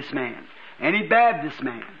Methodist man, any Baptist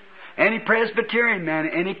man, any Presbyterian man,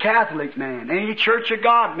 any Catholic man, any Church of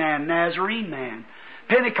God man, Nazarene man,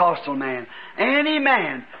 Pentecostal man, any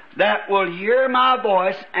man that will hear my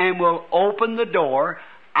voice and will open the door,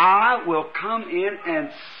 I will come in and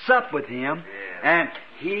sup with him, and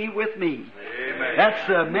he with me. Amen. That's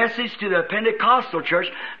the message to the Pentecostal church.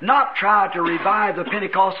 Not try to revive the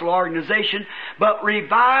Pentecostal organization, but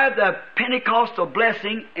revive the Pentecostal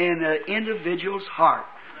blessing in the individual's heart.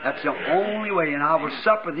 That's the only way, and I will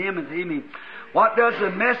sup with him and he me. What does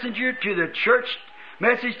the message to the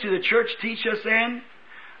church teach us then?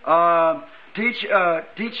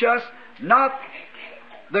 Teach us not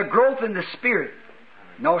the growth in the Spirit.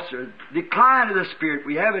 No, sir. Decline of the Spirit.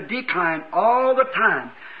 We have a decline all the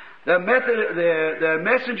time. The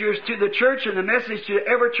messengers to the church and the message to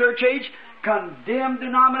every church age condemn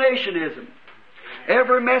denominationism.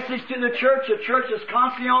 Every message to the church is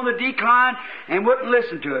constantly on the decline and wouldn't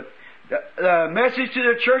listen to it. The message to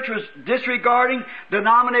the church was disregarding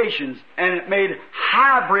denominations, and it made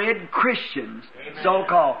hybrid Christians,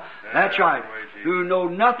 so-called. That's right. Who know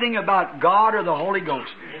nothing about God or the Holy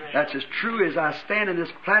Ghost. That's as true as I stand in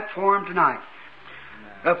this platform tonight.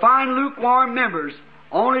 To find lukewarm members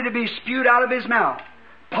only to be spewed out of his mouth.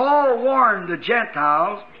 Paul warned the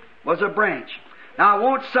Gentiles was a branch. Now I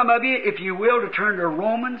want some of you, if you will, to turn to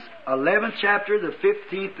Romans 11th chapter, the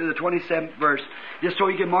 15th to the 27th verse, just so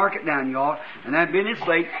you can mark it down, y'all. And then being it's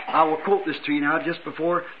late, I will quote this to you now just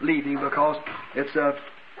before leaving, because it's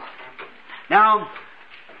now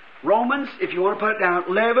Romans, if you want to put it down,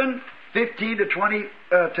 11, 15 to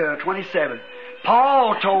 27.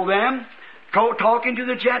 Paul told them, talking to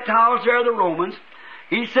the Gentiles there, the Romans,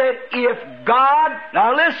 he said, if God,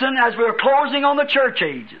 now listen, as we're closing on the church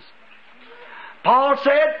ages, Paul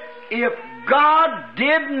said, if God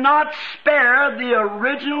did not spare the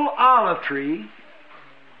original olive tree,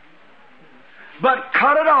 but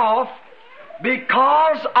cut it off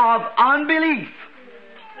because of unbelief.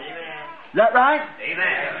 Amen. Is that right?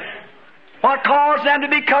 Amen. What caused them to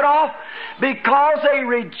be cut off? Because they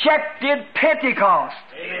rejected Pentecost.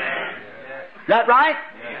 Amen. Is that right?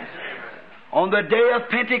 Yes. On the day of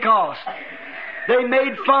Pentecost, They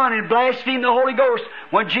made fun and blasphemed the Holy Ghost.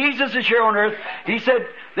 When Jesus is here on earth, He said,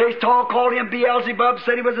 they called Him Beelzebub,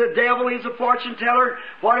 said He was a devil, He's a fortune teller,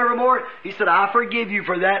 whatever more. He said, I forgive you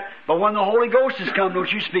for that, but when the Holy Ghost has come,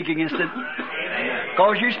 don't you speak against it.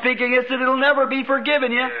 Because you speak against it, it'll never be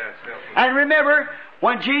forgiven you. And remember,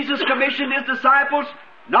 when Jesus commissioned His disciples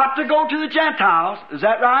not to go to the Gentiles, is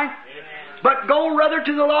that right? But go rather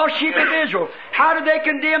to the lost sheep of Israel. How did they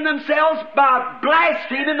condemn themselves? By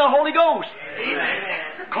blaspheming the Holy Ghost.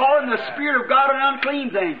 Calling the Spirit of God an unclean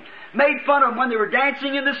thing. Made fun of them when they were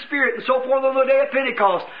dancing in the Spirit and so forth on the day of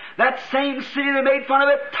Pentecost. That same city, they made fun of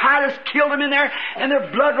it. Titus killed them in there, and their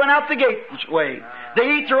blood ran out the gateway.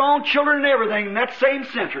 They eat their own children and everything in that same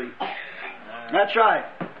century. That's right.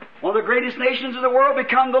 One of the greatest nations of the world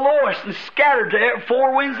become the lowest and scattered to the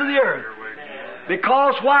four winds of the earth.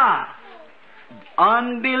 Because why?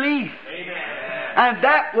 Unbelief. And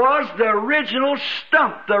that was the original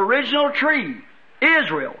stump, the original tree.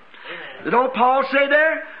 Israel. Did old Paul say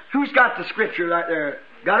there? Who's got the scripture right there?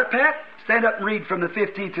 Got it, Pat? Stand up and read from the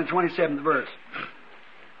 15th to the 27th verse.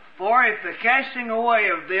 For if the casting away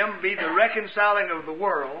of them be the reconciling of the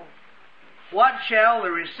world, what shall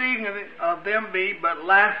the receiving of them be but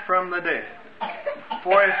life from the dead?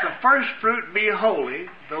 For if the first fruit be holy,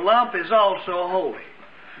 the lump is also holy.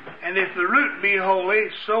 And if the root be holy,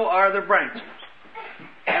 so are the branches.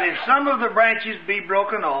 And if some of the branches be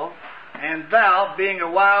broken off, and thou, being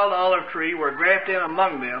a wild olive tree, were grafted in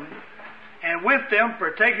among them, and with them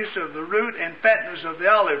partakest of the root and fatness of the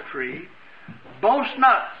olive tree, boast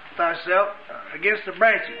not thyself against the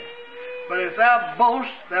branches. But if thou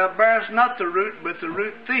boast, thou bearest not the root, but the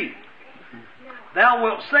root thee. Thou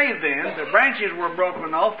wilt say then, the branches were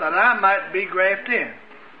broken off, that I might be grafted in.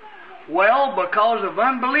 Well, because of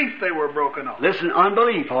unbelief they were broken off. Listen,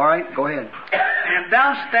 unbelief, all right? Go ahead. And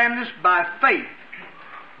thou standest by faith.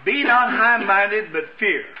 Be not high-minded, but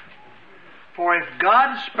fear. For if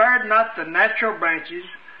God spared not the natural branches,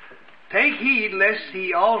 take heed lest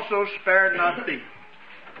He also spare not thee.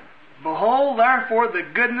 Behold, therefore, the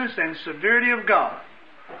goodness and severity of God.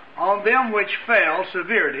 On them which fell,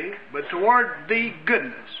 severity, but toward thee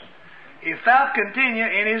goodness. If thou continue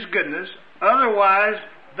in His goodness, otherwise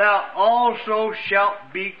thou also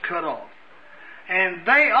shalt be cut off. And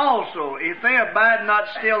they also, if they abide not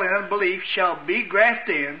still in unbelief, shall be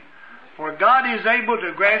grafted in, for God is able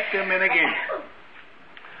to graft them in again.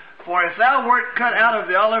 For if thou wert cut out of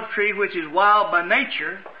the olive tree which is wild by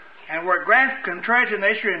nature, and wert grafted contrary to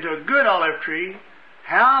nature into a good olive tree,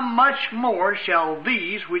 how much more shall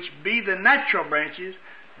these, which be the natural branches,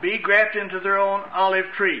 be grafted into their own olive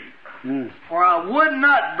tree? For I would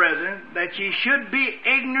not, brethren, that ye should be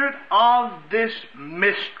ignorant of this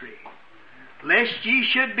mystery, lest ye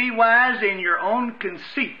should be wise in your own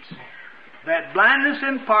conceits, that blindness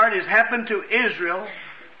in part is happened to Israel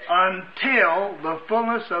until the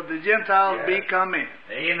fullness of the Gentiles be come in.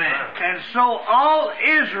 Amen. And so all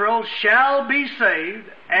Israel shall be saved,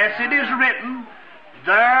 as it is written,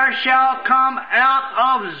 there shall come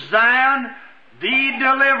out of Zion the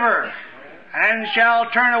deliverer, and shall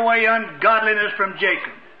turn away ungodliness from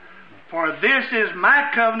Jacob. For this is my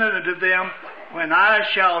covenant unto them, when I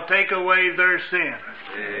shall take away their sin.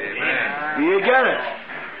 Amen. You get it?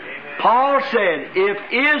 Paul said, if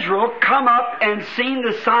Israel come up and seen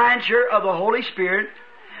the signs here of the Holy Spirit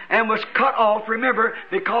and was cut off, remember,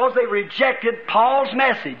 because they rejected Paul's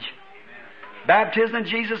message. Baptism in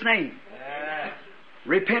Jesus' name.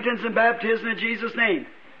 Repentance and baptism in Jesus' name.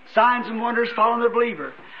 Signs and wonders following the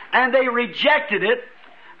believer. And they rejected it,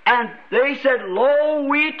 and they said, lo,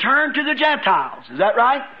 we turn to the Gentiles. Is that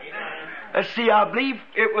right? Let's see, I believe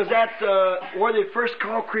it was at where they first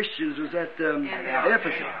called Christians, was at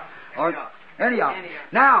Ephesus. Or Antioch.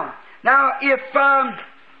 Now, if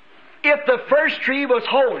the first tree was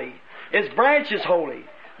holy, its branch is holy,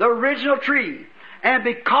 the original tree, and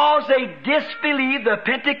because they disbelieved the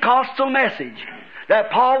Pentecostal message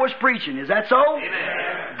that Paul was preaching, is that so?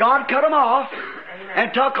 Amen. God cut them off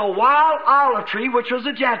and took a wild olive tree, which was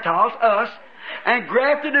the Gentiles, us, and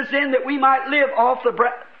grafted us in that we might live off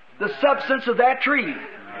the substance of that tree.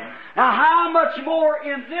 Now, how much more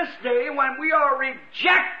in this day when we are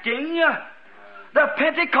rejecting the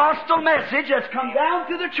Pentecostal message that's come down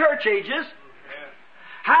through the church ages,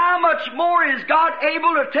 how much more is God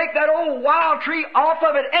able to take that old wild tree off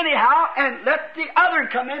of it anyhow and let the other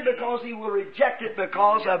come in because He will reject it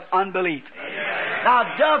because of unbelief? Amen.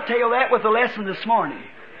 Now, dovetail that with the lesson this morning.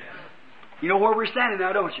 You know where we're standing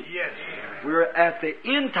now, don't you? Yes. We're at the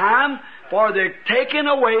end time for the taking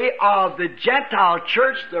away of the Gentile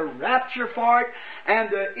church, the rapture for it, and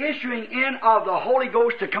the issuing in of the Holy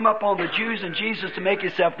Ghost to come upon the Jews and Jesus to make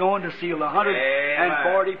Himself known to seal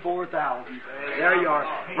 144,000. There you are,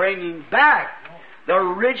 bringing back the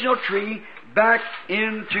original tree back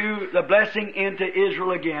into the blessing into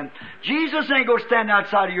Israel again. Jesus ain't going to stand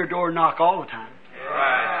outside of your door and knock all the time.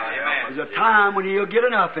 Right. There's a time when He'll get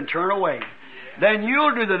enough and turn away. Then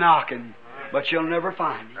you'll do the knocking, but you'll never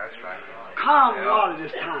find Him. That's right. Come while it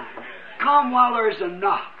is time. Come while there is a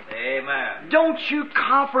knock. Amen. Don't you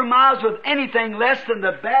compromise with anything less than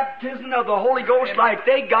the baptism of the Holy Ghost like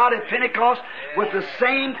they got at Pentecost with the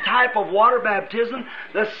same type of water baptism,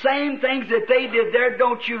 the same things that they did there.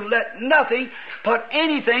 Don't you let nothing put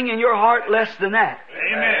anything in your heart less than that.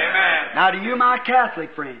 Amen. Now to you, my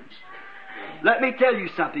Catholic friends, let me tell you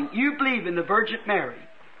something. You believe in the Virgin Mary.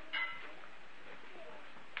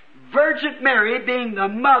 Virgin Mary, being the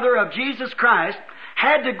mother of Jesus Christ,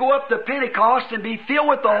 had to go up to Pentecost and be filled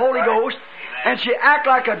with the Holy Ghost, and she acted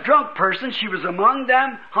like a drunk person. She was among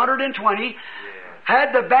them, 120,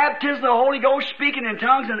 had the baptism of the Holy Ghost, speaking in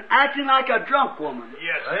tongues and acting like a drunk woman.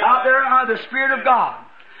 Out there under the Spirit of God.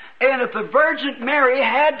 And if the Virgin Mary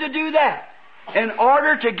had to do that in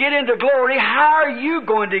order to get into glory, how are you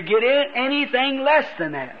going to get in anything less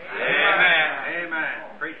than that? Amen. Amen.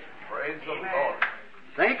 Praise the Lord.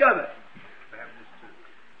 Think of it.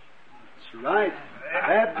 That's right.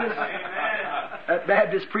 That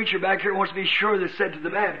Baptist preacher back here wants to be sure they said to the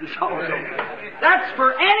Baptist also. That's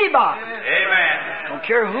for anybody. Amen. Don't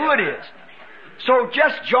care who it is. So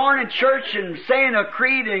just joining church and saying a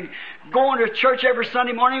creed and going to church every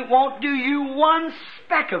Sunday morning won't do you one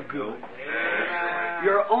speck of good.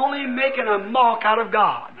 You're only making a mock out of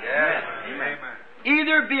God. Amen.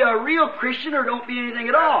 Either be a real Christian or don't be anything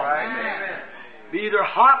at all. Be either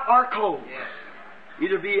hot or cold.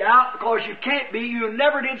 Either be out because you can't be. You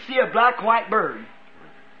never did see a black, white bird.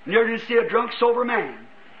 You never did see a drunk, sober man.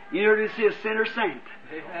 You never did see a sinner saint.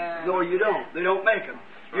 No, you don't. They don't make them.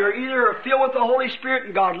 You're either filled with the Holy Spirit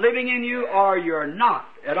and God living in you, or you're not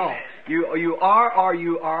at all. You are or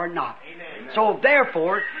you are not. So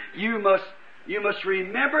therefore, you must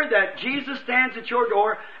remember that Jesus stands at your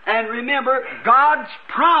door, and remember God's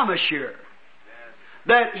promise here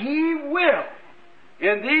that He will,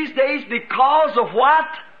 in these days, because of what?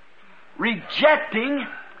 Rejecting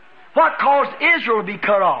what caused Israel to be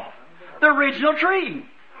cut off? The original tree.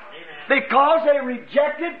 Because they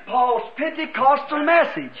rejected Paul's Pentecostal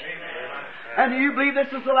message. And do you believe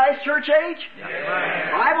this is the last church age?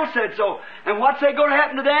 The Bible said so. And what's going to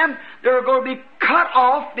happen to them? They're going to be cut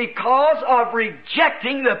off because of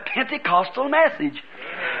rejecting the Pentecostal message.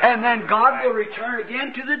 And then God will return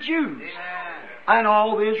again to the Jews. And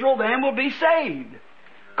all of Israel then will be saved.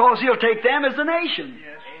 Because He'll take them as a nation.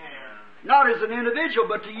 Not as an individual,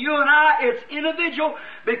 but to you and I, it's individual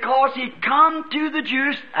because He come to the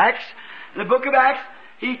Jews, in the book of Acts,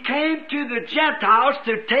 He came to the Gentiles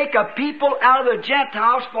to take a people out of the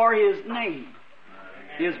Gentiles for His name.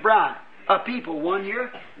 His bride. A people, one here,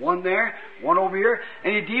 one there, one over here,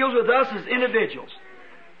 and He deals with us as individuals.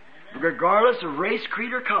 Regardless of race,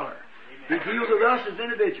 creed, or color. He deals with us as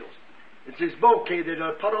individuals. It's His bouquet that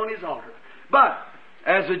He'll put on His altar. But,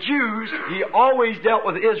 as the Jews, He always dealt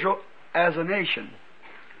with Israel as a nation.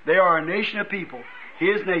 They are a nation of people.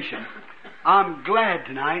 His nation. I'm glad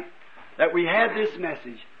tonight that we had this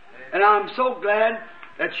message. And I'm so glad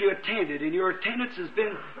that you attended. And your attendance has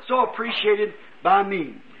been so appreciated by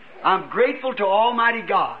me. I'm grateful to Almighty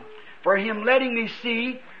God for Him letting me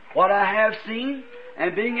see what I have seen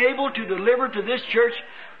and being able to deliver to this church.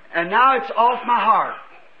 And now it's off my heart.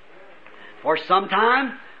 For some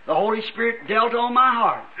time, the Holy Spirit dealt on my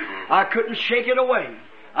heart. I couldn't shake it away.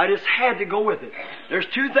 I just had to go with it. There's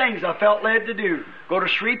two things I felt led to do. Go to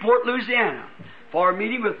Shreveport, Louisiana, for a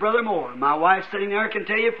meeting with Brother Moore. My wife sitting there can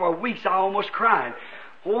tell you for weeks I almost cried.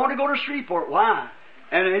 I want to go to Shreveport. Why?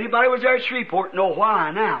 And anybody was there at Shreveport know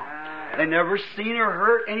why now. They never seen or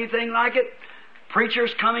heard anything like it.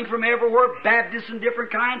 Preachers coming from everywhere, Baptists and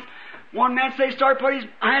different kinds. One man said, start putting his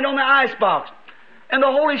hand on the ice box. And the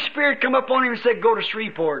Holy Spirit come up on him and said, go to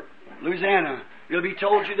Shreveport, Louisiana. It'll be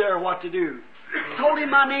told you there what to do. Told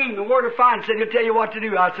him my name and where to find. Said, he'll tell you what to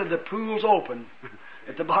do. I said, the pool's open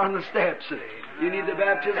at the bottom of the steps. You need the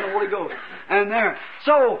baptism of the Holy Ghost. And there.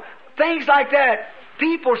 So, things like that,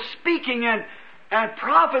 people speaking and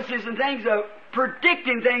prophecies and things,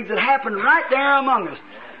 predicting things that happen right there among us.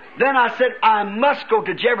 Then I said, I must go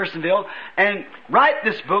to Jeffersonville and write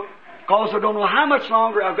this book, because I don't know how much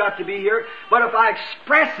longer I've got to be here. But if I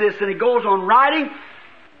express this and it goes on writing,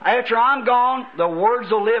 after I'm gone, the words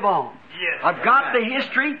will live on. I've got the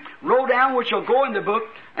history wrote down, which will go in the book,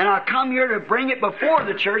 and I come here to bring it before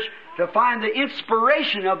the church to find the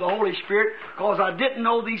inspiration of the Holy Spirit, because I didn't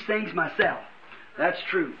know these things myself. That's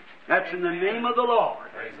true. That's in the name of the Lord.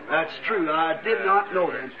 That's true. I did not know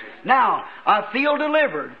them. Now, I feel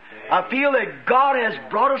delivered. I feel that God has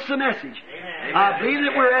brought us the message. I believe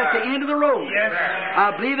that we're at the end of the road.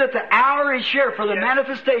 I believe that the hour is here for the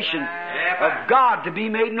manifestation of God to be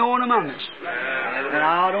made known among us. And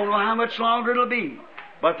I don't know how much longer it'll be,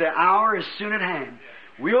 but the hour is soon at hand.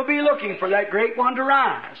 We'll be looking for that great one to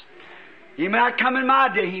rise. He might come in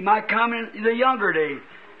my day. He might come in the younger day.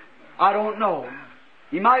 I don't know.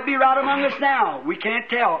 He might be right among us now. We can't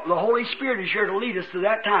tell. The Holy Spirit is here to lead us to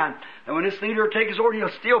that time. And when this leader takes his order,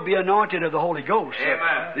 he'll still be anointed of the Holy Ghost.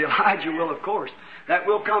 Amen. The Elijah will, of course. That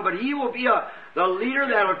will come. But he will be the leader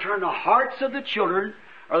that will turn the hearts of the children,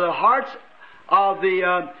 or the hearts of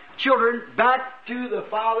the children, back to the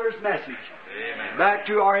Father's message. Amen. Back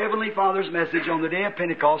to our Heavenly Father's message on the day of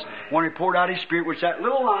Pentecost, when He poured out His Spirit, which that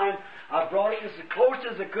little line, I brought it as close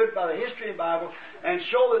as I could by the history of the Bible, and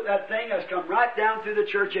show that that thing has come right down through the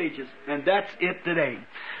church ages. And that's it today.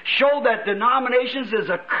 Show that denominations is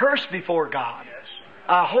a curse before God.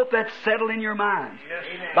 I hope that's settled in your minds.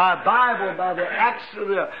 By Bible, by the Acts of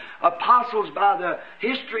the Apostles, by the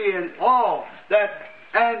history and all that.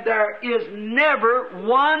 And there is never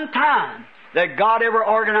one time that God ever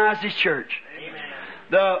organized His church.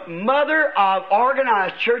 The mother of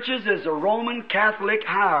organized churches is the Roman Catholic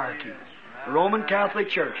hierarchy. The Roman Catholic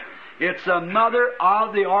Church. It's the mother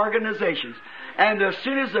of the organizations. And as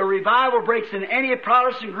soon as the revival breaks in any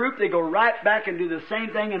Protestant group, they go right back and do the same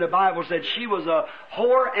thing. And the Bible said she was a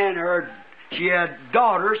whore, and she had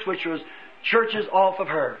daughters, which was churches off of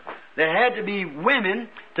her. They had to be women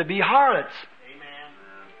to be harlots.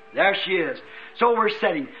 There she is. So we're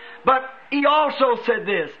setting. But He also said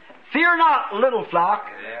this, "Fear not, little flock.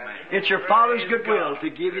 It's your Father's good will to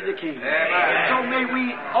give you the kingdom." So may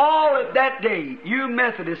we all at that day, you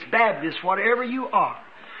Methodists, Baptists, whatever you are,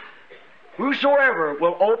 whosoever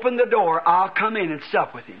will open the door, I'll come in and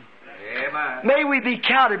sup with him. Amen. May we be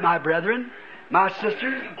counted, my brethren, my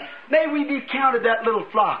sisters. May we be counted that little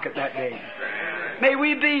flock at that day. May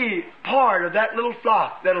we be part of that little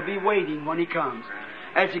flock that'll be waiting when He comes,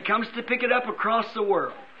 as He comes to pick it up across the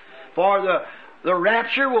world. For the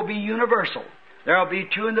rapture will be universal. There'll be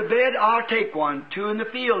 2 in the bed, I'll take one. 2 in the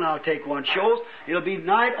field, and I'll take one. Shows it'll be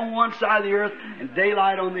night on one side of the earth and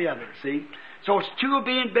daylight on the other. See? So it's 2 will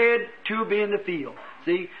be in bed, 2 will be in the field.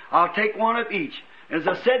 See? I'll take one of each. As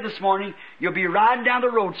I said this morning, you'll be riding down the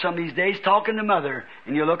road some of these days talking to Mother,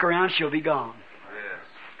 and you'll look around, she'll be gone. Yes.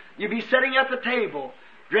 You'll be sitting at the table,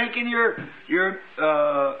 drinking your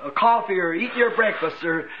coffee or eating your breakfast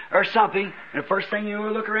or something, and the first thing you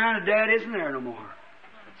look around, and Dad isn't there no more.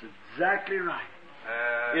 That's exactly right.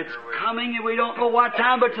 It's coming, and we don't know what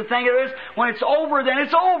time, but the thing is, when it's over, then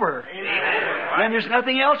it's over. Amen. Then there's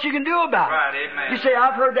nothing else you can do about it. Right, amen. You say,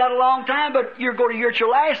 I've heard that a long time, but you're going to hear it your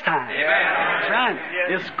last time. Amen. That's right.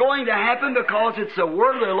 It's going to happen because it's the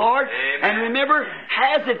Word of the Lord. Amen. And remember,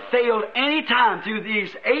 has it failed any time through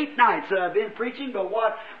these 8 nights that I've been preaching, but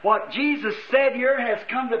what Jesus said here has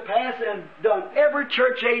come to pass and done every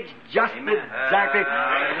church age just exactly.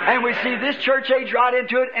 And we see this church age right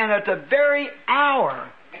into it, and at the very hour,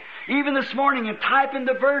 even this morning, in typing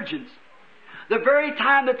the virgins, the very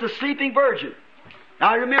time that the sleeping virgin.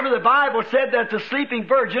 Now remember, the Bible said that the sleeping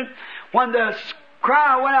virgin, when the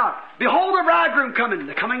cry went out, "Behold the bridegroom coming,"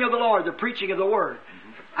 the coming of the Lord, the preaching of the Word.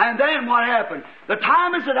 And then what happened? The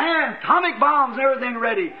time is at hand, atomic bombs and everything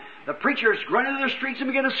ready. The preachers run into the streets and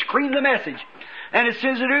begin to scream the message. And as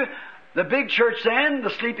soon as they do, the big church then,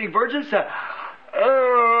 the sleeping virgin said,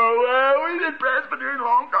 "Oh, well, we've been Presbyterian a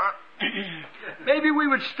long time. Maybe we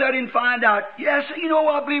would study and find out." Yes, you know,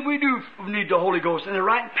 I believe we do need the Holy Ghost. And they're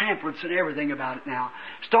writing pamphlets and everything about it now.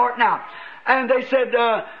 Starting out. And they said,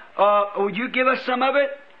 would you give us some of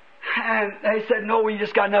it? And they said, no, we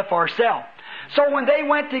just got enough for ourselves. So when they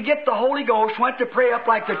went to get the Holy Ghost, went to pray up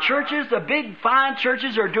like the churches, the big fine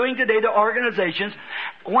churches are doing today, the organizations,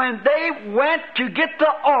 when they went to get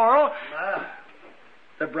the oil,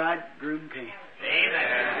 the bridegroom came.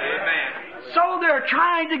 Amen. So they're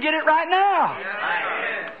trying to get it right now.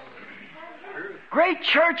 Great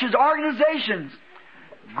churches, organizations,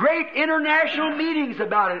 great international meetings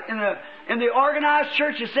about it in the organized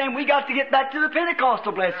churches, saying we got to get back to the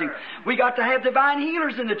Pentecostal blessing. We got to have divine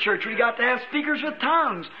healers in the church. We got to have speakers with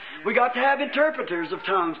tongues. We got to have interpreters of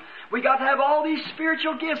tongues. We got to have all these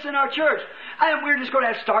spiritual gifts in our church. And we're just going to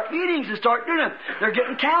have to start meetings and start doing it. They're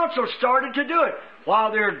getting councils started to do it.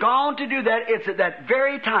 While they're gone to do that, it's at that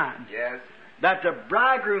very time. Yes. that the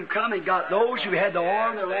bridegroom come and got those who had the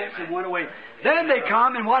oil in their lamps and went away. Then they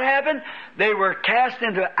come, and what happened? They were cast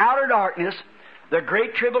into outer darkness, the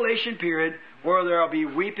great tribulation period, where there will be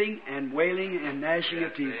weeping and wailing and gnashing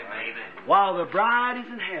of teeth, while the bride is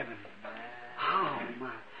in heaven. Oh,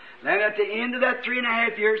 my. Then at the end of that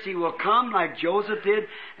 3.5 years, He will come like Joseph did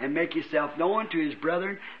and make Himself known to His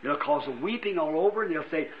brethren. It'll cause a weeping all over, and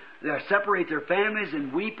they'll separate their families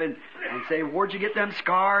and weep and say, where'd you get them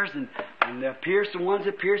scars? And they'll pierce the ones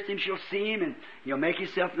that pierced Him, shall see Him, and He'll make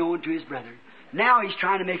Himself known to His brethren. Now He's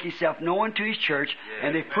trying to make Himself known to His church,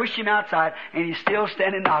 and they pushed Him outside, and He's still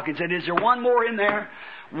standing knocking. Said, is there one more in there?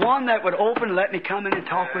 One that would open and let me come in and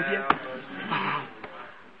talk with you? Oh,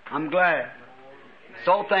 I'm glad.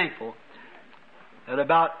 So thankful that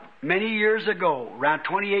about many years ago, around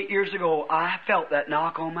 28 years ago, I felt that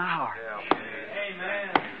knock on my heart. Amen.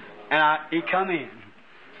 And He come in.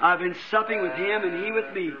 I've been supping with Him and He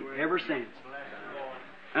with me ever since.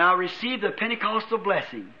 And I received the Pentecostal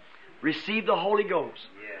blessing, received the Holy Ghost,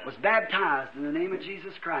 was baptized in the name of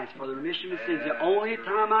Jesus Christ for the remission of sins. The only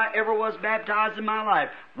time I ever was baptized in my life,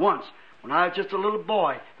 once, when I was just a little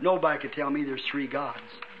boy. Nobody could tell me there's 3 gods.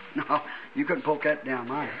 No, you couldn't poke that down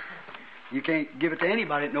my head. You can't give it to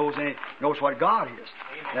anybody that knows what God is.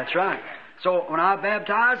 That's right. So when I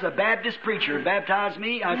baptized, a Baptist preacher baptized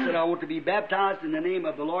me. I said, I want to be baptized in the name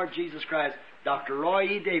of the Lord Jesus Christ. Dr. Roy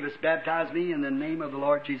E. Davis baptized me in the name of the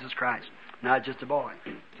Lord Jesus Christ. Not just a boy.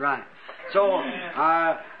 That's right. So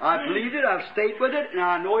I believed it, I've stayed with it, and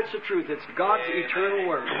I know it's the truth. It's God's eternal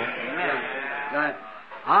word. Right.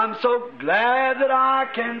 I'm so glad that I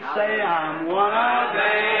can say I'm one of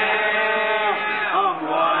them. I'm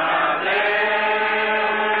one of them.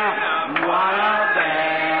 I'm one of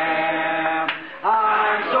them.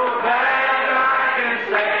 I'm so glad that I can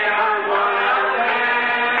say I'm one of them.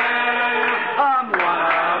 I'm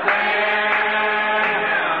one of them.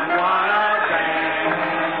 One of them.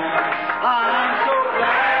 I'm so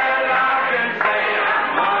glad that I can say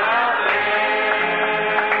I'm one of them.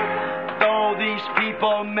 Though these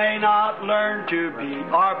people may not learn to be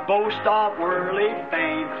or boast of worldly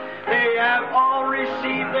fame, they have all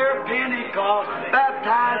received their Pentecost,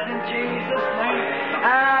 baptized in Jesus' name,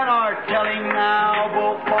 and are telling now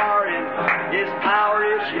both far and His power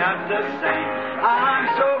is yet the same. I'm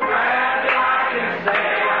so glad that I can say,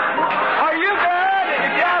 are you glad?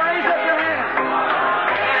 If you are, raise up your hand.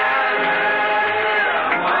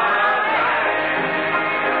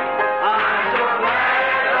 I'm so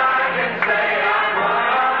glad that I can say I'm one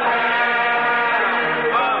of them.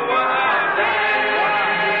 One of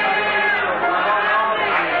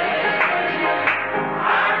them.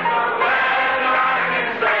 I'm so glad that I can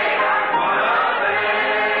say I'm one of them.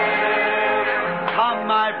 Come,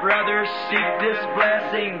 my brothers, seek this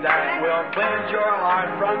blessing that will cleanse your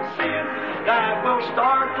heart from sin, that will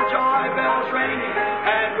start the joy bells ringing,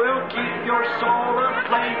 and will keep your soul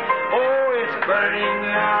aflame. Oh, it's burning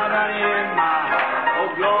out in my heart. Oh,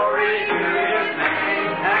 glory to His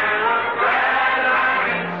name. And I'm glad I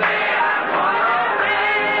can say I'm one of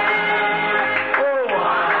them. Oh,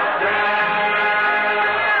 one of them.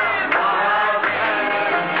 One of them.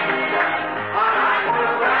 I'm so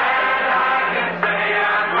glad I can say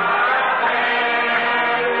I'm one of them.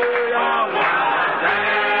 Oh, one of them.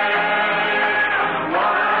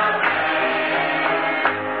 One of them.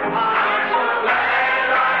 I'm so glad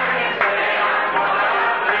I can say I'm one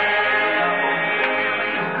of them.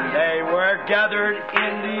 They were gathered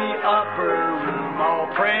in the upper room, all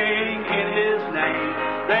praying in His name.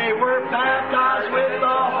 They were baptized with the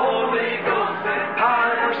Holy Ghost, and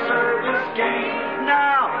power for service came.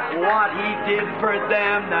 Now, what He did for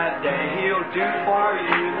them that day, He'll do for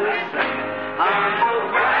you the same. I'm so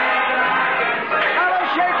glad I can say, now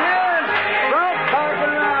let's shake hands. Right, talk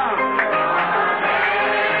around.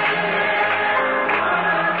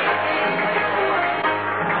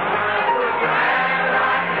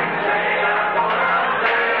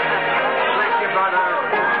 Thank you, brother.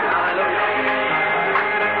 Hallelujah.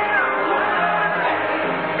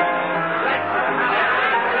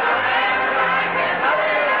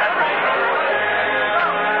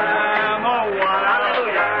 Oh, one.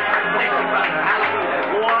 Hallelujah. Thank you, brother. Hallelujah.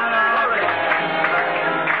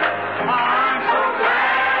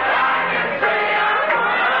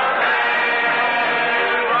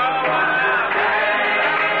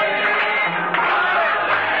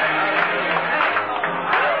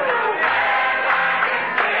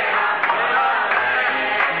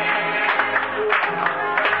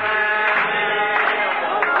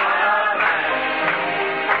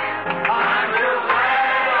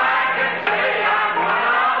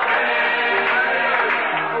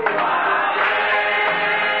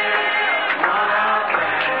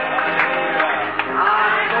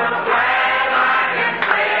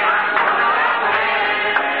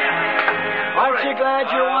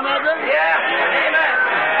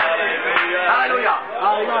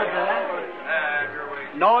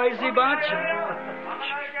 noisy bunch.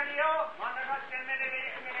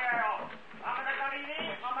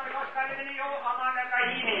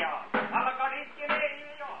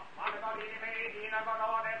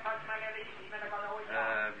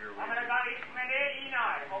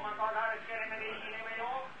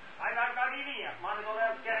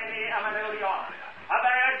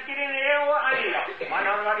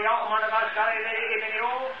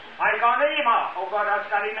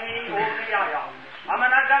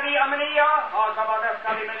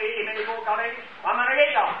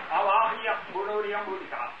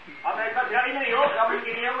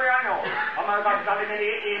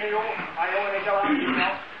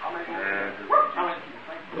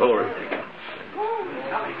 Glory.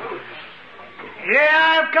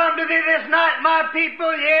 Yeah, I've come to thee this night, my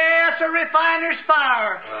people, yes, a refiner's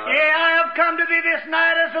fire. Yeah, I have come to thee this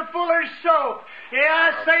night as a fuller's soap. Yeah,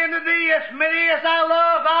 I say unto thee, as many as I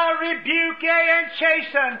love, I rebuke, yea, and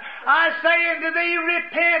chasten. I say unto thee,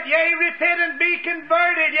 repent, yea, repent and be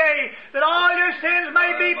converted, yea, that all your sins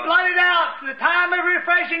may be blotted out. The time of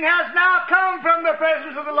refreshing has now come from the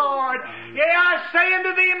presence of the Lord. Yea, I say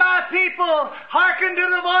unto thee, my people, hearken to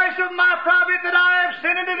the voice of my prophet that I have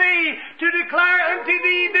sent unto thee to declare unto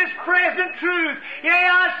thee this present truth. Yea,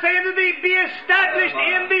 I say unto thee, be established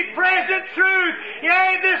in the present truth.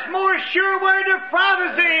 Yea, this more sure word of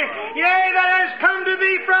prophecy, yea, that has come to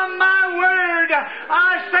thee from my word.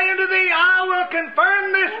 I say unto thee, I will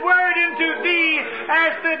confirm this word unto thee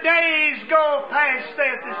as the days go past,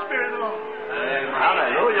 saith the Spirit of the Lord.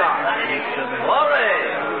 Hallelujah. Glory.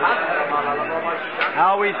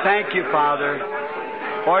 How we thank you, Father,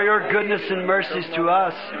 for your goodness and mercies to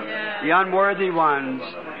us, the unworthy ones.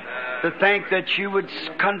 To think that you would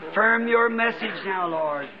confirm your message now,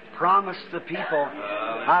 Lord. Promise the people.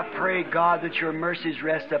 I pray, God, that your mercies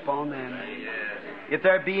rest upon them. If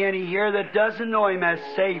there be any here that doesn't know Him as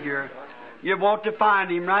Savior, you want to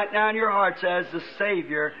find Him right now in your hearts as the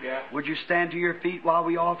Savior, would you stand to your feet while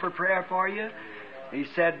we offer prayer for you? He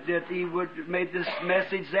said that He would make this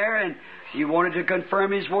message there, and He wanted to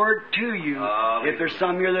confirm His Word to you. If there's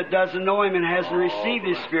some here that doesn't know Him and hasn't received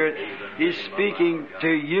His Spirit, He's speaking to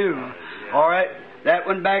you. All right? That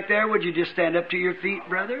one back there, would you just stand up to your feet,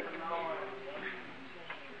 brother?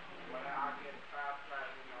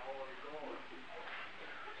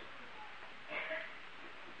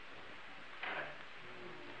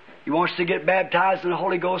 He wants to get baptized in the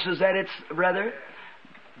Holy Ghost. Is that it, brother?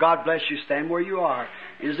 God bless you. Stand where you are.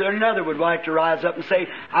 Is there another would like to rise up and say,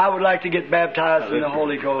 I would like to get baptized in the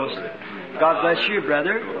Holy Ghost? God bless you,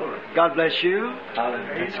 brother. God bless you.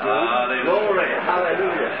 That's good. Glory.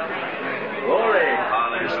 Hallelujah. Glory.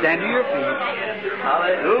 Stand to your feet.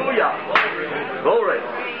 Hallelujah. Glory.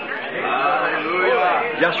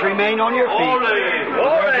 Hallelujah. Just remain on your feet.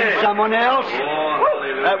 Glory. There's someone else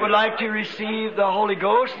that would like to receive the Holy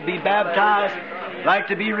Ghost, to be baptized, like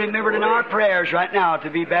to be remembered in our prayers right now, to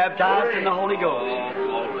be baptized in the Holy Ghost.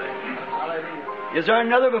 Is there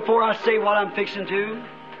another before I say what I'm fixing to?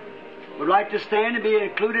 Would like to stand and be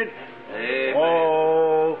included? Amen.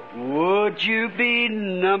 Oh, would you be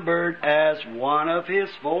numbered as one of His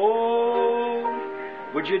fold?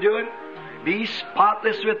 Would you do it? Be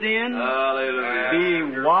spotless within. Hallelujah. Be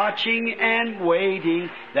watching and waiting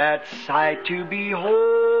that sight to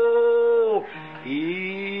behold.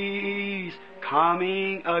 He's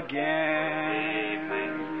coming again.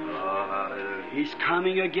 He's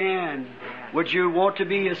coming again. Would you want to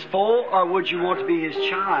be His foe, or would you want to be His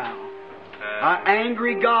child? An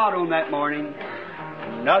angry God on that morning.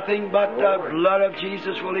 Nothing but the blood of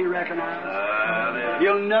Jesus will He recognize.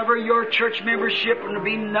 He'll never, your church membership will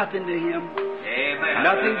be nothing to Him. Amen.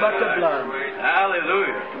 Nothing but the blood.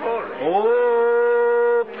 Hallelujah.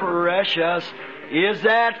 Oh, precious is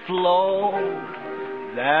that flow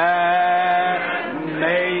that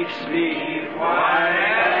makes me white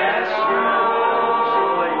as snow.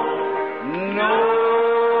 No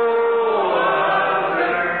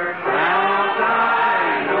other fount I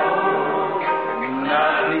know,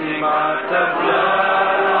 nothing but the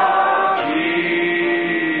blood of Jesus.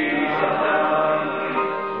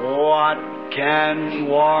 What can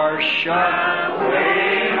wash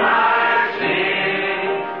away my sin?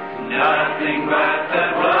 Nothing but the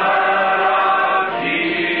blood of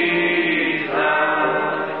Jesus.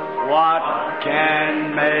 What can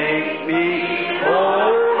make me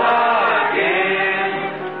whole again?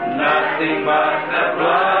 Nothing but the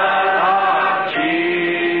blood of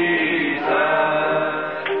Jesus.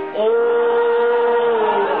 Oh,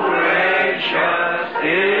 precious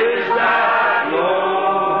is that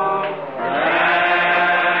Lord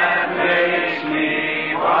that makes me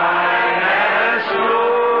white as snow.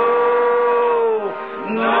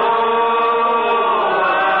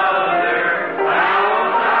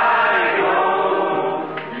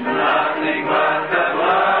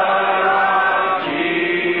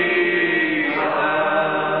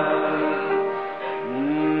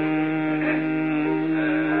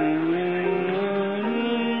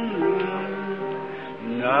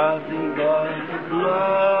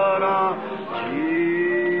 blood of Jesus.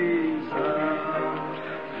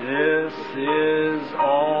 This is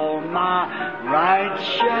all my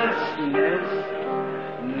righteousness,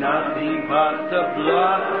 nothing but the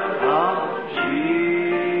blood of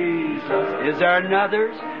Jesus. Is there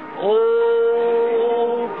another?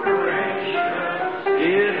 Oh, precious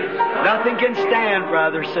is. Nothing can stand,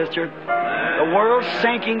 brother, sister. The world's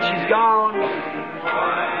sinking. She's gone.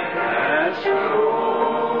 As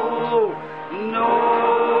no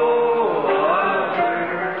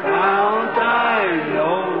other fount I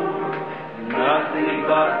know, nothing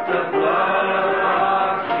but the blood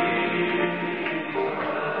of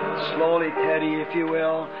Jesus. Slowly, Teddy, if you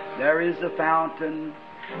will. There is the fountain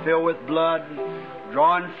filled with blood,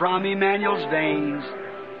 drawn from Emmanuel's veins.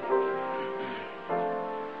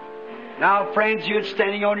 Now, friends, you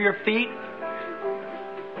standing on your feet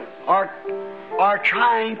are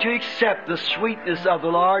trying to accept the sweetness of the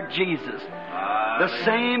Lord Jesus. The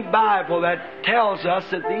same Bible that tells us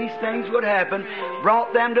that these things would happen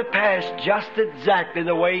brought them to pass just exactly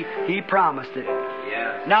the way He promised it.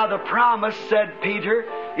 Yes. Now, the promise, said Peter,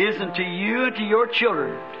 is unto you and to your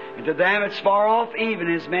children, and to them it's far off, even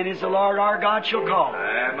as many as the Lord our God shall call.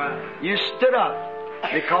 Amen. You stood up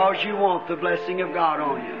because you want the blessing of God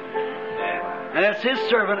on you. And as His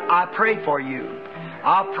servant, I pray for you.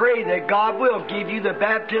 I pray that God will give you the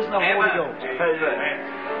baptism of the Holy Ghost.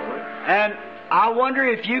 And I wonder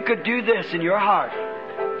if you could do this in your heart,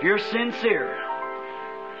 if you're sincere.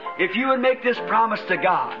 If you would make this promise to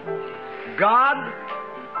God. God,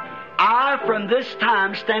 I from this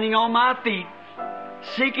time standing on my feet,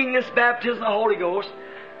 seeking this baptism of the Holy Ghost,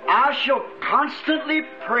 I shall constantly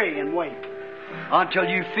pray and wait until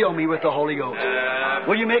you fill me with the Holy Ghost.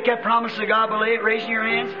 Will you make that promise to God by raising your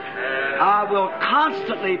hands? I will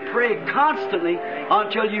constantly pray, constantly,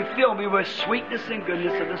 until you fill me with sweetness and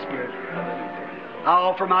goodness of the Spirit. I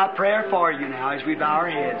offer my prayer for you now as we bow our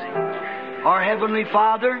heads. Our Heavenly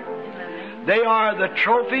Father, they are the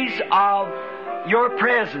trophies of your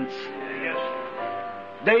presence.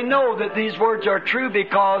 They know that these words are true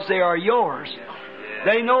because they are yours.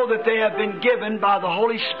 They know that they have been given by the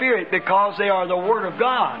Holy Spirit because they are the Word of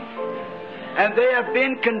God. And they have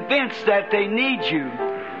been convinced that they need you,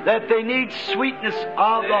 that they need sweetness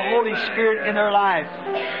of the Holy Spirit in their life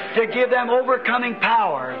to give them overcoming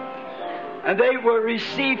power. And they will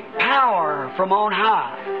receive power from on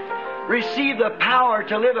high. Receive the power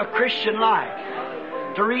to live a Christian life.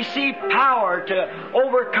 To receive power to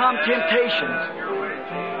overcome temptations.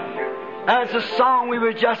 As the song we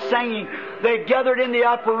were just singing, they gathered in the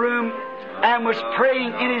upper room and was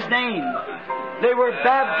praying in His name. They were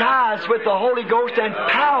baptized with the Holy Ghost, and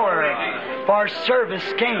power for service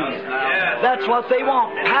came. That's what they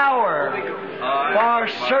want, power for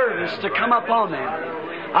service to come upon them.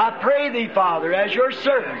 I pray Thee, Father, as your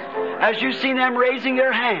servant, as you've seen them raising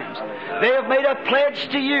their hands, they have made a pledge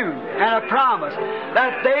to you and a promise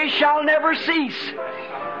that they shall never cease.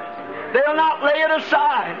 They'll not lay it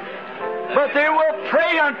aside, but they will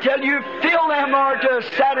pray until you fill them, Lord, to a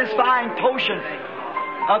satisfying portion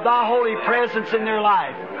of Thy holy presence in their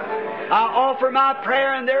life. I offer my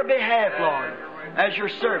prayer in their behalf, Lord, as your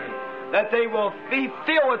servant, that they will be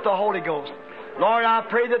filled with the Holy Ghost. Lord, I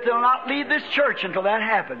pray that they'll not leave this church until that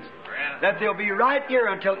happens. That they'll be right here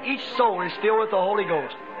until each soul is filled with the Holy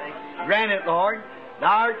Ghost. Grant it, Lord. Thou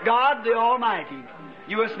art God the Almighty.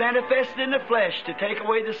 You was manifested in the flesh to take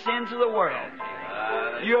away the sins of the world.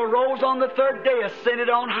 You arose on the third day, ascended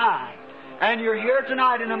on high. And you're here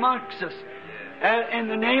tonight and amongst us in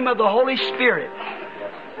the name of the Holy Spirit.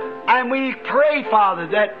 And we pray, Father,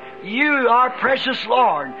 that you, our precious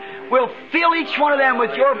Lord, will fill each one of them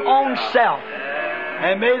with your own self.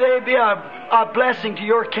 And may they be a blessing to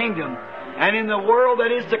your kingdom and in the world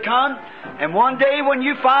that is to come. And one day when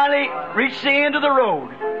you finally reach the end of the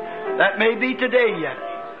road, that may be today yet.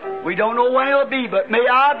 We don't know when it'll be, but may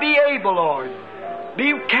I be able, Lord,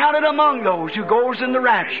 be counted among those who goes in the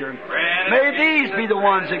rapture. May these be the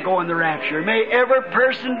ones that go in the rapture. May every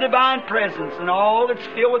person, divine presence, and all that's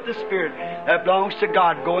filled with the Spirit that belongs to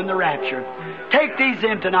God go in the rapture. Take these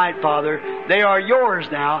in tonight, Father. They are yours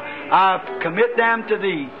now. I commit them to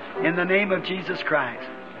Thee in the name of Jesus Christ.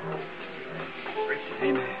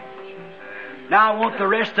 Amen. Now I want the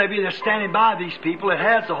rest of you that's standing by these people that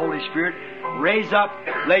has the Holy Spirit, raise up,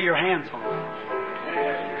 lay your hands on them.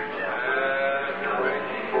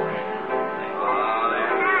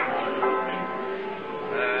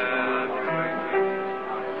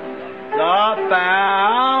 The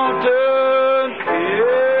fountain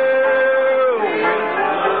filled with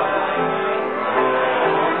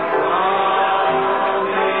blood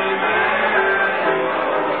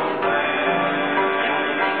from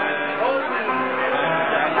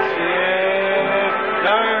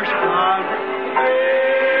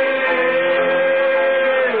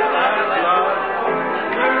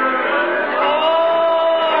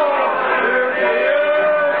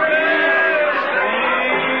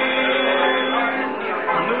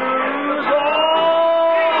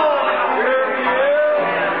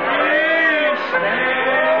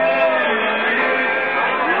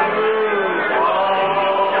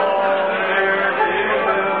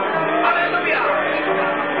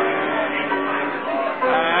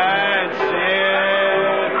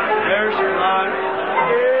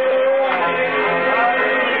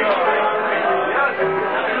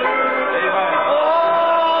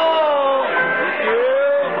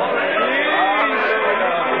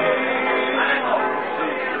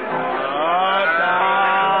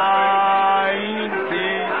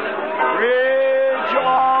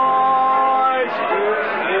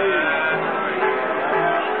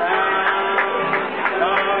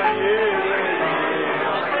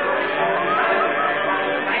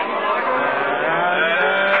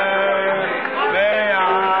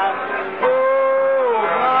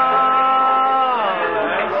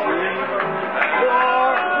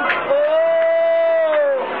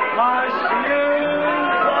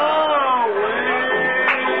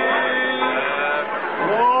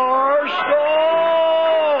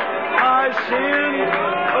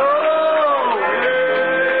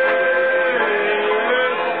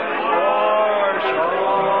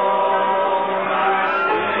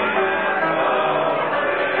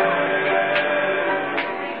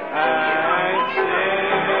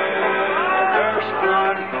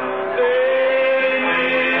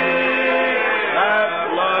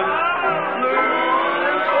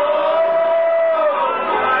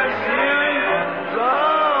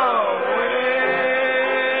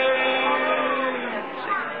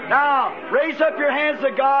raise up your hands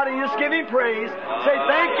to God and just give Him praise. Say,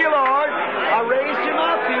 thank you, Lord. I raised to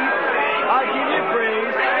my feet. I give you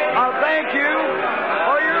praise. I thank you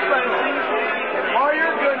for your blessings, for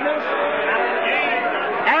your goodness,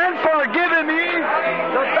 and for giving me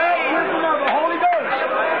the baptism of the Holy Ghost.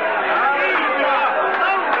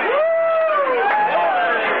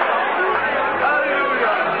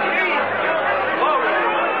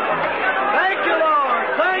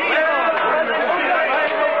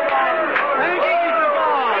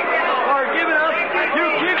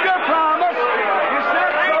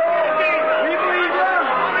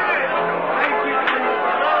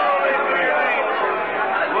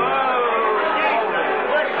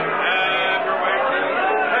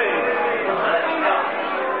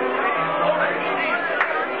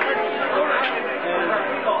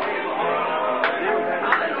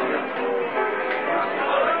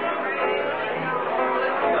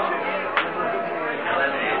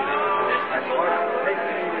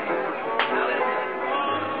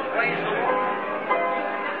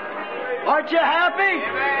 Aren't you happy?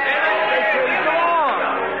 Praise the Lord.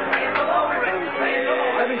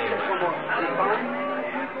 Let me say one more.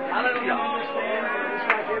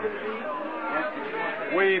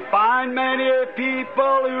 We find many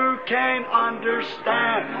people who can't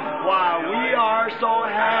understand why we are so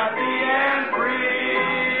happy and free.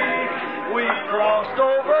 We crossed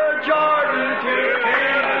over Jordan to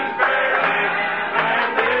Canaan's fair land,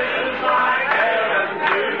 and this is like heaven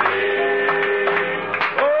to me.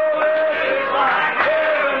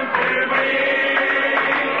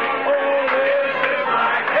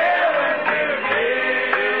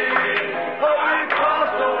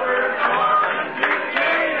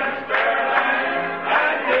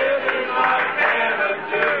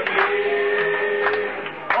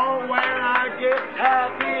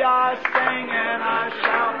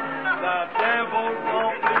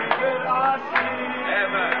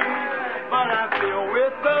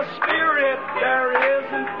 There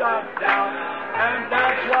isn't a doubt, and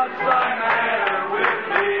that's what's the matter with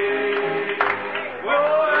me.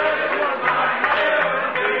 Oh, this is like heaven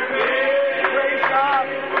to me. Praise God.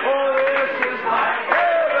 Oh, this is like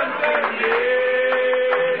heaven to me.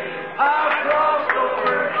 I've crossed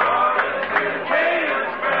over Jordan to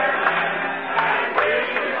Canaan's fair land, and this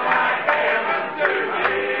is like heaven to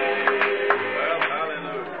me. Well,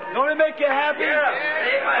 hallelujah. Don't it make you happy? Yeah.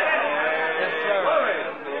 Yes, sir.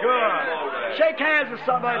 Good. Shake hands with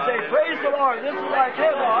somebody and say, praise the Lord. This is like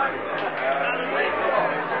heaven. Praise the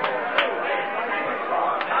Lord.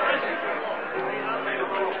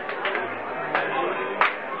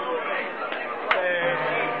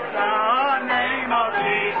 The name of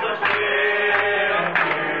Jesus will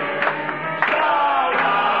solve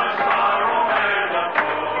our sorrow and the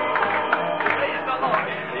woe. Praise the Lord.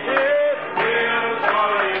 It will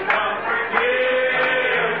joy and comfort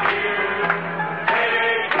give you.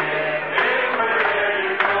 Take it everywhere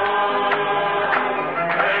you go.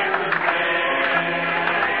 Praise His name.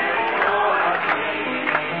 Oh, I see.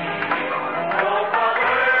 Oh,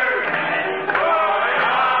 Father, and joy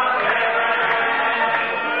of heaven.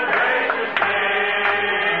 Praise His name.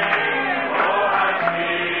 Oh, I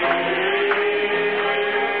see.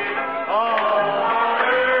 Oh,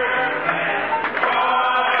 Father, and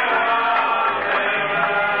joy of heaven.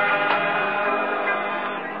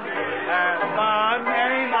 And the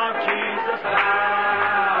name of Jesus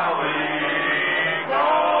bowing,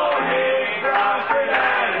 going, prostrate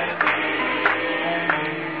at His feet.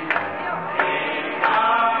 King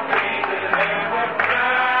of kings and heaven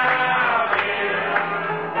crown Him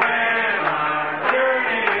when our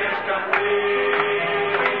journey is complete.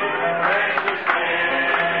 Praise His name.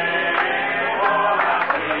 Oh, I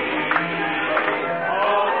see.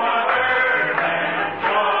 Oh, Father, and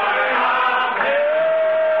joy of heaven.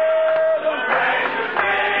 Praise His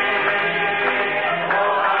name.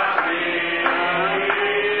 Oh, I see.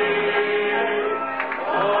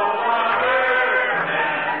 Oh, Father,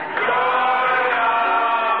 and joy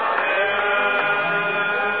of heaven.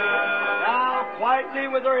 Now, quietly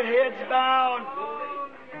with our heads bowed,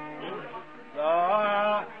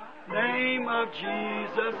 the name of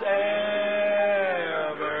Jesus ever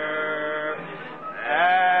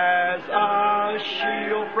as a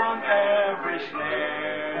shield from every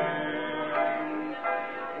snare.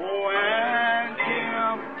 When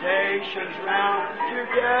temptations round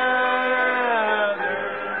together,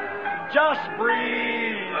 just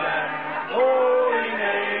breathe and hold